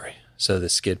inventory. So the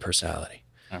SCID personality,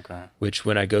 which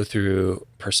when I go through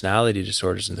personality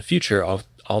disorders in the future,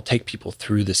 I'll take people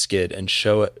through the SCID and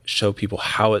show people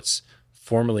how it's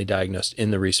formally diagnosed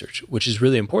in the research, which is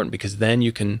really important because then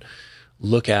you can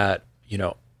look at,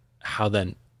 how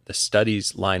then the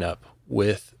studies line up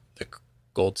with the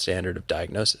gold standard of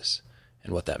diagnosis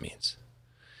and what that means.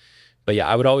 But yeah,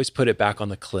 I would always put it back on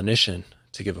the clinician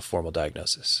to give a formal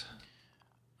diagnosis.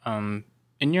 In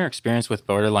your experience with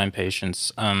borderline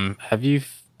patients, have you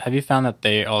found that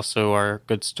they also are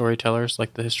good storytellers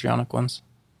like the histrionic ones?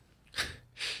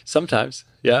 Sometimes,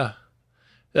 yeah.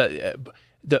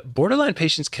 The borderline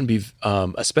patients can be,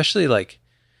 especially like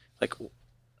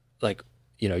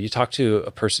you talk to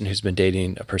a person who's been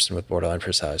dating a person with borderline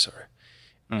personality disorder,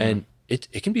 mm-hmm. and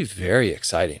it can be very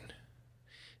exciting.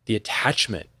 The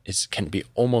attachment can be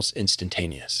almost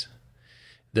instantaneous.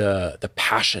 The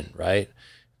passion, right?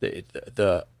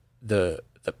 The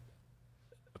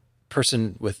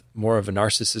person with more of a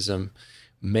narcissism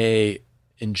may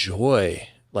enjoy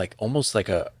like almost like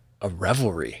a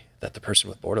revelry that the person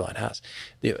with borderline has.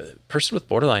 The person with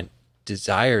borderline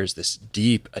desires this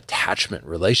deep attachment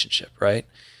relationship, right?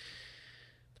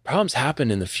 The problems happen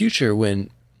in the future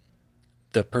when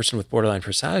the person with borderline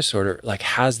personality disorder like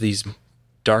has these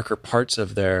darker parts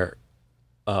of their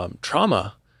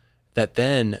trauma that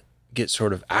then get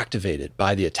sort of activated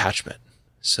by the attachment.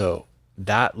 So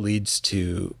that leads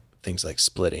to things like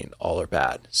splitting, all or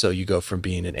bad. So you go from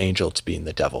being an angel to being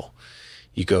the devil.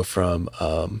 You go from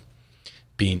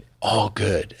being all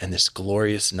good and this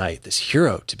glorious knight, this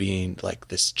hero, to being like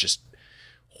this just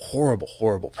horrible,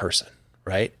 horrible person,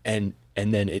 right? And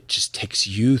then it just takes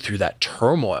you through that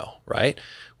turmoil, right?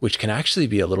 Which can actually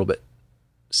be a little bit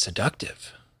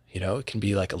seductive. It can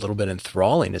be like a little bit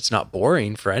enthralling. It's not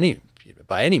boring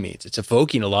by any means. It's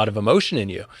evoking a lot of emotion in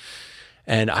you.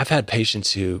 And I've had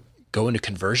patients who go into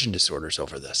conversion disorders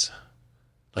over this.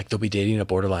 Like they'll be dating a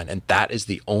borderline, and that is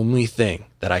the only thing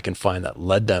that I can find that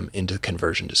led them into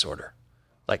conversion disorder.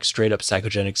 Like straight up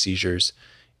psychogenic seizures,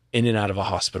 in and out of a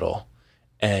hospital,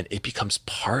 and it becomes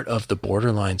part of the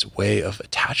borderline's way of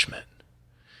attachment,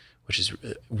 which is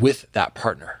with that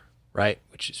partner, right?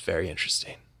 Which is very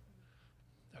interesting.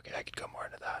 Okay, I could go more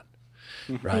into that.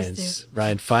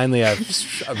 Ryan, finally, I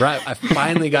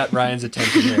finally got Ryan's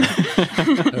attention here.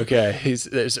 Okay,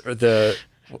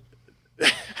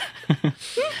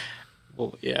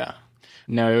 Well, yeah.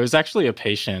 No, it was actually a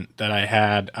patient that I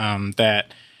had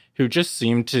who just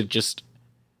seemed to just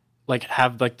like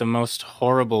have like the most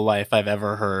horrible life I've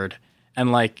ever heard.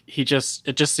 And like it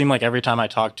just seemed like every time I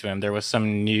talked to him, there was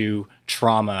some new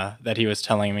trauma that he was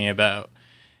telling me about.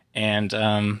 And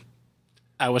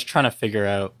I was trying to figure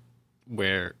out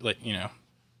where, like,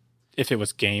 if it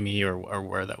was gamey or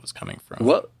where that was coming from.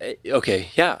 Well, okay,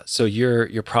 yeah. So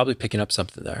you're probably picking up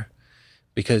something there,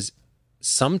 because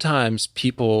sometimes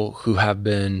people who have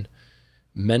been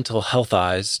mental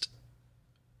healthized,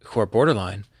 who are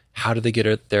borderline, how do they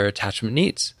get their attachment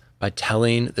needs? By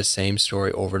telling the same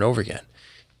story over and over again.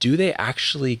 Do they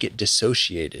actually get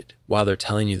dissociated while they're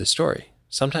telling you the story?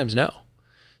 Sometimes no.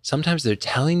 Sometimes they're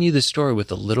telling you the story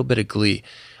with a little bit of glee.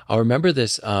 I'll remember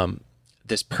this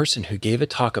this person who gave a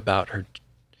talk about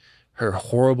her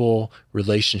horrible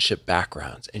relationship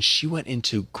backgrounds, and she went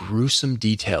into gruesome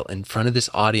detail in front of this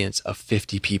audience of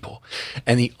 50 people,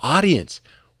 and the audience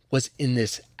was in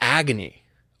this agony.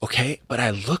 Okay, but I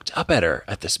looked up at her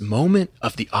at this moment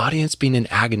of the audience being in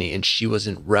agony, and she was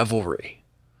in revelry.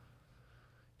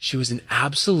 She was in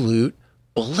absolute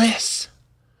bliss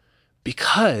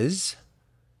because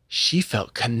she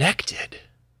felt connected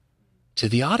to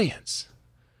the audience,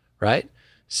 right?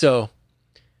 So,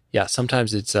 yeah,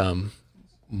 sometimes it's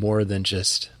more than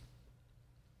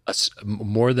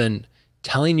more than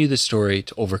telling you the story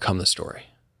to overcome the story,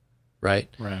 right?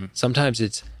 Right. Sometimes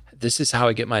it's, this is how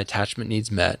I get my attachment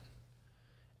needs met.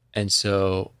 And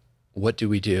so what do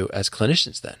we do as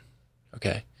clinicians then?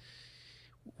 Okay.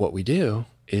 What we do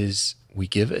is we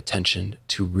give attention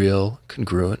to real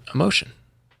congruent emotion.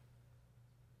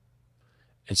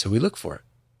 And so we look for it.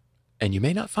 And you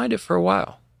may not find it for a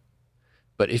while.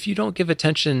 But if you don't give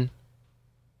attention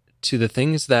to the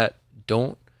things that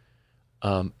don't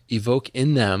evoke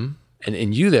in them and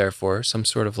in you, therefore, some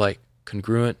sort of like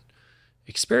congruent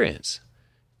experience,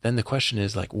 then the question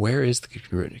is like, where is the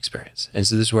congruent experience? And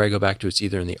so this is where I go back to, it's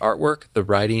either in the artwork, the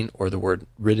writing, or the word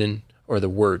written, or the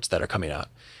words that are coming out.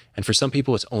 And for some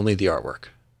people, it's only the artwork.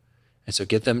 And so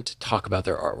get them to talk about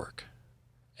their artwork.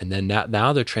 And then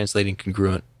now they're translating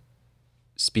congruent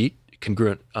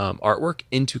artwork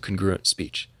into congruent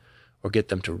speech, or get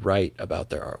them to write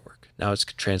about their artwork. Now it's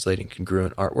translating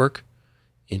congruent artwork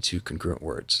into congruent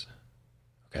words.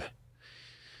 Okay.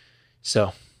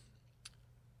 So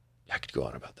I could go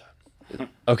on about that.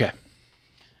 Okay.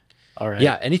 All right.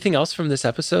 Yeah. Anything else from this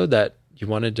episode that you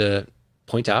wanted to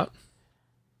point out?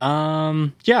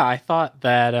 Yeah, I thought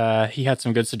that he had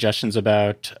some good suggestions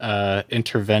about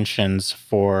interventions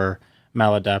for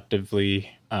maladaptively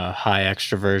high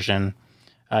extroversion.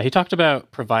 He talked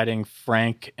about providing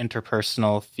frank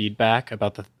interpersonal feedback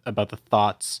about the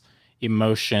thoughts,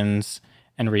 emotions,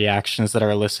 and reactions that are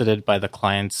elicited by the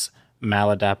client's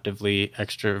maladaptively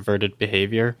extroverted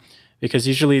behavior, because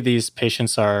usually these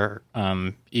patients are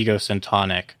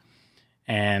egocentric.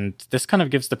 And this kind of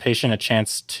gives the patient a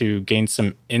chance to gain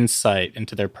some insight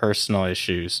into their personal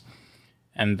issues.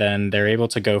 And then they're able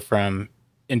to go from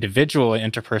individual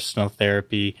interpersonal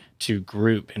therapy to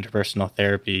group interpersonal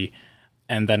therapy.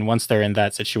 And then once they're in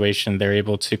that situation, they're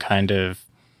able to kind of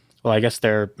well, I guess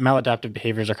their maladaptive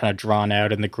behaviors are kind of drawn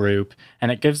out in the group,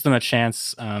 and it gives them a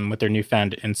chance with their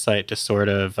newfound insight to sort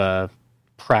of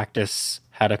practice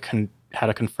how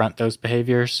to confront those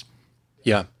behaviors.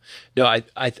 Yeah. No,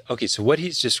 okay, so what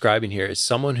he's describing here is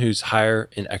someone who's higher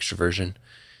in extroversion.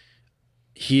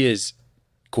 He is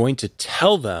going to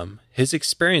tell them his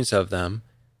experience of them,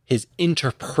 his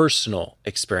interpersonal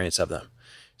experience of them.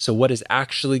 So what is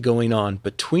actually going on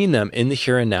between them in the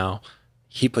here and now,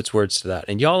 he puts words to that.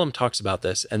 And Yalom talks about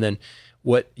this. And then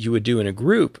what you would do in a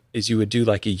group is you would do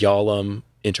like a Yalom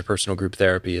interpersonal group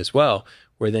therapy as well,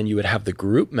 where then you would have the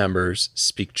group members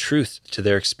speak truth to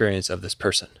their experience of this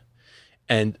person.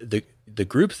 And the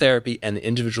group therapy and the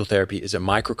individual therapy is a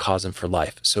microcosm for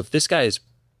life. So if this guy is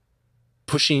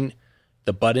pushing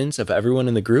the buttons of everyone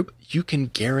in the group, you can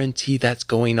guarantee that's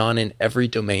going on in every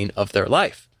domain of their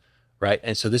life, right?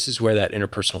 And so this is where that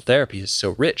interpersonal therapy is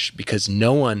so rich, because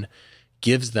no one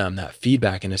gives them that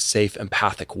feedback in a safe,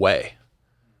 empathic way,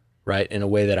 right? In a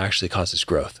way that actually causes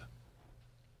growth.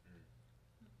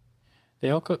 They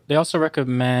also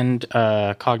recommend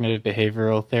cognitive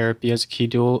behavioral therapy as a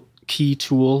key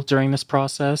tool during this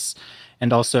process,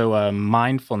 and also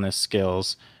mindfulness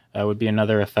skills would be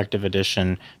another effective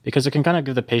addition, because it can kind of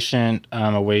give the patient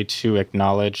a way to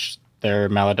acknowledge their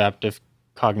maladaptive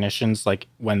cognitions, like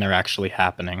when they're actually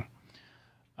happening.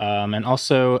 And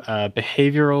also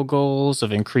behavioral goals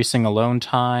of increasing alone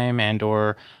time and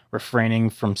or refraining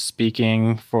from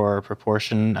speaking for a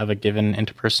proportion of a given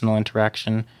interpersonal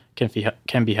interaction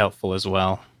can be helpful as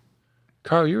well.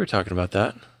 Carl, you were talking about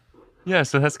that. Yeah,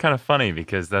 so that's kind of funny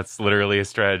because that's literally a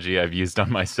strategy I've used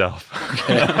on myself.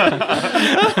 Okay.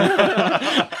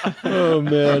 Oh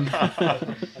man.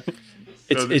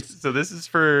 So this is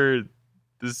for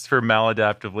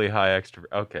maladaptively high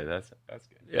extrovert. Okay, that's good.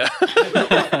 Yeah.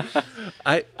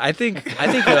 I think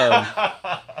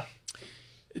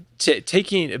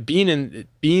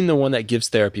being the one that gives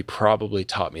therapy probably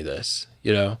taught me this,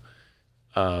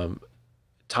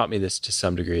 taught me this to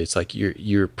some degree. It's like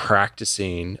you're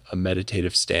practicing a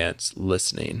meditative stance,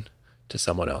 listening to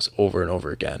someone else over and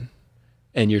over again.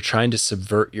 And you're trying to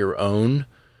subvert your own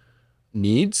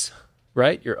needs,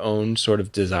 right? Your own sort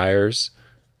of desires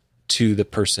to the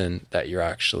person that you're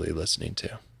actually listening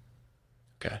to.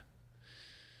 Okay.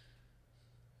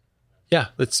 Yeah,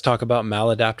 let's talk about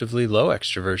maladaptively low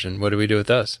extroversion. What do we do with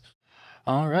those?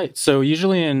 All right. So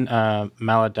usually in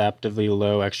maladaptively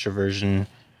low extroversion,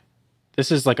 this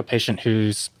is like a patient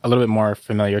who's a little bit more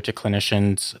familiar to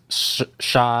clinicians,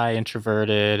 shy,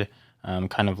 introverted,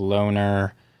 kind of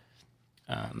loner.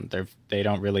 They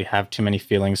don't really have too many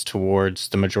feelings towards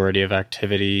the majority of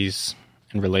activities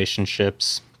and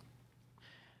relationships.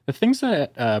 The things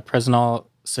that Presnell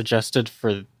suggested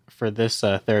for this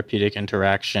therapeutic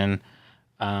interaction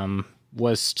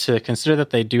was to consider that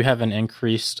they do have an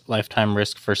increased lifetime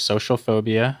risk for social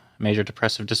phobia, major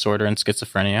depressive disorder, and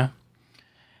schizophrenia.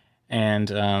 And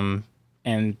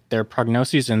their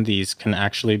prognoses in these can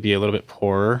actually be a little bit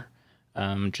poorer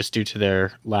just due to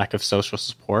their lack of social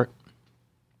support.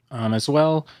 As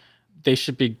well, they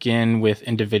should begin with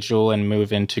individual and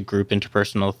move into group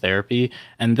interpersonal therapy.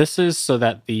 And this is so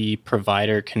that the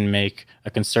provider can make a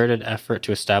concerted effort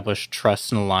to establish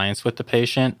trust and alliance with the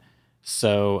patient.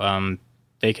 So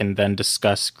they can then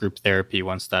discuss group therapy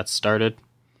once that's started.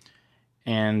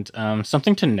 And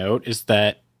something to note is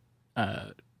that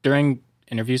during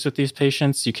interviews with these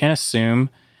patients, you can't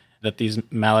assume that these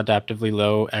maladaptively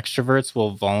low extroverts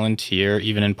will volunteer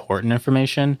even important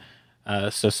information.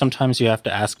 So sometimes you have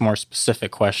to ask more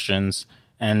specific questions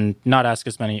and not ask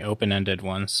as many open-ended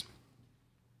ones.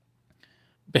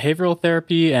 Behavioral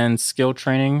therapy and skill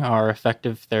training are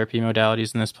effective therapy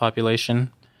modalities in this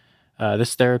population.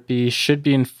 This therapy should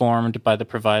be informed by the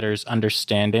provider's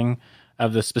understanding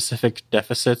of the specific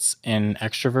deficits in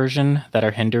extroversion that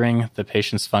are hindering the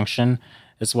patient's function,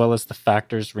 as well as the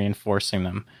factors reinforcing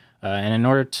them. And in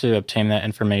order to obtain that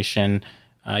information,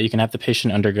 you can have the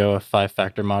patient undergo a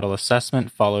 5-factor model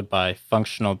assessment followed by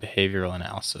functional behavioral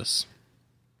analysis.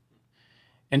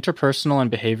 Interpersonal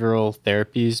and behavioral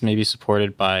therapies may be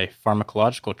supported by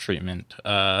pharmacological treatment.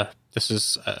 This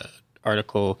is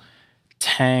article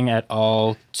Tang et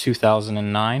al.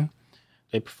 2009.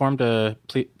 They performed a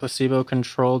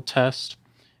placebo-controlled test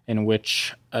in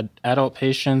which adult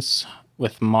patients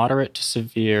with moderate to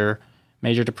severe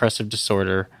major depressive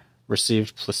disorder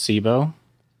received placebo,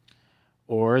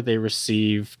 or they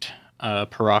received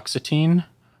paroxetine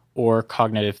or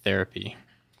cognitive therapy.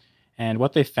 And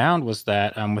what they found was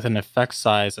that with an effect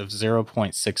size of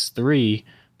 0.63,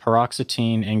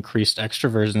 paroxetine increased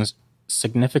extroversion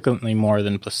significantly more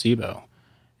than placebo.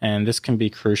 And this can be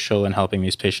crucial in helping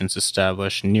these patients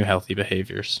establish new healthy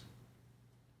behaviors.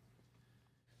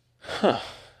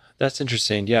 That's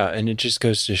interesting. Yeah. And it just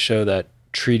goes to show that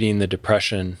treating the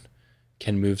depression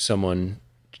can move someone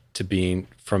to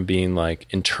from being like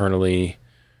internally,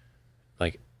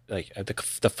 like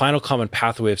the final common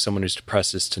pathway of someone who's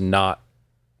depressed is to not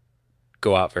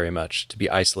go out very much, to be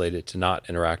isolated, to not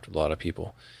interact with a lot of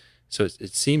people. So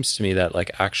it seems to me that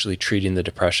like actually treating the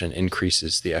depression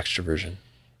increases the extroversion.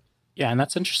 Yeah, and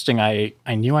that's interesting. I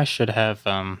knew I should have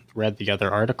read the other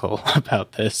article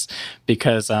about this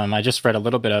because I just read a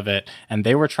little bit of it, and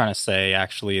they were trying to say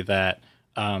actually that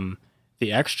the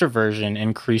extroversion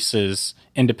increases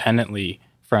independently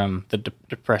from the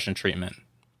depression treatment.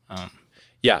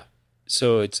 Yeah.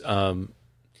 So it's, I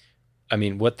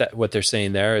mean, what they're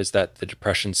saying there is that the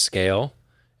depression scale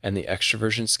and the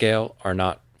extroversion scale are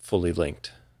not fully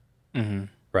linked,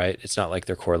 right? It's not like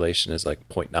their correlation is like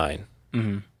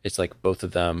 0.9. It's like both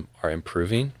of them are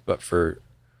improving, but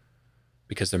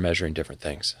because they're measuring different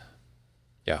things.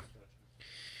 Yeah.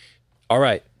 All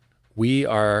right. We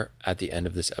are at the end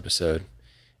of this episode,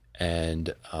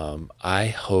 and I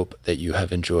hope that you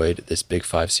have enjoyed this Big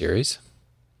Five series.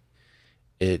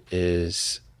 It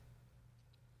is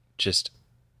just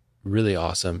really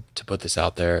awesome to put this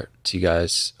out there to you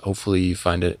guys. Hopefully you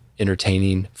find it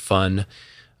entertaining, fun,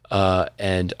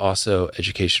 and also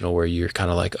educational, where you're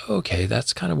kind of like, oh, okay,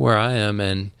 that's kind of where I am.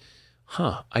 And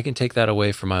I can take that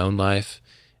away from my own life.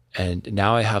 And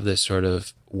now I have this sort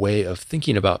of way of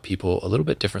thinking about people a little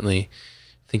bit differently,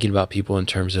 thinking about people in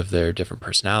terms of their different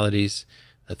personalities,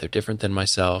 that they're different than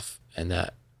myself, and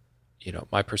that, you know,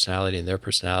 my personality and their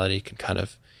personality can kind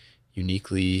of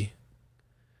uniquely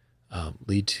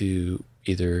lead to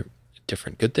either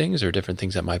different good things or different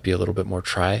things that might be a little bit more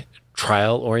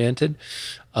trial oriented.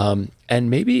 And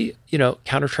maybe, you know,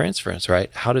 countertransference, right?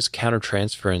 How does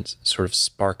countertransference sort of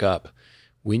spark up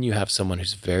when you have someone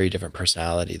who's very different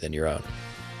personality than your own?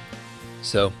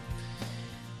 So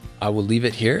I will leave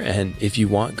it here. And if you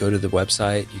want, go to the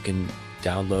website. You can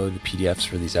download the PDFs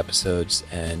for these episodes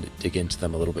and dig into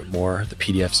them a little bit more. The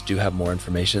PDFs do have more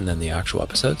information than the actual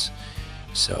episodes.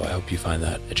 So I hope you find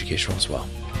that educational as well.